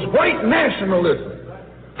Revolution was white nationalism.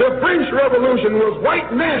 The French Revolution was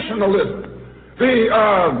white nationalism. The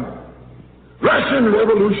Russian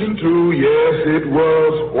Revolution, too, yes, it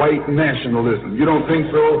was white nationalism. You don't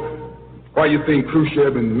think so? Why you think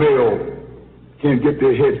Khrushchev and Mao can't get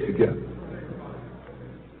their heads together?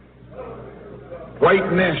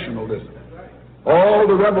 White nationalism. All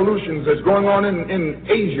the revolutions that's going on in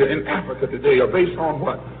Asia and Africa today are based on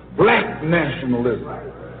what? Black nationalism.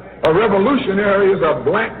 A revolutionary is a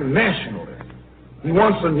black nationalist. He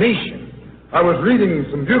wants a nation. I was reading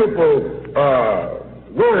some beautiful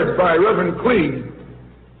words by Reverend Cleage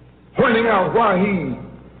pointing out why he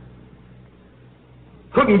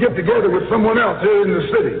couldn't get together with someone else here in the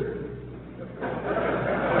city.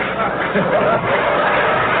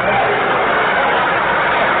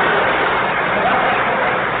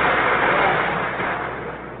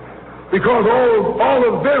 Because all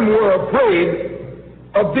of them were afraid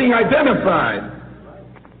of being identified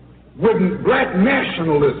with black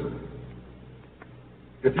nationalism.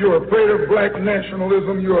 If you're afraid of black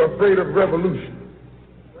nationalism, you're afraid of revolution.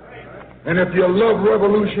 And if you love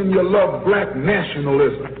revolution, you love black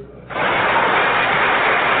nationalism.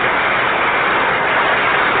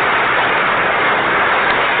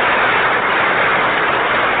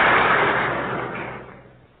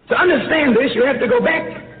 To understand this, you have to go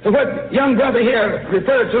back to what young brother here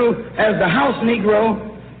referred to as the house Negro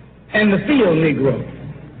and the field Negro,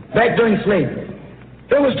 back during slavery.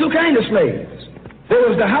 There was two kinds of slaves. There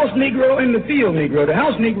was the house Negro and the field Negro. The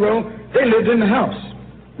house Negro, they lived in the house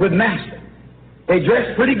with master. They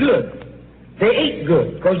dressed pretty good. They ate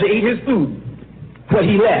good because they ate his food, what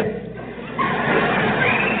he left.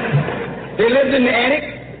 They lived in the attic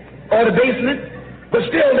or the basement, but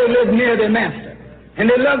still they lived near their master. And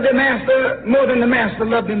they loved their master more than the master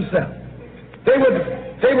loved himself. They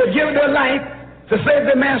would give their life to save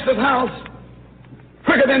their master's house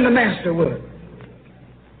quicker than the master would.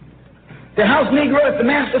 The house Negro, if the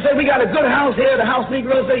master said, "We got a good house here," the house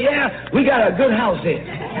Negro said, "Yeah, we got a good house here."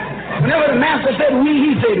 Whenever the master said "we,"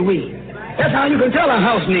 he said "we." That's how you can tell a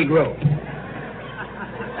house Negro.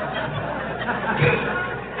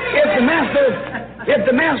 If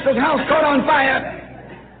the master's house caught on fire,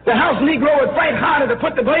 the house Negro would fight harder to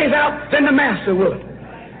put the blaze out than the master would.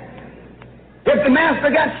 If the master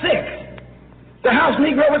got sick, the house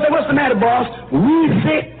Negro would say, "What's the matter, boss?" "We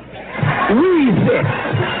sick. We sick."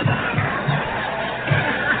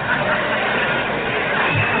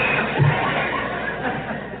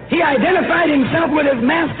 He identified himself with his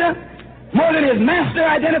master more than his master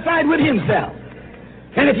identified with himself.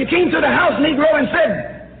 And if you came to the house Negro and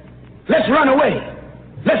said, "Let's run away,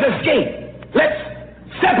 let's escape, let's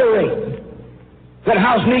separate," that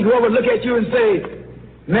house Negro would look at you and say,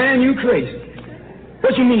 "Man, you crazy.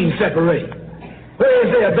 What you mean separate? Where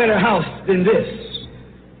is there a better house than this?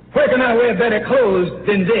 Where can I wear better clothes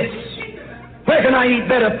than this? Where can I eat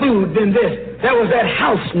better food than this?" That was that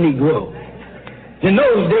house Negro. In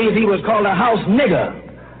those days, he was called a house nigger.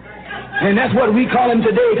 And that's what we call him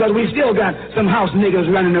today, because we still got some house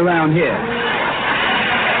niggers running around here.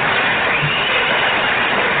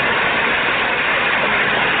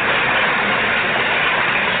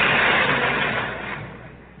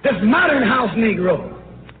 This modern house Negro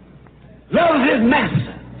loves his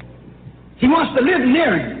master. He wants to live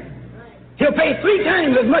near him. He'll pay 3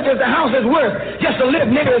 times as much as the house is worth just to live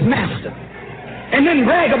near his master. And then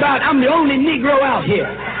brag about, "I'm the only Negro out here."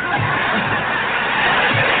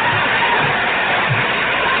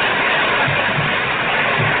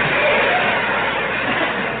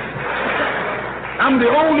 "I'm the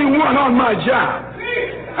only one on my job.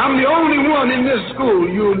 I'm the only one in this school.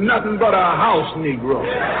 You're nothing but a house Negro."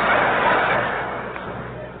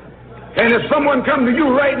 And if someone come to you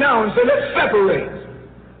right now and say, "Let's separate,"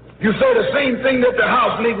 you say the same thing that the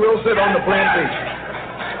house Negro said on the plantation.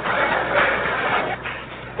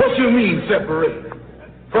 "What you mean separate?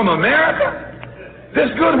 From America?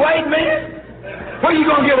 This good white man? Where you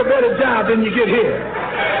gonna get a better job than you get here?"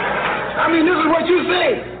 I mean, this is what you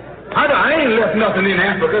say. I ain't left nothing in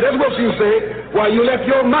Africa. That's what you say. Why, you left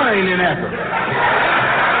your mind in Africa.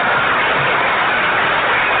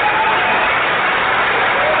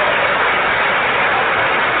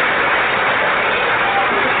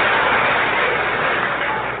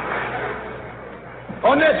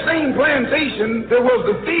 On that same plantation, there was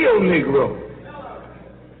the field Negro.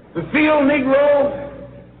 The field Negro,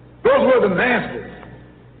 those were the masters.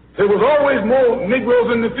 There was always more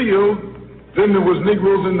Negroes in the field than there was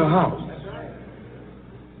Negroes in the house.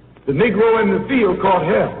 The Negro in the field caught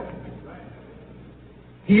hell.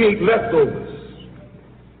 He ate leftovers.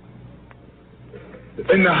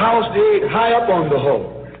 In the house, they ate high up on the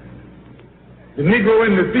hull. The Negro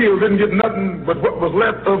in the field didn't get nothing but what was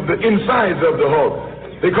left of the insides of the hull.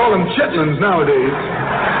 They call them chitlins nowadays.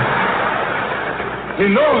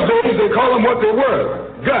 In those days, they call them what they were,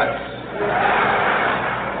 guts.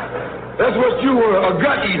 That's what you were, a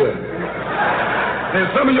gut eater. And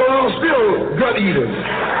some of you all still gut eaters.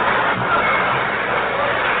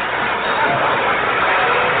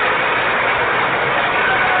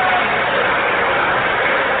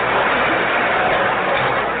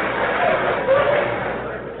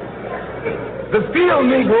 The field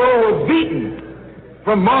Negro was beaten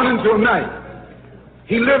from morning till night.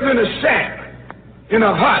 He lived in a shack, in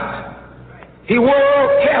a hut. He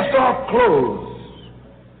wore cast-off clothes.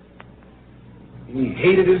 And he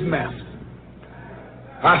hated his master.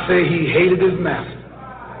 I say he hated his master.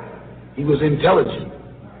 He was intelligent.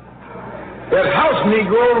 That house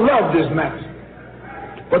Negro loved his master.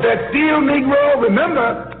 But that field Negro,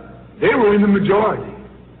 remember, they were in the majority.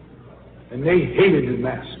 And they hated his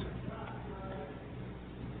master.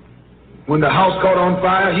 When the house caught on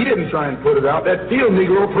fire, he didn't try and put it out. That field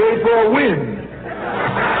Negro prayed for a wind,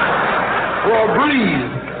 for a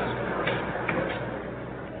breeze.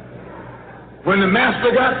 When the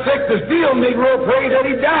master got sick, the field Negro prayed that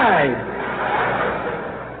he died.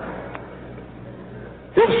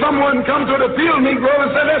 If someone come to the field Negro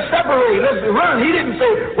and said, "Let's separate, let's run," he didn't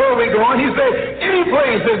say, "Where are we going?" He said, "Any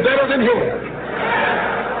place is better than here."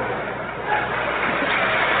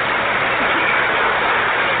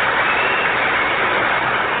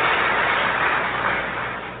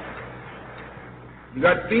 You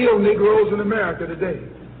got field Negroes in America today.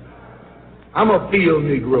 I'm a field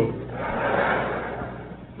Negro.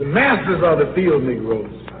 The masters are the field Negroes.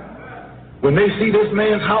 When they see this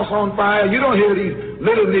man's house on fire, you don't hear these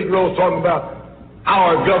little Negroes talking about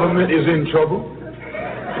our government is in trouble.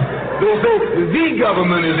 They say the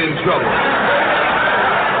government is in trouble.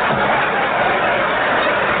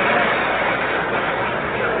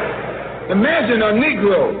 Imagine a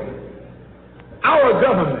Negro, our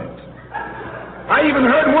government. I even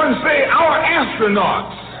heard one say, our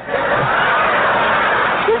astronauts.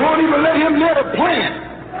 They won't even let him near a plant.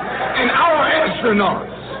 And our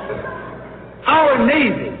astronauts, our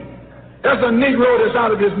Navy, that's a Negro that's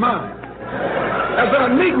out of his mind. That's a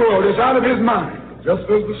Negro that's out of his mind. just as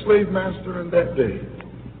the slave master in that day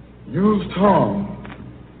used Tom,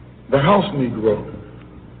 the house Negro,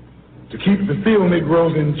 to keep the field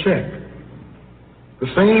Negroes in check, the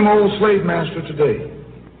same old slave master today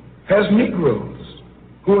has Negroes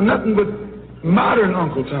who are nothing but modern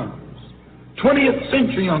Uncle Toms, 20th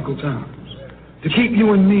century Uncle Toms, to keep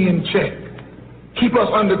you and me in check, keep us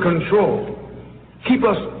under control, keep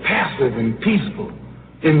us passive and peaceful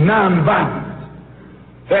and nonviolent.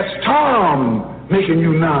 That's Tom making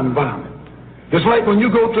you nonviolent. It's like when you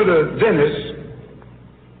go to the dentist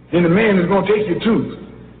and the man is going to take your tooth.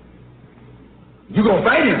 You're going to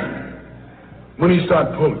fight him when he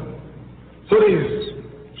starts pulling. So they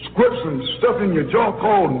squirt some stuff in your jaw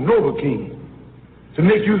called Novocaine to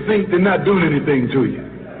make you think they're not doing anything to you.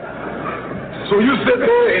 So you sit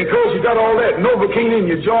there, and because you got all that Novocaine in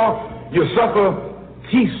your jaw, you suffer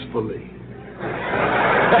peacefully.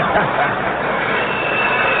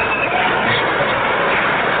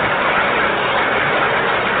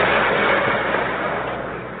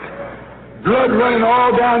 Blood running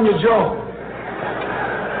all down your jaw.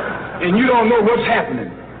 And you don't know what's happening.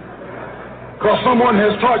 Because someone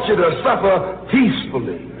has taught you to suffer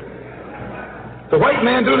peacefully. The white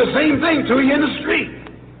man do the same thing to you in the street.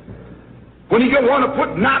 When he want to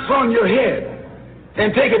put knots on your head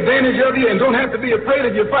and take advantage of you and don't have to be afraid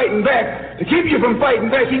of you fighting back, to keep you from fighting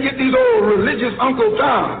back, he get these old religious Uncle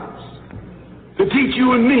Toms to teach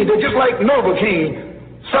you and me. They're just like Novocaine,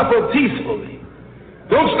 suffer peacefully.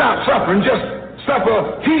 Don't stop suffering, just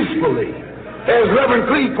suffer peacefully. As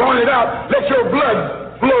Reverend Cleve pointed out, let your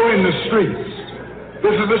blood flow in the streets.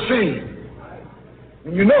 This is a shame.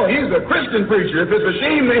 And you know, he's a Christian preacher. If it's a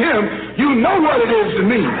shame to him, you know what it is to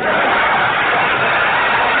me.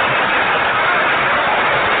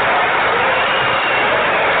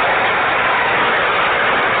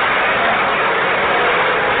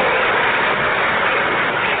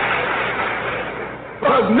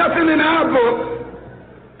 There's nothing in our book,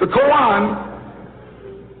 the Quran,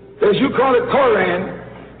 as you call it, Koran,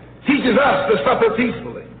 teaches us to suffer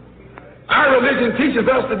peacefully. Our religion teaches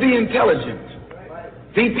us to be intelligent,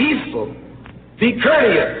 be peaceful, be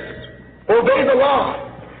courteous, obey the law,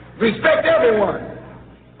 respect everyone.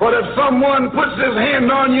 But if someone puts his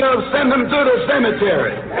hand on you, send him to the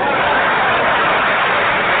cemetery.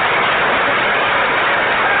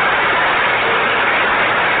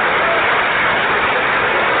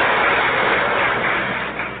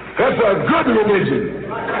 That's a good religion.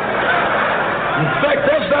 In fact,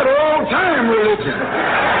 that's that all-time religion.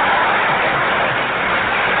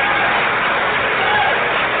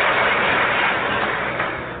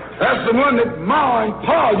 That's the one that Ma and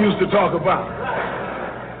Pa used to talk about.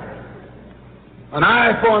 An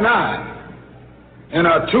eye for an eye, and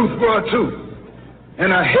a tooth for a tooth,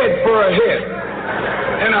 and a head for a head,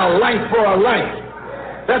 and a life for a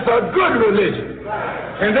life. That's a good religion.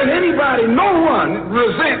 And then anybody, no one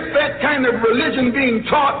resents that kind of religion being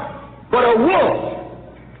taught but a wolf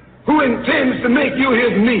who intends to make you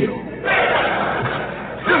his meal.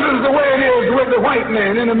 This is the way it is with the white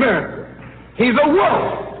man in America. He's a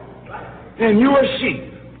wolf, and you a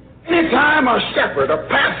sheep. Anytime a shepherd, a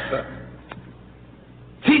pastor,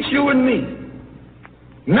 teach you and me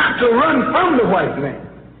not to run from the white man,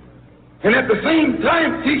 and at the same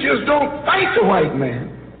time teachers don't fight the white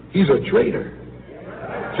man, he's a traitor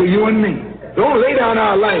to you and me. Don't lay down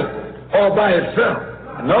our life all by itself.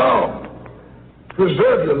 No.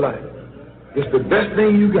 Preserve your life. It's the best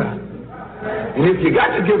thing you got. And if you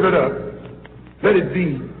got to give it up, let it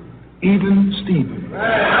be even Stephen.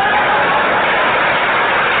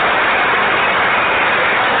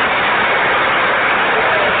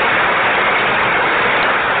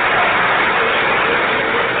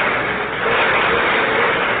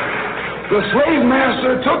 The slave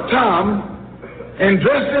master took Tom and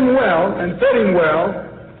dressed him well and fed him well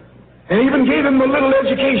and even gave him a little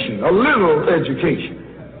education.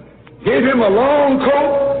 Gave him a long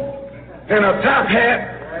coat and a top hat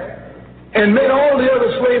and made all the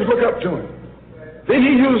other slaves look up to him. Then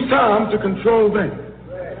he used Tom to control them.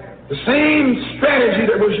 The same strategy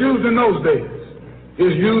that was used in those days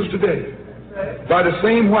is used today by the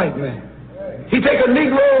same white man. He take a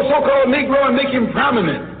Negro, so-called Negro, and make him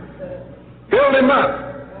prominent. Build him up,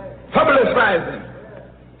 publicize him,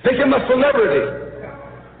 make him a celebrity,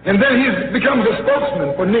 and then he becomes a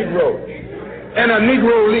spokesman for Negroes and a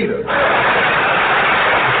Negro leader.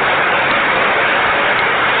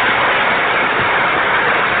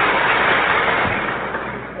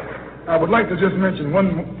 I would like to just mention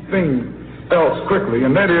one thing else quickly,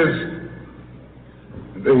 and that is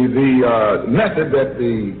the method that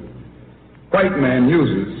the white man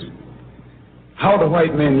uses how the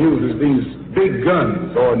white man uses these big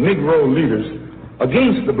guns or Negro leaders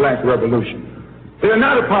against the black revolution. They're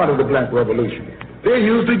not a part of the black revolution. They're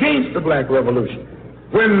used against the black revolution.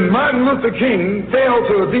 When Martin Luther King failed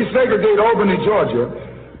to desegregate Albany, Georgia,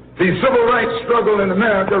 the civil rights struggle in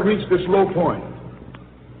America reached its low point.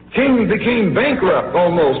 King became bankrupt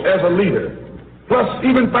almost as a leader. Plus,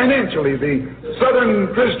 even financially, the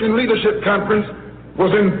Southern Christian Leadership Conference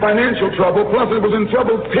was in financial trouble, plus it was in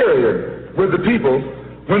trouble, period, with the people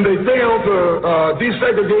when they failed to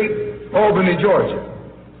desegregate Albany, Georgia.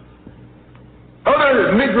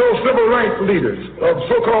 Other Negro civil rights leaders of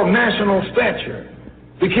so-called national stature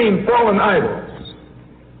became fallen idols.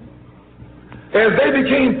 As they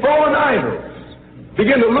became fallen idols,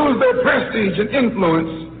 began to lose their prestige and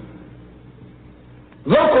influence,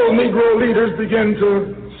 local Negro leaders began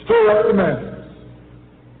to stir up the masses.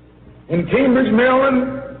 In Cambridge,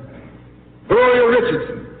 Maryland, Gloria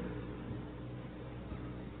Richardson.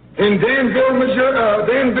 In Danville,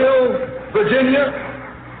 Virginia,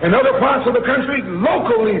 and other parts of the country,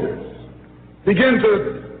 local leaders began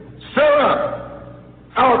to stir up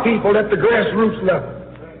our people at the grassroots level.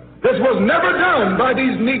 This was never done by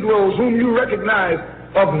these Negroes whom you recognize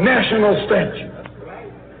of national stature.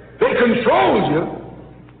 They controlled you,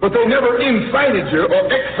 but they never incited you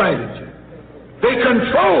or excited you. They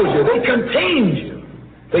controlled you. They contained you.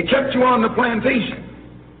 They kept you on the plantation.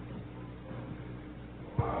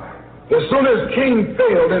 As soon as King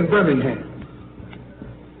failed in Birmingham,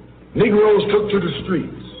 Negroes took to the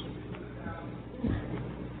streets.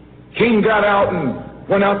 King got out and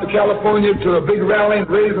went out to California to a big rally and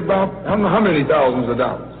raised about, I don't know how many thousands of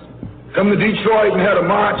dollars. Come to Detroit and had a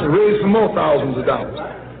march and raised some more thousands of dollars.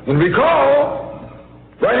 And recall,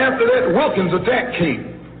 right after that, Wilkins attacked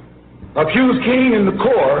King, accused King and the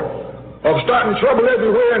Corps of starting trouble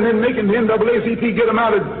everywhere and then making the NAACP get him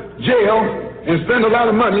out of jail and spend a lot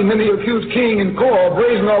of money, and then he accused King and Corps of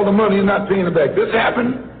raising all the money and not paying it back. This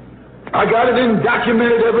happened. I got it in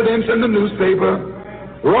documented evidence in the newspaper.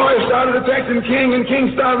 Roy started attacking King, and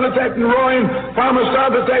King started attacking Roy, and Palmer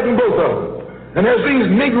started attacking both of them. And as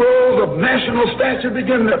these Negroes of national stature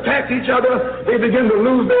begin to attack each other, they begin to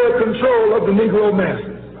lose their control of the Negro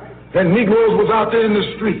masses. And Negroes was out there in the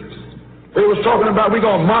streets. They was talking about, we're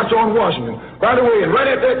going to march on Washington. By the way, and right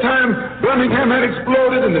at that time, Birmingham had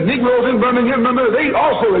exploded, and the Negroes in Birmingham, remember, they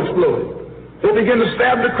also exploded. They began to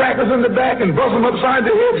stab the crackers in the back and bust them upside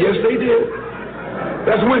the head. Yes, they did.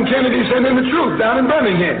 That's when Kennedy sent in the troops down in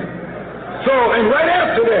Birmingham. So, and right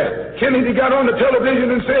after that, Kennedy got on the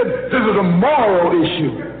television and said, this is a moral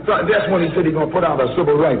issue. So that's when he said he's going to put out a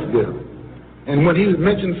civil rights bill. And when he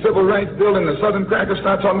mentioned civil rights bill and the Southern crackers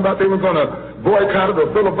started talking about they were going to boycott it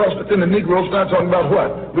or filibuster, then the Negroes started talking about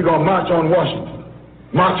what? We're going to march on Washington,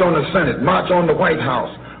 march on the Senate, march on the White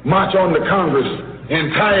House, march on the Congress,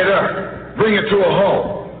 and tie it up. Bring it to a halt.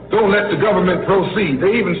 Don't let the government proceed.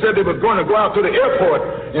 They even said they were going to go out to the airport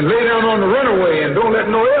and lay down on the runway and don't let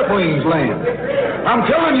no airplanes land. I'm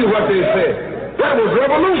telling you what they said. That was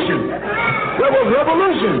revolution. That was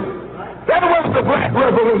revolution. That was the black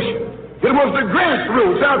revolution. It was the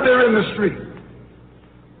grassroots out there in the street.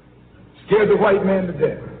 Scared the white man to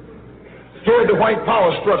death. Scared the white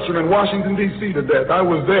power structure in Washington, D.C. to death. I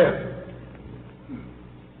was there.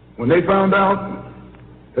 When they found out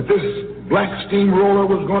that this black steamroller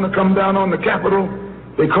was going to come down on the Capitol,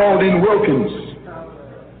 they called in Wilkins.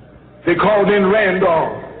 They called in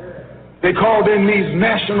Randolph. They called in these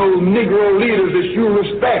national Negro leaders that you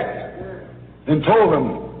respect and told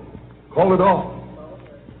them, call it off.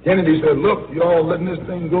 Kennedy said, look, y'all letting this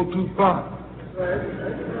thing go too far.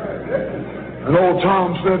 And old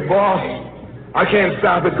Tom said, boss, I can't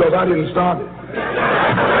stop it because I didn't start it.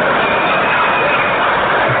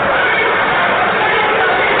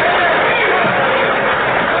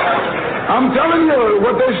 I'm telling you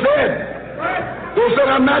what they said. They said,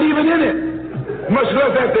 I'm not even in it, much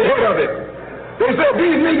less at the head of it. They said,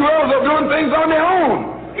 these Negroes are doing things on their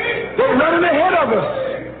own. They're running ahead of us.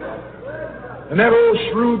 And that old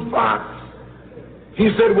shrewd fox, he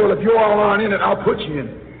said, well, if you all aren't in it, I'll put you in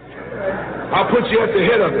it. I'll put you at the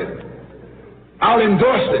head of it. I'll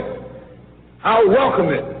endorse it. I'll welcome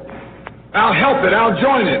it. I'll help it. I'll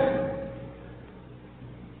join it.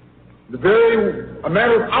 A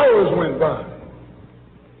matter of hours went by.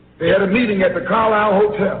 They had a meeting at the Carlisle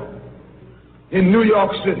Hotel in New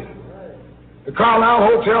York City. The Carlisle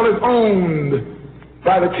Hotel is owned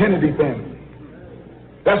by the Kennedy family.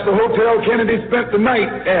 That's the hotel Kennedy spent the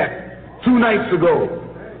night at 2 nights ago.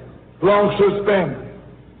 Belongs to his family.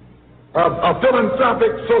 A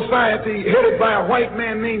philanthropic society headed by a white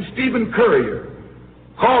man named Stephen Currier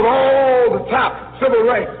called all the top civil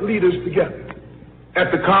rights leaders together.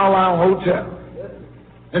 at the Carlisle Hotel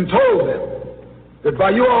and told them that by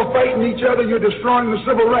you all fighting each other, you're destroying the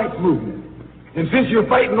civil rights movement. And since you're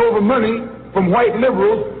fighting over money from white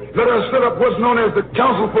liberals, let us set up what's known as the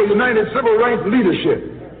Council for United Civil Rights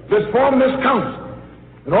Leadership. Let's form this council,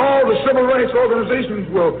 and all the civil rights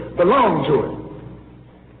organizations will belong to it.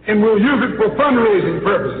 And we'll use it for fundraising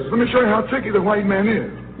purposes. Let me show you how tricky the white man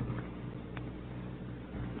is.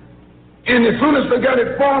 And as soon as they got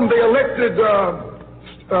it formed, they elected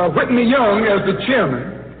Whitney Young as the chairman.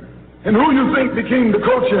 And who you think became the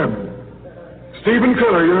co-chairman? Stephen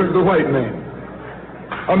Currier, the white man.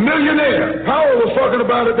 A millionaire. Powell was talking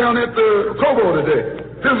about it down at the Cobo today.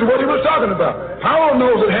 This is what he was talking about. Powell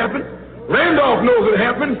knows it happened. Randolph knows it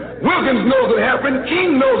happened. Wilkins knows it happened.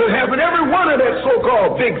 King knows it happened. Every one of that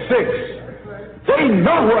so-called Big Six. They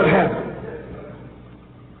know what happened.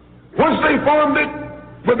 Once they formed it,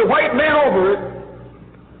 with the white man over it,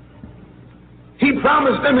 he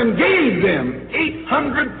promised them and gave them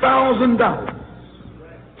 $800,000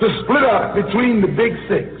 to split up between the Big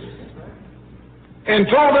Six. And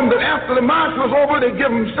told them that after the march was over, they'd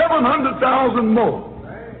give them $700,000 more.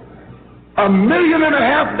 $1.5 million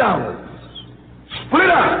split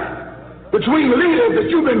up between leaders that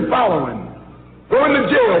you've been following, going to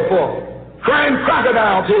jail for, crying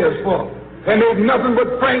crocodile tears for. And they've nothing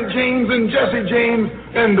but Frank James and Jesse James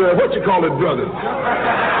and brothers.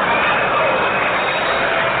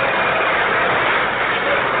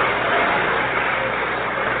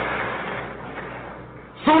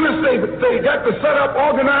 Soon as they got the setup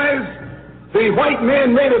organized, the white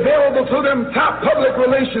men made available to them top public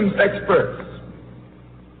relations experts.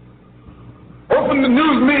 Opened the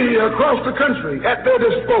news media across the country at their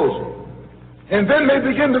disposal. And then they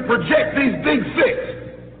began to project these Big Six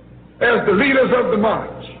as the leaders of the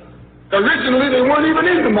march. Originally, they weren't even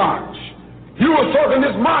in the march. You were talking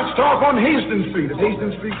this march talk on Hastings Street. Is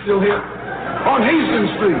Hastings Street still here? On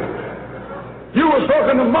Hastings Street. You were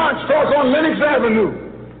talking the march talk on Lenox Avenue.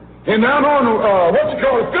 And down on,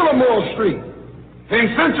 Fillmore Street.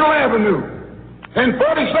 And Central Avenue. And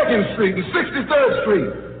 42nd Street and 63rd Street.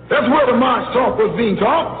 That's where the march talk was being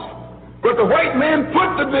talked. But the white man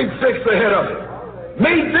put the Big Six ahead of it.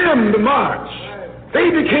 Made them the march. They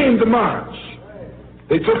became the march.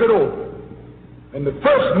 They took it over. And the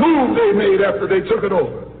first move they made after they took it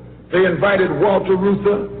over, they invited Walter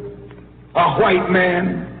Reuther, a white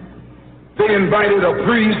man. They invited a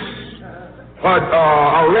priest,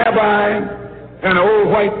 a rabbi, and an old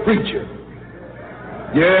white preacher.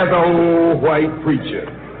 Yeah, the old white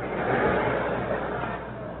preacher.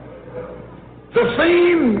 The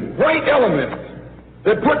same white element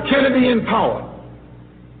that put Kennedy in power.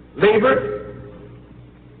 Labor,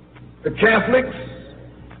 the Catholics,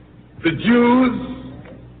 the Jews,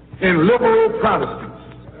 and liberal Protestants.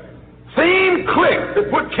 Same clique that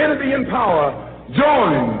put Kennedy in power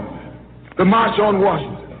joined the March on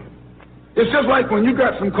Washington. It's just like when you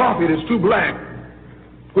got some coffee that's too black,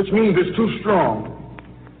 which means it's too strong.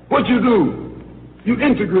 What you do? You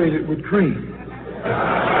integrate it with cream.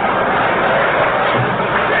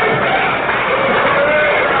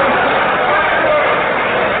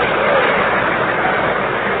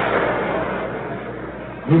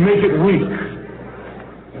 You make it weak.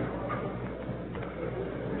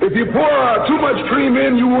 If you pour too much cream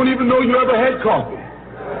in, you won't even know you ever had coffee.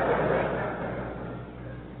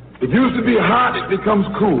 It used to be hot, it becomes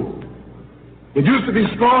cool. It used to be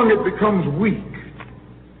strong, it becomes weak.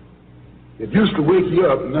 It used to wake you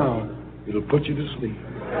up, now it'll put you to sleep.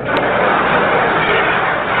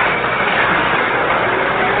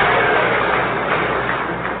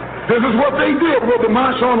 This is what they did with the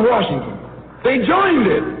March on Washington. They joined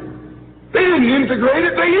it. They didn't integrate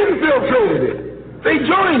it, they infiltrated it. They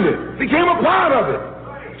joined it, became a part of it,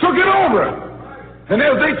 took it over. And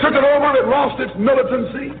as they took it over, it lost its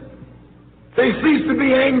militancy. They ceased to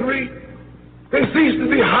be angry. They ceased to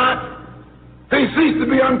be hot. They ceased to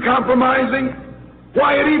be uncompromising.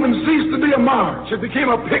 Why, it even ceased to be a march. It became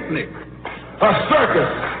a picnic, a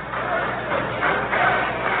circus.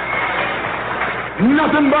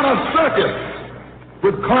 Nothing but a circus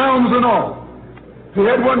with clowns and all. We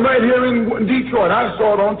had one right here in Detroit. I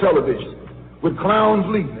saw it on television with clowns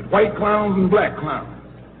leading it, white clowns and black clowns.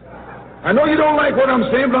 I know you don't like what I'm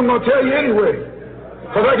saying, but I'm going to tell you anyway,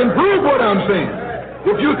 because I can prove what I'm saying.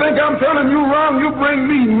 If you think I'm telling you wrong, you bring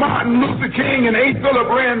me Martin Luther King and A. Philip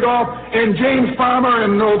Randolph and James Farmer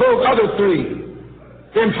and those other three,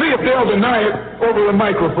 and see if they'll deny it over the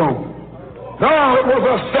microphone. No, it was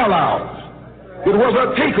a sellout. It was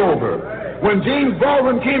a takeover. When James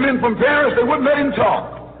Baldwin came in from Paris, they wouldn't let him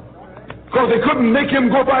talk because they couldn't make him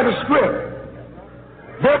go by the script.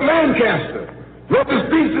 Burt Lancaster, What the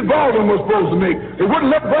speech that Baldwin was supposed to make. They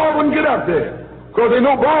wouldn't let Baldwin get up there because they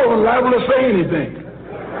know Baldwin's liable to say anything.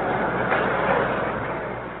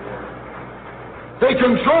 They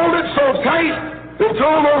controlled it so tight, they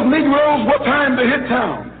told those Negroes what time to hit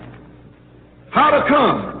town, how to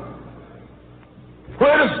come,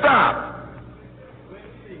 where to stop,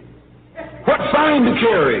 what sign to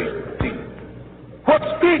carry, what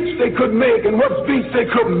speech they could make and what speech they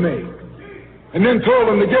couldn't make, and then told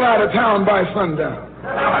them to get out of town by sundown.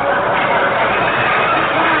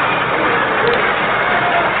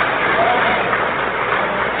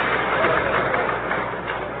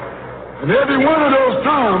 And every one of those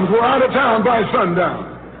Toms were out of town by sundown.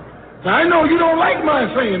 Now, I know you don't like my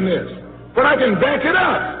saying this, but I can back it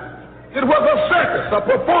up. It was a circus, a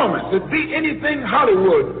performance that beat anything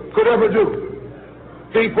Hollywood could ever do.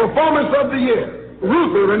 The performance of the year.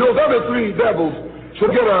 Ruther and those other three devils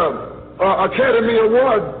should get a Academy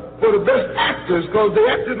Award for the best actors because they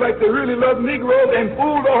acted like they really loved Negroes and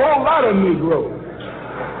fooled a whole lot of Negroes.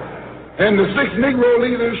 And the 6 Negro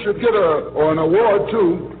leaders should get an award,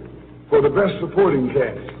 too, for the best supporting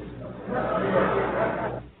cast.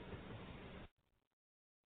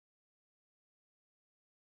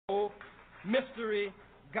 Mystery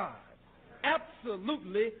God.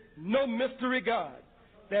 Absolutely no mystery God.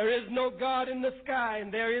 There is no God in the sky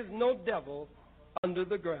and there is no devil under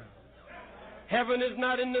the ground. Heaven is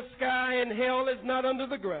not in the sky and hell is not under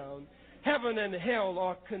the ground. Heaven and hell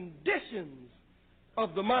are conditions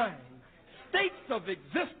of the mind, states of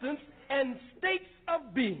existence and states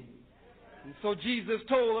of being. And so Jesus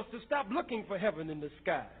told us to stop looking for heaven in the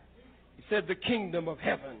sky. He said the kingdom of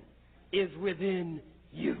heaven is within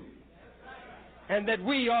you. And that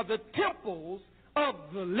we are the temples of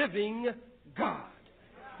the living God.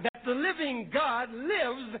 That the living God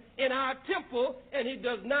lives in our temple, and he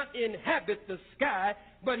does not inhabit the sky,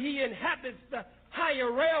 but he inhabits the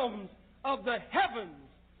higher realms of the heavens,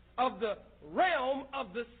 of the realm of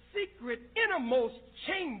the secret innermost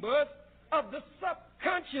chambers of the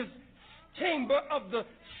subconscious chamber of the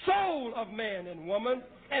soul of man and woman.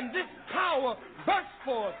 And this power bursts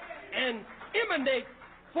forth and emanates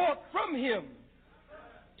forth from him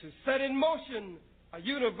to set in motion a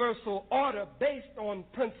universal order based on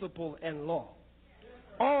principle and law.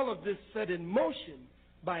 All of this set in motion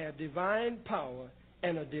by a divine power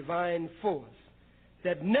and a divine force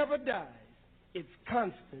that never dies. It's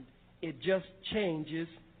constant. It just changes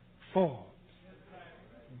forms.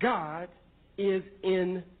 God is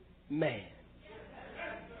in man.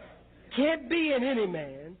 Can't be in any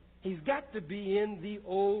man. He's got to be in the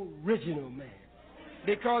original man.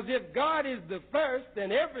 Because if God is the first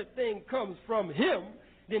and everything comes from him,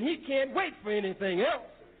 then he can't wait for anything else.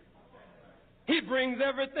 He brings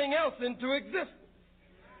everything else into existence.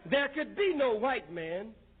 There could be no white man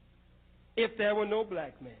if there were no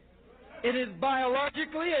black man. It is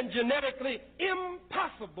biologically and genetically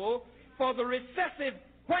impossible for the recessive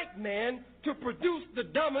white man to produce the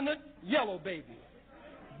dominant yellow baby.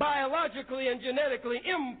 Biologically and genetically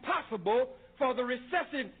impossible for the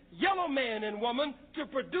recessive yellow man and woman to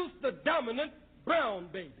produce the dominant brown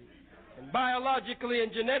baby. And biologically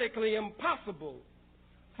and genetically impossible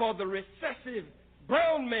for the recessive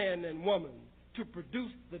brown man and woman to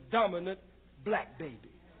produce the dominant black baby.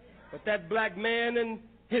 But that black man and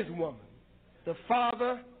his woman, the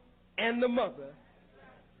father and the mother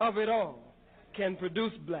of it all, can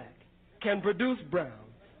produce black, can produce brown,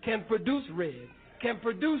 can produce red, can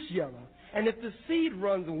produce yellow. And if the seed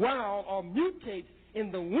runs wild or mutates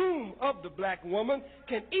in the womb of the black woman,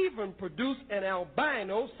 can even produce an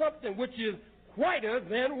albino, something which is whiter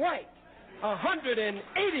than white,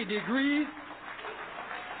 180 degrees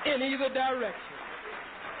in either direction.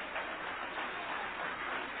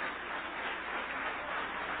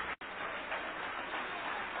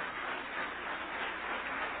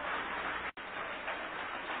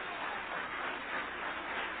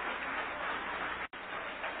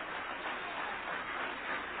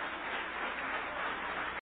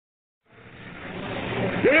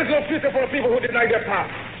 There is no future for people who deny their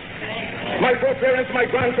past. My foreparents, my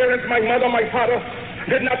grandparents, my mother, my father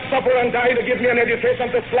did not suffer and die to give me an education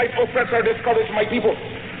to slight, oppress, or discourage my people.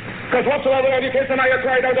 Because whatsoever education I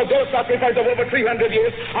acquired out of those sacrifices of over 300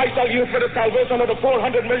 years, I shall use for the salvation of the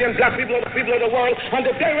 400 million black people of the world. On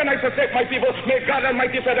the day when I forsake my people, may God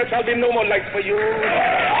Almighty say there shall be no more light for you.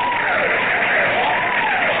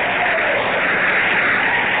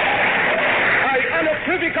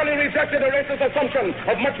 Unequivocally rejected the racist assumption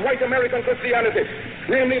of much white American Christianity,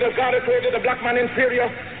 namely that God had created the black man inferior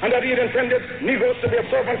and that he had intended Negroes to be a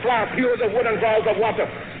servant class, hewers of wood and drawers of water.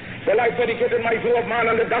 Well, I predicated my view of man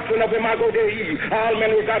on the doctrine of Imago Dei. All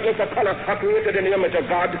men, regardless of color, are created in the image of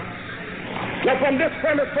God. Now, from this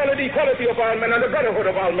premise follow the equality of all men and the brotherhood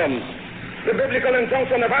of all men. The biblical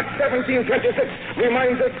injunction of Acts 17:26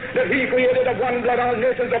 reminds us that he created of one blood all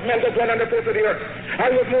nations of men to dwell on the face of the earth. I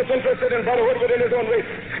was most interested in brotherhood within his own race,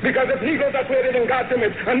 because if Negroes are created in God's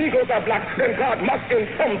image and Negroes are black, then God must in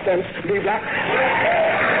some sense be black.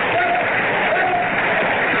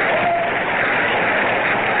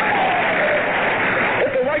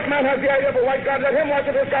 Man has the idea of a white God, let him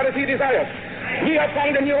worship his God as he desires. We have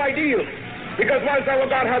found a new ideal, because whilst our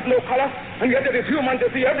God has no color, and yet it is human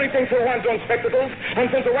to see everything through one's own spectacles,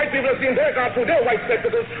 and since the white people have seen their God through their white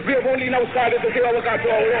spectacles, we have only now started to see our God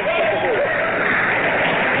through our own spectacles.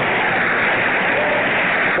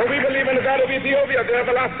 So we believe in the God of Ethiopia, the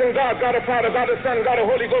everlasting God, God of Father, God of Son, God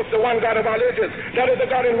of Holy Ghost, the one God of all ages. That is the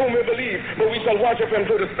God in whom we believe, but we shall worship him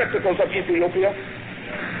through the spectacles of Ethiopia.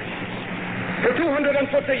 For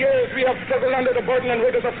 250 years, we have struggled under the burden and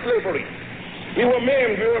rigors of slavery. We were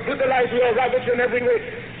maimed, we were brutalized, we were ravaged in every way.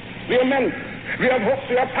 We are men. We have hopes,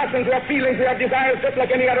 we have passions, we have feelings, we have desires just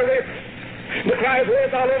like any other race. The cry is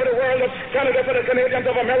raised all over the world of Canada for the Canadians,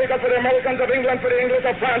 of America for the Americans, of England for the English,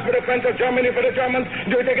 of France for the French, of Germany for the Germans.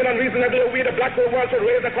 Do you think it unreasonable we, the black world, should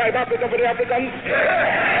raise the cry of Africa for the Africans?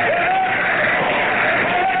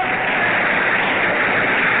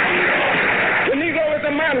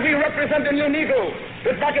 Man, we represent the new Negro.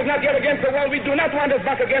 His back is not yet against the wall. We do not want his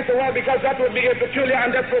back against the wall, because that would be a peculiar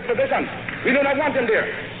and desperate position. We do not want him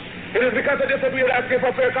there. It is because of this that we are asking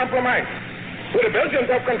for fair compromise. So the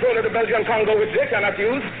Belgians have control of the Belgian Congo, which they cannot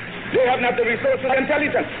use. They have not the resources and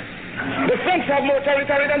intelligence. The French have more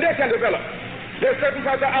territory than they can develop. There are certain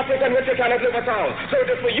parts of Africa in which they cannot live at all. So it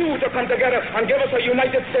is for you to come together and give us a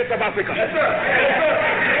United States of Africa. Yes, sir. Yes, sir.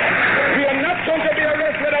 We are not going to be a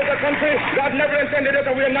race without a country. God never intended it,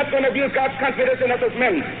 and we are not going to abuse God's confidence in us as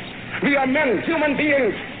men. We are men, human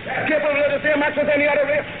beings, capable of the same acts as any other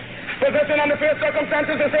race, possessing under fair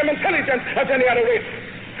circumstances the same intelligence as any other race.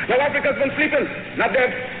 Now Africa's been sleeping, not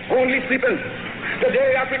dead, only sleeping.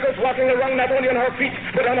 Today Africa's walking around not only on her feet,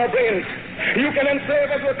 but on her brains. You can enslave,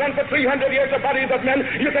 as was done for 300 years, the bodies of men.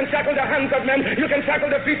 You can shackle the hands of men. You can shackle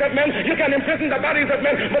the feet of men. You can imprison the bodies of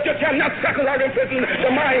men, but you cannot shackle or imprison the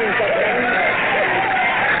minds of men.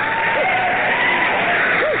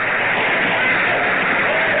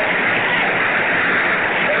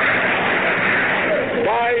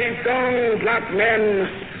 Rise down, black men,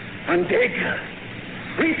 and dig.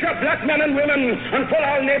 Reach up, black men and women, and pull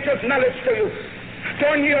all nature's knowledge to you.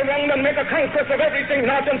 Turn ye around and make a conquest of everything,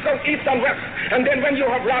 north and south, east and west. And then when you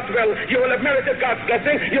have wrought well, you will have merited God's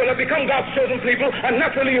blessing, you will have become God's chosen people, and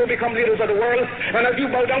naturally you will become leaders of the world. And as you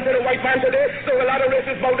bow down to the white man today, so a lot of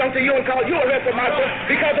races bow down to you and call you a race of master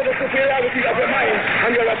because of the superiority of your mind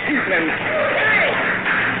and your achievements.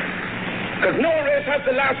 Because no race has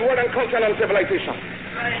the last word on culture and civilization.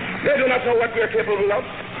 They do not know what we are capable of.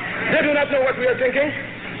 They do not know what we are thinking.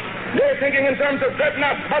 They're thinking in terms of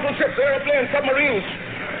dreadnoughts, battleships, airplanes, submarines.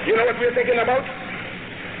 You know what we're thinking about?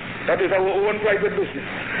 That is our own private business.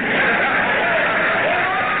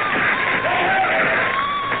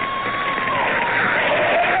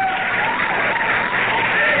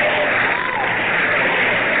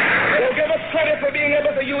 So give us credit for being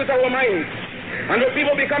able to use our minds. And with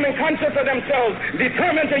people becoming conscious of themselves,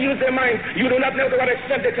 determined to use their minds, you do not know to what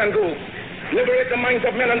extent they can go. Liberate the minds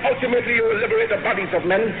of men, and ultimately you will liberate the bodies of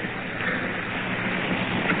men.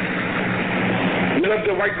 We love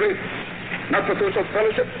the white race, not for social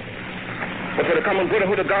fellowship, but for the common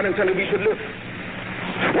brotherhood of God intended we should live.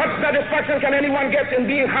 What satisfaction can anyone get in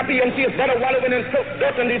being happy and see his brother wallowing in filth,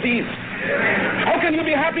 dirt, and disease? How can you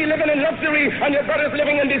be happy living in luxury and your brother's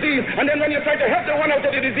living in disease? And then when you try to help the one out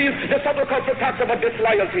of the disease, the subculture talks about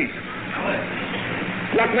disloyalty.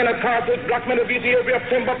 Black men of Carthage, black men of Ethiopia,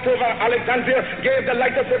 Timbuktu, Alexandria gave the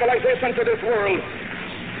light of civilization to this world.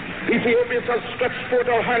 Ethiopia shall stretch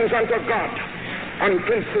forth our hands unto God, and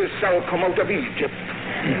princes shall come out of Egypt.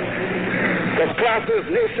 Because classes,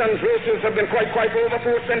 nations, races have been quite for over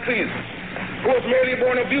 4 centuries. Who was merely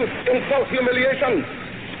born abuse, insult, humiliation,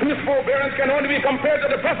 whose forbearance can only be compared to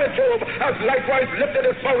the prophet Job, as likewise lifted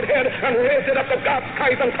his bowed head and raised it up to God's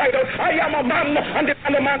skies and cried out, I am a man, and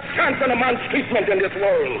demand a man's chance and a man's treatment in this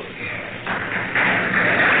world.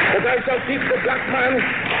 But I shall teach the black man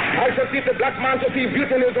to see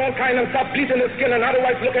beauty in his own kind and stop bleaching his skin and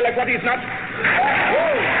otherwise looking like what he's not.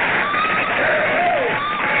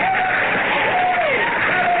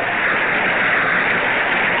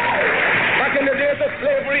 Back in the days of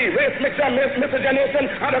slavery, race mixture, miscegenation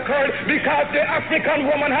had occurred because the African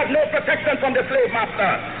woman had no protection from the slave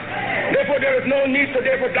master. Therefore, there is no need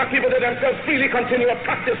today for black people to themselves freely continue a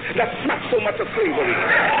practice that smacks so much of slavery.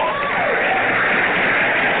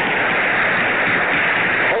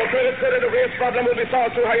 Our critics say that the race problem will be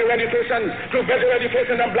solved through higher education, through better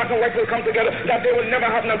education, and black and white will come together, that they will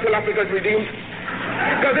never happen until Africa is redeemed.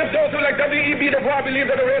 Because if those who like W.E.B. Du Bois believe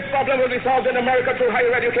that the race problem will be solved in America through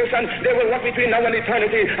higher education, they will walk between now and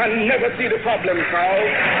eternity and never see the problem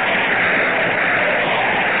solved.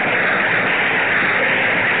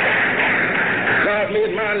 God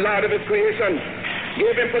made man Lord of his creation,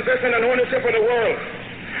 gave him possession and ownership of the world.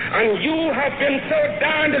 And you have been so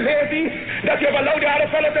darned lazy that you have allowed the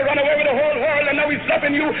other fellow to run away with the whole world, and now he's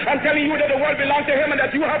loving you and telling you that the world belongs to him and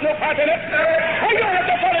that you have no part in it. And you don't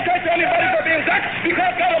have to apologize to anybody for being black,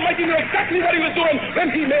 because God Almighty knew exactly what he was doing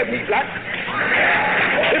when he made me black.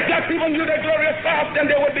 If black people knew their glorious past,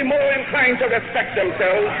 then they would be more inclined to respect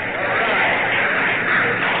themselves.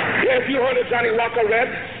 Yes, you heard of Johnny Walker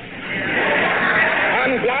Red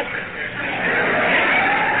and black.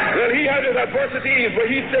 Well, he had his adversities,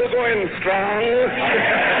 but he's still going strong.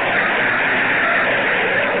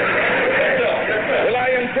 Well,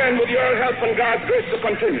 I intend with your help and God's grace to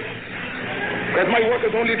continue, because my work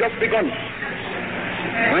has only just begun.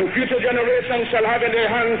 And future generations shall have in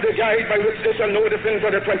their hands the guide by which they shall know the sins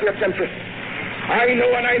of the 20th century. I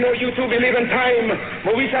know, and I know you too believe in time,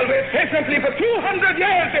 but we shall wait patiently for 200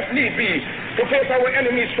 years if need be to face our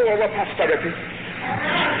enemies to our posterity.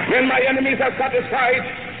 When my enemies are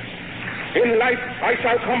satisfied, in life I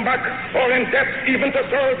shall come back, or in death even to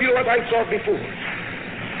serve you as I served before.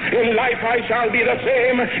 In life I shall be the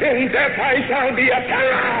same, in death I shall be a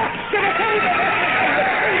terror to the sons of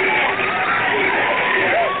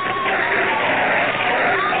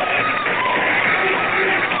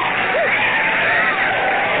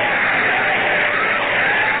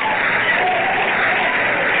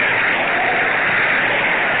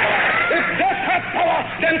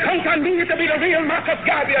then conquer me to be the real Marcus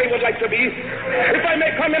Garvey I would like to be. If I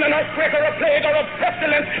may come in an earthquake or a plague or a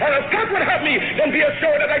pestilence, or as God would have me, then be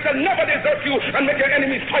assured that I shall never desert you and make your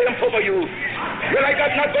enemies triumph over you. Will I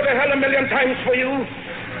God not go to hell 1,000,000 times for you?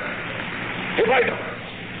 If I don't,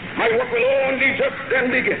 my work will only just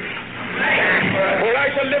then begin. For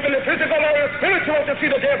I shall live in the physical or the spiritual to see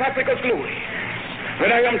the day of Africa's glory.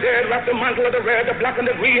 When I am dead, wrap the mantle of the red, the black, and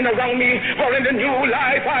the green around me, for in the new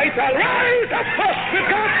life I shall rise up with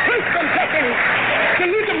God's strength and blessings to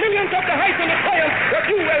lead the millions up the heights and the triumph that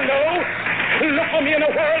you well know. Look for me in a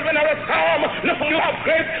world when there is storm. Look for you have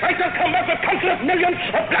grace. I shall come back with countless millions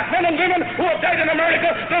of black men and women who have died in America,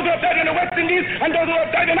 those who have died in the West Indies, and those who have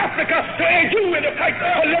died in Africa to aid you in the fight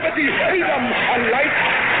for liberty, freedom, and life.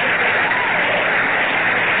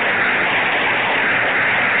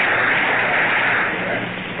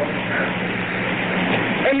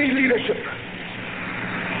 Any leadership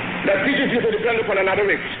that teaches you to depend upon another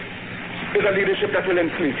race is a leadership that will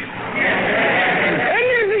enslave you.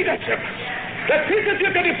 Any leadership that teaches you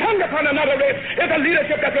to depend upon another race is a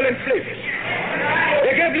leadership that will enslave you.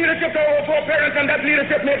 They gave leadership to our foreparents, and that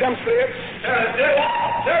leadership made them slaves.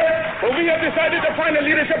 But we have decided to find a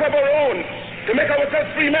leadership of our own to make ourselves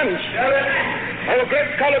free men. Our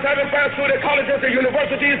great scholars having passed through the colleges, the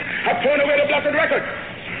universities, have thrown away the blessed record.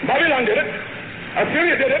 Babylon did it.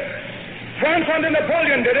 Assyria did it. France under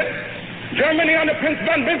Napoleon did it. Germany under Prince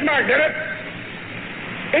von Bismarck did it.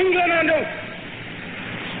 England under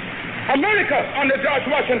America under George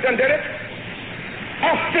Washington did it.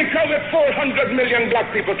 Africa with 400 million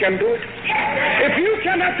black people can do it. If you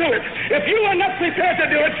cannot do it, if you are not prepared to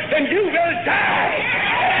do it, then you will die.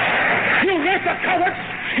 You race of cowards.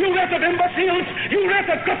 You race of imbeciles, you race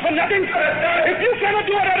of good for nothing. If you cannot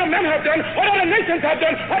do what other men have done, what other nations have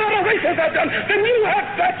done, what other races have done, then you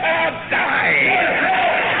had better die.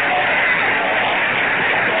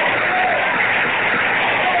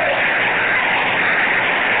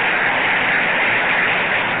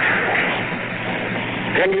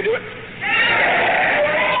 Can we do it?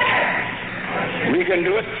 We can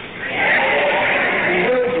do it.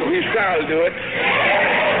 We shall do it.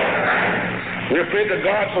 We pray to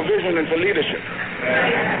God for vision and for leadership.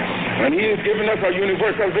 And He has given us a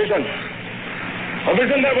universal vision. A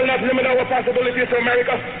vision that will not limit our possibilities to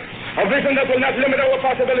America. A vision that will not limit our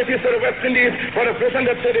possibilities to the West Indies, but a vision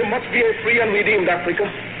that said there must be a free and redeemed Africa.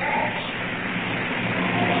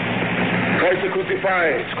 Christ the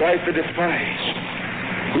crucified, Christ the despised.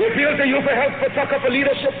 We appeal to you for help, for succor, for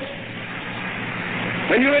leadership.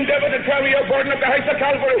 When you endeavor to carry your burden up the heights of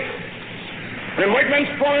Calvary, when white men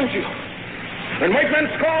scorned you, when white men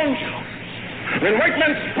scorned you, when white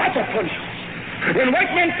men spat upon you, When white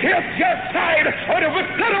men pierced your side, or with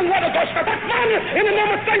blood and water gush, that man in the name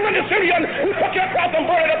of Simon the Syrian, who took your cross and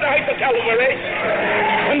bore it up the heights of Calvary.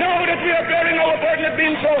 And now that we are bearing our burden of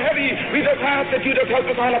being so heavy, we just ask that you just help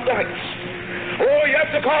us on up the heights. Oh, yes,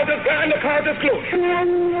 the cause is grand, the cause is close.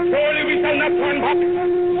 Surely we shall not turn back.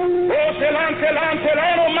 Oh, sail on, sail on, sail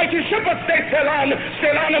on, almighty shepherds, sail on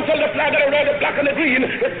until the flag of the red, the black, and the green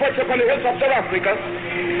is perched upon the hills of South Africa.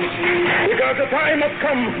 Because the time has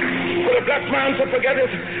come for the black man to forget his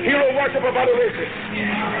hero worship of other races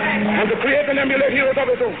and to create and emulate heroes of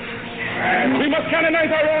his own. We must canonize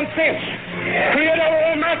our own saints, create our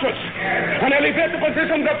own martyrs, and elevate the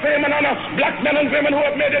positions of fame and honor black men and women who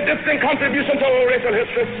have made a distinct contribution to our racial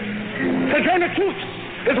history. Sojourner Truth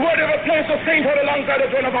is worthy of a place of sainthood alongside the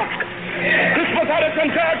Joan of Arc. Crispus Attucks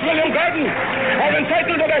and George William Gordon are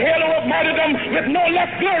entitled to the halo of martyrdom with no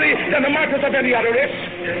less glory than the martyrs of any other race.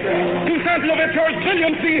 Toussaint Louverture's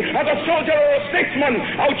brilliancy as a soldier or a statesman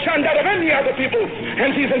outshone that of any other people,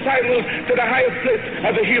 hence he's entitled to the highest place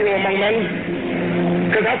as a hero among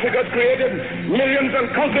men. Because Africa created millions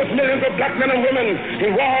and countless millions of black men and women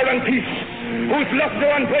in war and peace, whose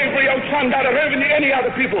luster and bravery outshone that of any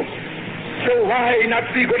other people. So why not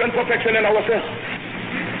see good and perfection in ourselves?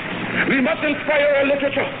 We must inspire our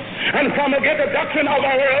literature and promulgate the doctrine of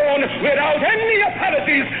our own without any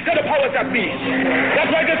apologies to the powers that be. That's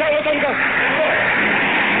why this hour comes up.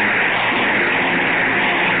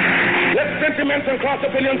 Let sentiments and cross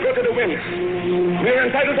opinions go to the wind. We are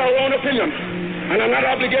entitled to our own opinions and are not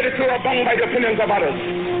obligated to or bound by the opinions of others.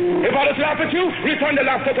 If others laugh at you, return the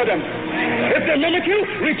laughter to them. If they mimic you,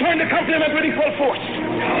 return the compliment with equal force.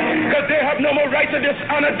 Because they have no more right to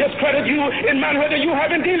dishonor, discredit you in manhood than you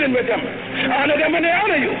have in dealing with them. Honor them when they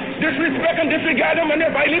honor you. Disrespect and disregard them when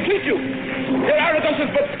they vilely treat you. Their arrogance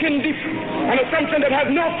is but skin deep, an assumption that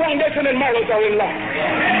has no foundation in morals or in law.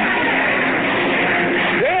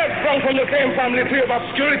 They have sprung from the same family tree of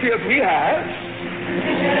obscurity as we have.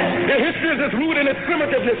 Their history is as rude in its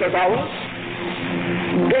primitiveness as ours.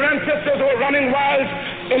 Their ancestors were running wild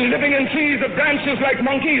and living in trees of branches like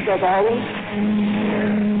monkeys as ours.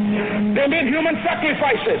 They made human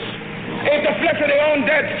sacrifices, ate the flesh of their own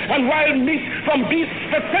dead and wild meat from beasts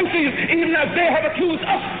for centuries, even as they have accused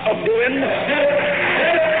us of doing.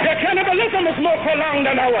 Their cannibalism is more prolonged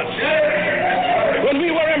than ours. When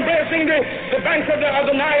we were embracing the banks of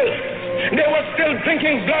the Nile, they were still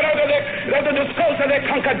drinking blood out of the skulls of their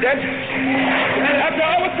conquered dead. After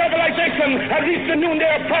our civilization had reached the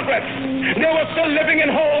noonday of progress, they were still living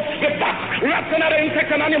in holes with bats, rats, and other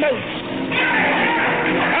insects and animals.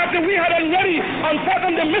 After we had already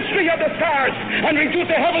unfathomed the mystery of the stars and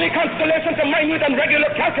reduced the heavenly constellations to minute and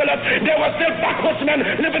regular calculus, there were still backwoodsmen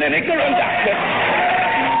living in ignorant darkness.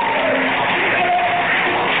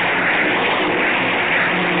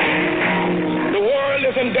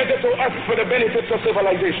 Is indebted to us for the benefits of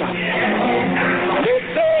civilization. They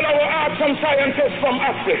stole our arts and sciences from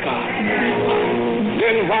Africa.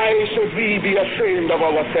 Then why should we be ashamed of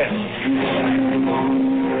ourselves?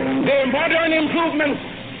 Their modern improvements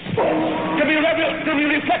to be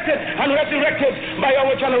reflected and resurrected by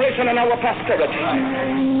our generation and our posterity.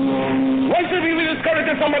 Why should we be discouraged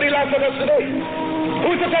if somebody laughs at us today?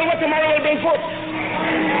 Who's to tell what tomorrow will bring forth?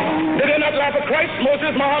 Did they not laugh at Christ,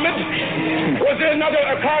 Moses, Muhammad? Was there another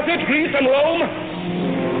Carthage, Greece, and Rome?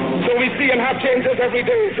 So we see and have changes every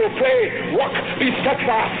day. So pray, work, be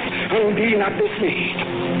steadfast, and be not dismayed.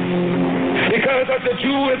 Because as the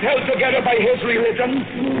Jew is held together by his religion,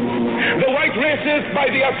 the white race is by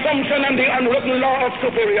the assumption and the unwritten law of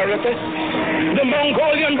superiority, the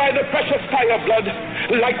Mongolian by the precious tie of blood,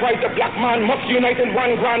 likewise the black man must unite in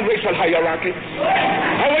one grand racial hierarchy.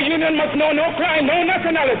 Our union must know no crime, no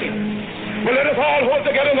nationality. But let us all hold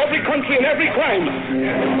together in every country and every crime,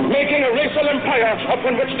 making a racial empire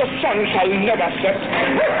upon which the sun shall never set.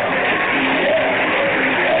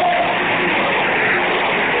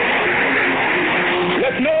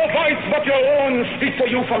 Let no voice but your own speak to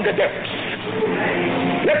you from the depths.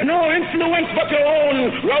 Let no influence but your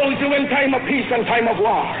own rouse you in time of peace and time of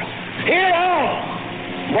war. Hear all,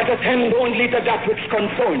 but attend only to that which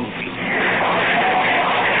concerns you.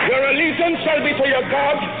 Your allegiance shall be to your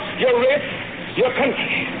God, your race, your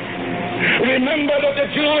country. Remember that the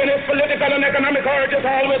Jew in his political and economic origins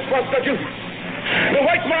always first the Jew. The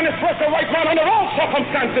white man is first a white man under all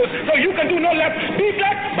circumstances, so you can do no less. Be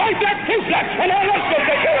black, buy black, think black, and all else will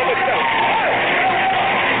take care of itself.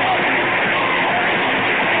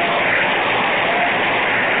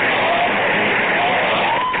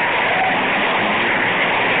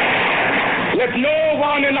 Let no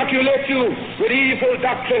one inoculate you with evil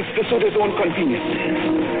doctrines to suit his own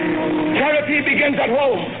convenience. Charity begins at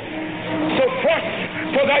home. So force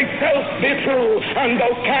For thyself be true, and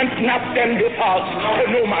thou canst not then be false to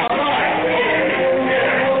no man.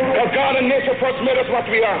 God and nature first made us what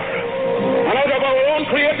we are. And out of our own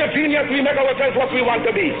creative genius, we make ourselves what we want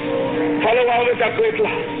to be. Follow always that great law.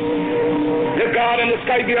 Let God and the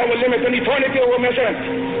sky be our limit and eternity our measurement.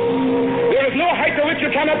 There is no height to which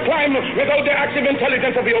you cannot climb without the active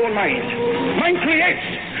intelligence of your own mind. Mind creates,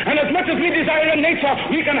 and as much as we desire in nature,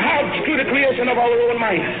 we can have through the creation of our own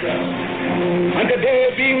mind. And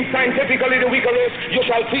today, being scientifically the weaker race, you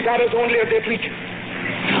shall treat others only as they treat you.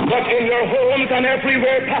 But in your homes and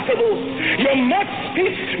everywhere possible, you must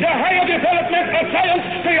teach the higher development of science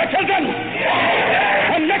to your children.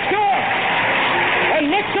 And make sure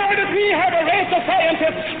that we have a race of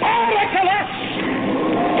scientists par excellence.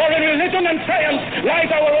 For in religion and science lies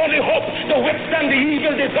our only hope to withstand the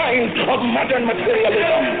evil designs of modern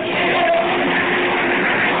materialism.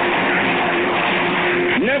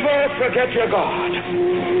 Never forget your God.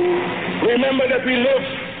 Remember that we live,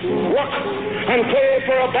 work, and play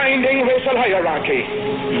for a binding racial hierarchy,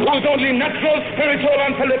 whose only natural, spiritual,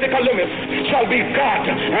 and political limits shall be God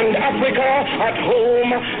and Africa at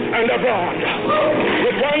home and abroad.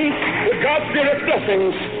 With God's dearest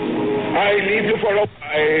blessings, I leave you for a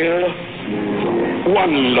while.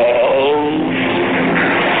 One love.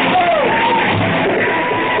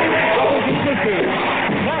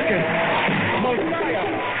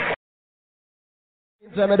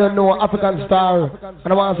 I don't know African Star,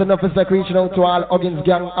 and I want to know if it's like reaching out to all Huggins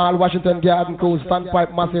Gang, all Washington Garden crew,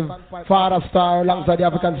 Standpipe Massive, Father Star, alongside the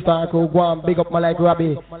African Star crew. Go on, big up my like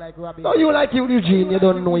Robbie. No, you like you, Eugene, you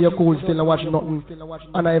don't know you're cool still and watch nothing,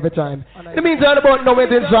 and every time. In the meantime, about now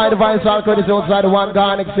it's inside the Vice Alcohol, it's outside the one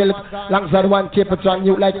Garnic Silk, alongside the one Capleton,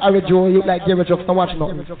 you like Harry Joe, you like Gary Chuck, and watch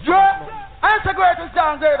nothing. And it's the greatest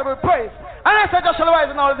song, great to be praised. And I say just shall rise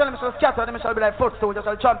and all of them shall scatter, them shall be like footstool, just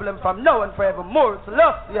shall trample them from now and forevermore. So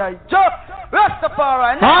love, yeah, Joe,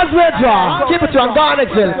 Rastafari. Hands with John, keep it on Garnic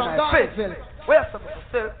Silk. Where's some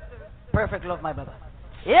still? Perfect love, my brother.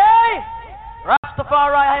 Yay!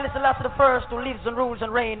 Rastafari, Haile Selassie the first, who lives and rules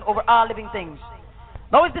and reigns over all living things.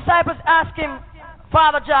 Now his disciples asked him,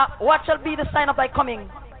 Father Jah, what shall be the sign of thy coming?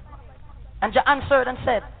 And Jah answered and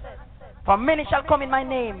said, for many shall come in my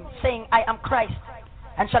name, saying, I am Christ,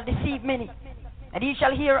 and shall deceive many. And ye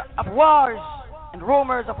shall hear of wars and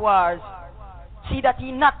rumors of wars. See that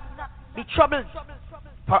ye not be troubled,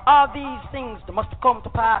 for all these things must come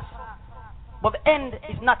to pass. But the end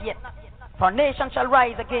is not yet. For nation shall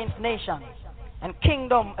rise against nation, and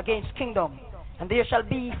kingdom against kingdom. And there shall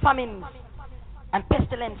be famines, and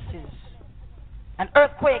pestilences, and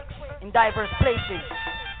earthquakes in diverse places.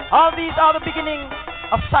 All these are the beginning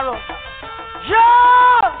of sorrow.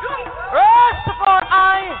 Jah!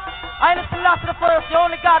 Rastafari, Haile Selassie the first, the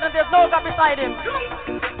only God, and there's no God beside him.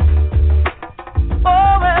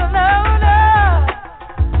 Oh well, no.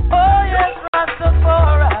 Oh yes,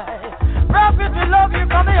 Rastafari. Prophet, we love you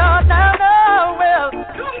from the heart now. Well,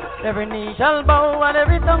 every knee shall bow and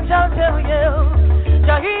every tongue shall tell you.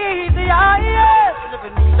 Jah is the highest.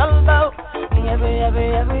 Every knee shall bow.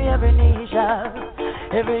 Every knee shall.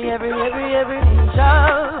 Every knee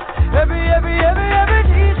shall. Every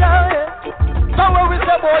knee shall. So when we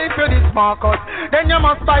say boy if you this Marcus, then you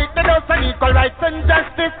must fight the dust and equal rights and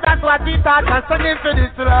justice. That's what he taught us. And if you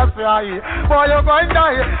this Selassie, boy you're going to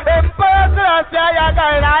die. Emperor Selassie, you're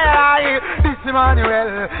going to die. This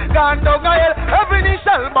Emmanuel, gone down to hell. Every knee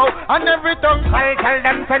shall bow and every tongue shall tell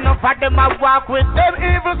them. Send up for them and walk with them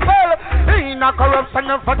evil spell. In a corruption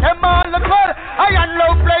for them all the well. I am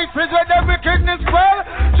low places where the wickedness well.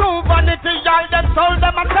 True vanity, all them sold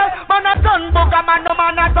them and sell. Man a done booger, man no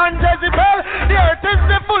man a done Jezebel. The earth is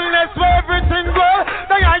the fullness where everything grows.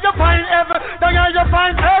 There you find heaven, there you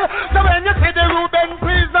find hell. So when you see the Reuben,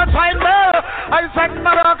 please don't try bell. I said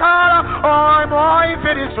Maracala, oh boy, if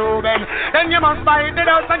it is Reuben, then you must find it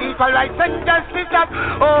out and equal rights and justice.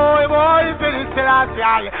 Oh boy, if it is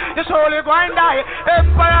Selassie, you surely go and die.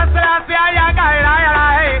 Emperor Selassie, I.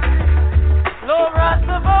 Lord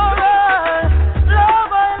Rastafari,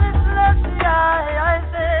 Lord Haile Selassie, I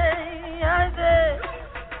say,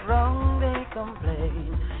 wrong they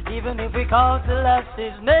complain. Even if we call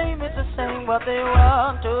Selassie's name, it's the same what they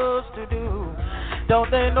want us to do. Don't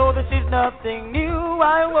they know this is nothing new?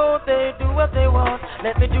 Why won't they do what they want?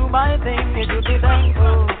 Let me do my thing, you should be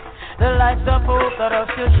thankful. The lights of hope that are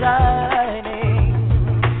still shining.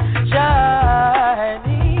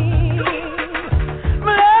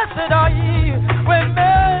 Blessed are ye when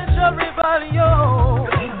men shall revile you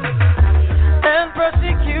and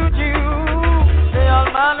persecute you, say all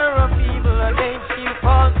manner of evil against you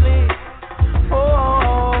falsely.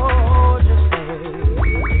 Oh, just say,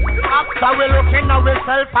 and we look in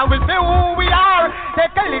ourselves and we see who we are.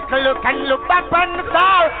 Take a little look and look back on the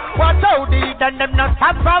star. Watch how the then them not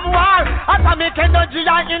stop from war. Atomic energy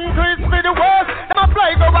and increase for the world. Them a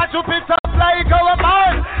fly go a Jupiter, fly go a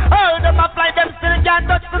Mars. All them a fly, them still can't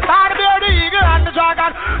touch the star. Be the eagle and the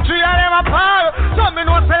dragon, three of them a pearl. Some me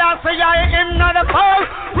know say I say I him not a pearl.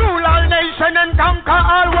 Rule all nation and conquer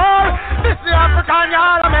all world. This is African,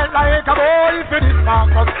 y'all melt like a bowl for this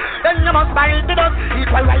Marcus. Then you must fight with us,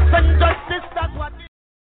 equal rights and justice. That's what.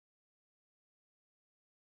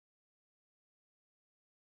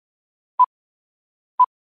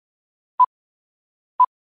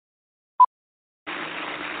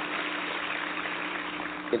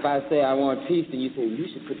 If I say I want peace, then you say, well, you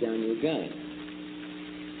should put down your gun.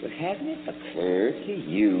 But hasn't it occurred to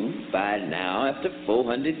you by now, after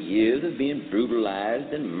 400 years of being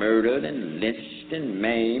brutalized and murdered and lynched and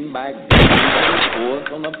maimed by force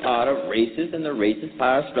on the part of racists and the racist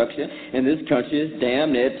power structure in this country, it's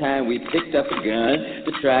damn near time we picked up a gun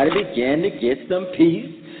to try to begin to get some peace,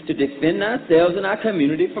 to defend ourselves and our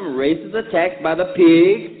community from racist attacks by the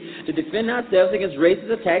pigs, to defend ourselves against racist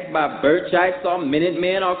attacks by Birchites or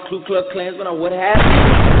Minutemen or Ku Klux Klansmen or what have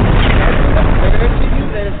you.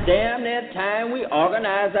 That it's damn near time we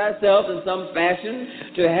organize ourselves in some fashion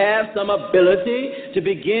to have some ability to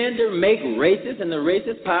begin to make racist and the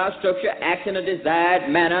racist power structure act in a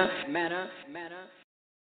desired manner.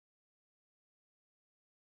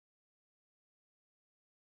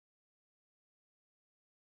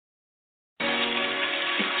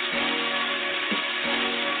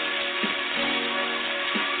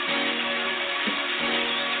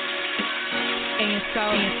 And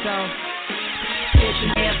so.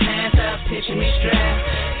 Picture me a pants up, picture me strapped,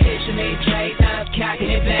 picture me draped up,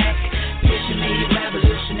 cocking it back. Picture me a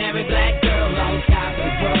revolutionary black girl on top of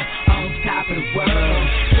the world, on top of the world.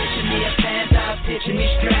 Picture me a pants up, picture me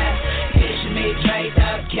strapped, picture me draped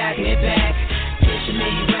up, cocking it back. Picture me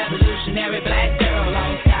a revolutionary black girl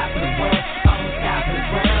on top of the world, on top of the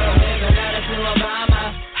world. There's a letter to Obama,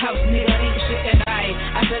 house nigga eat shit at night.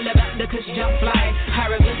 I feel about the cushion jump fly,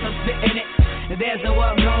 hieroglyphs I'm spitting it. There's a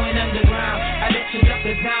war going underground. I let you drop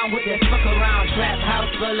the down with that fuck around. Trap house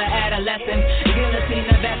full of adolescents. Guillotine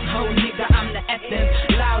the best whole nigga, I'm the essence.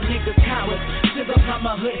 Loud niggas cowards. Sugar from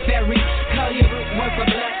a hood ferry. Call your root worth for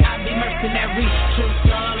blood, I'll be mercenary. True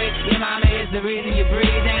story, your mama is the reason you're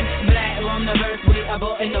breathing. Black on the verse, we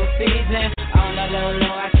aborting no season. On the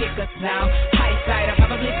low, I kick a sound. High side, I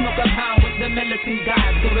probably smoke a pound with the militant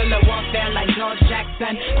guys. Guerrilla warfare like George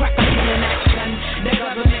Jackson. Crack a in action. The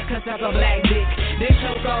government cuss up a black dick. They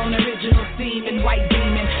choke on original steam and white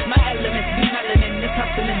demon. My elements be melanin, the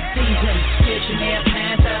hustling season. Picture me a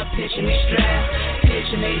panther, picture me strapped.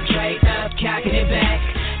 Picture me draped up, cocking it back.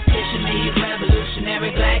 Picture me a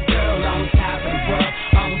revolutionary black girl on top of the world,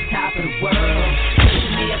 on top of the world.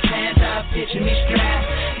 Picture me a panther, picture me strapped.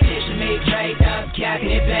 Picture me draped up,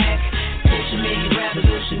 cocking it back. Picture me a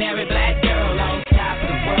revolutionary black girl on top of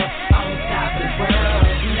the world, on top of the world.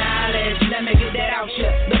 Knowledge, let me get that out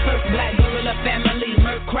here. The first black gorilla family,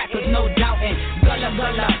 murk crackers, no doubting. Gullah,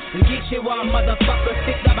 get you all motherfuckers.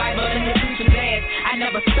 Stick the Bible in your preaching ass. I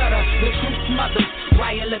never stutter, the truth smothers.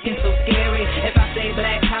 Why you looking so scary? If I say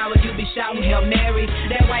black power, you be shouting Hail Mary.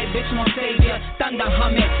 That white bitch won't save you, thunder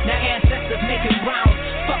humming. The ancestors making rounds,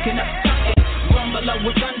 fucking up something. Rumble up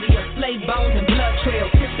with under your slave bones and blood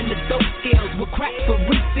trails. Tipping the dope scales with crack for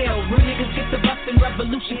resale. Real niggas get the bustin',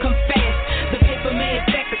 revolution come fast. The paper man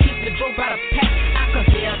stack to keep the dope out of pack. I could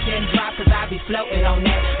hear 10 drop cause I be floating on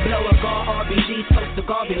that. Blow a guard RBG, toast the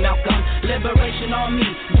Garvey Malcolm. Liberation on me,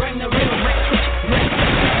 bring the real record.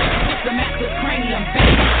 Put the massive cranium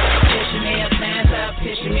back. Picture me a panther,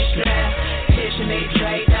 picture me strapped. Picture me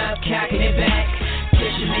draped up, cocking it back.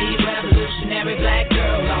 Picture me revolutionary black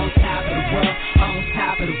girl on top of the world, on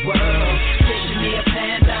top of the world. Picture me a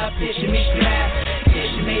panther, picture me strapped.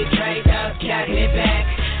 Picture me draped up, cocking it back.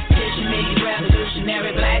 Picture me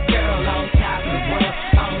revolutionary black girl on top of the world,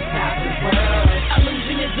 on top of the world.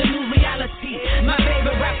 Illusion is the new reality. My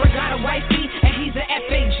favorite rapper got a wifey and he's an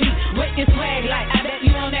FAG. With his swag like I bet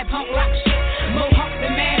you on that punk rock shit. Mohawks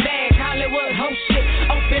and man bags, Hollywood ho shit.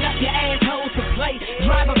 Open up your asshole to play,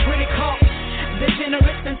 drive a pretty car.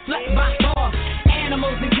 Degenerates and sluts by far.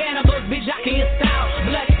 Animals and cannibals be jocking your style.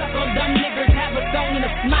 Blood suck on dumb niggers, have a stone and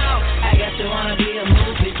a smile. I guess you wanna be a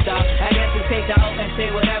movie star. I guess you take the oath and say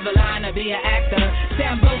whatever line to be an actor.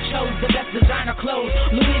 Sambo chose the best designer clothes.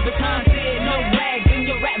 Louis Vuitton said no rags in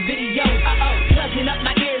your rap videos. Plugging up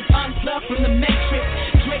my ears, unplugged from the matrix.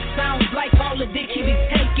 Drake sounds like all the dick he be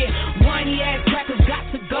taking. Whiny ass crackers got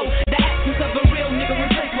to go. The absence of a real nigga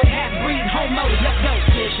replaced with half-breed homos. Let's go.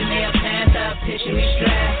 Picture me a panther, picture me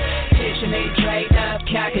strapped. Picture made, trade up,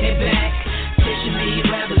 cocking it back. Picture me,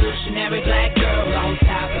 revolutionary black girl on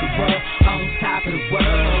top of the world, on top of the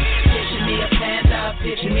world. Picture me a stand up,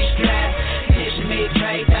 picture me strapped. Picture me,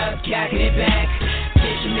 trade up, cocking it back.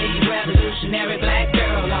 Picture me, revolutionary black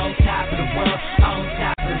girl on top of the world, on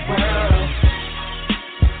top of the world.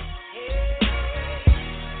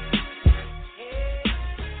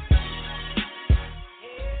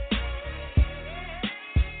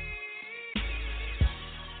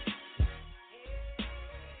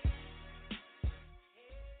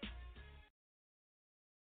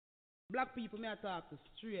 Black people, may I talk to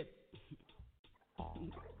straight? I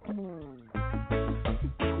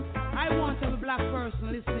want every black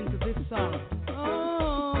person listening to this song.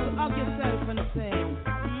 Oh, hug yourself and say,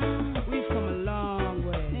 we've come a long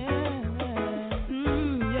way.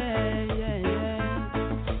 Yeah.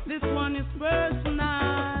 This one is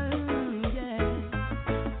personal.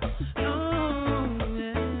 Yeah. Oh,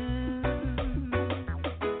 yeah.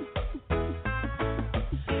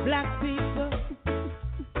 Black people.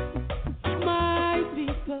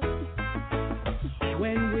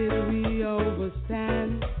 When will we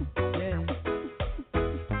overstand? Yes.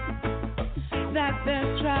 That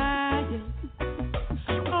they're trying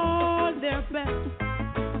all their best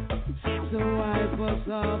to wipe us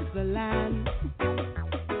off the land.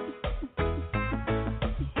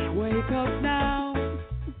 Wake up now,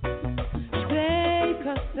 take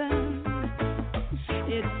a stand.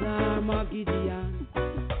 It's Armageddon.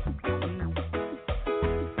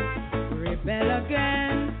 Rebel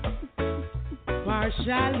again.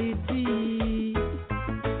 Partiality,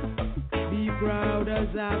 be proud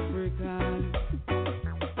as African,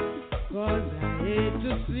 'cause I hate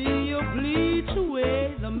to see you bleach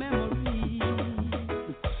away the memory.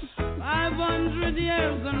 500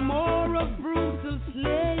 years and more of brutal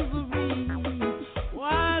slavery,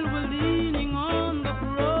 while we're leaning on the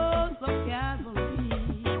cross of Calvary.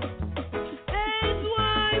 AIDS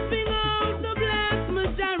wiping out the black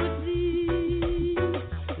majority,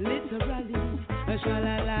 literally. La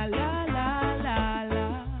la la la la la.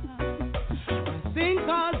 I think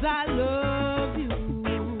 'cause I love you,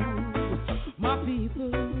 my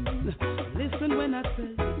people. Listen when I tell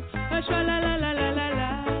you, la la la la la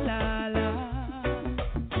la la la.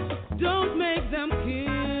 Don't make them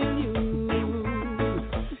kill you.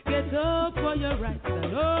 Get up for your rights,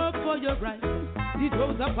 stand up for your rights. Did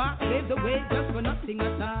Rosa Parks paved the way just for nothing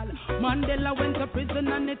at all? Mandela went to prison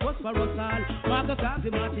and it was for us all. Marcus Garvey,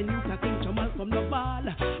 Martin Luther King, Jamal from the ball.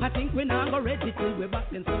 I think we're not ready till we're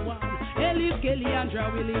back in so on. Ellis Kelly,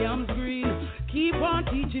 Andrew Williams Green. Keep on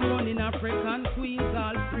teaching, running African queens.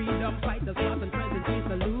 All freedom fighters, past and present, we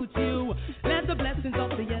salute you. Let the blessings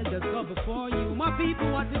of the elders go before you. My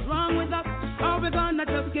people, what is wrong with us? Are we gonna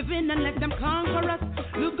just give in and let them conquer us?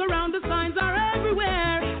 Look around, the signs are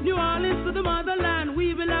everywhere. New Orleans to the motherland,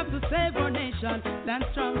 we will have to save our nation. Stand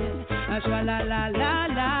strong, yeah. La la la la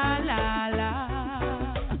la la la.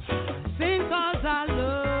 Sing 'cause I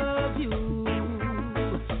love you,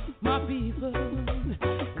 my people.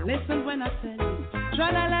 Listen when I tell you,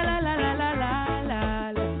 tra la la la la la la la la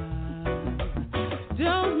la.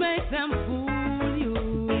 Don't make them fool you.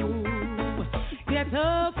 Get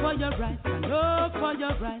up for your rights, stand up for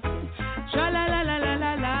your rights. Tra la la la la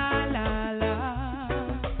la la la la.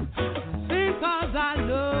 Sing 'cause I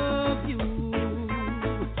love you,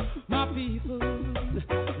 my people.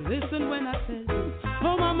 Listen when I tell you,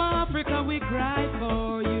 oh Mama Africa, we cry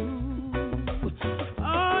for you.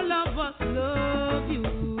 All of us love you.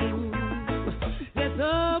 Get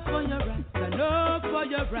up for your rights, stand up for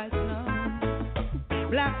your rights now.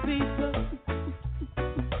 Black people,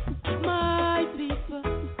 my people,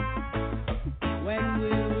 when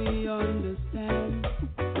will we understand?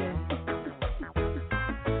 Yeah.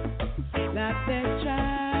 That they're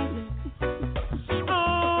trying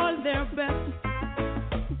all their best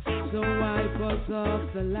to wipe us off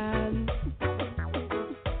the land.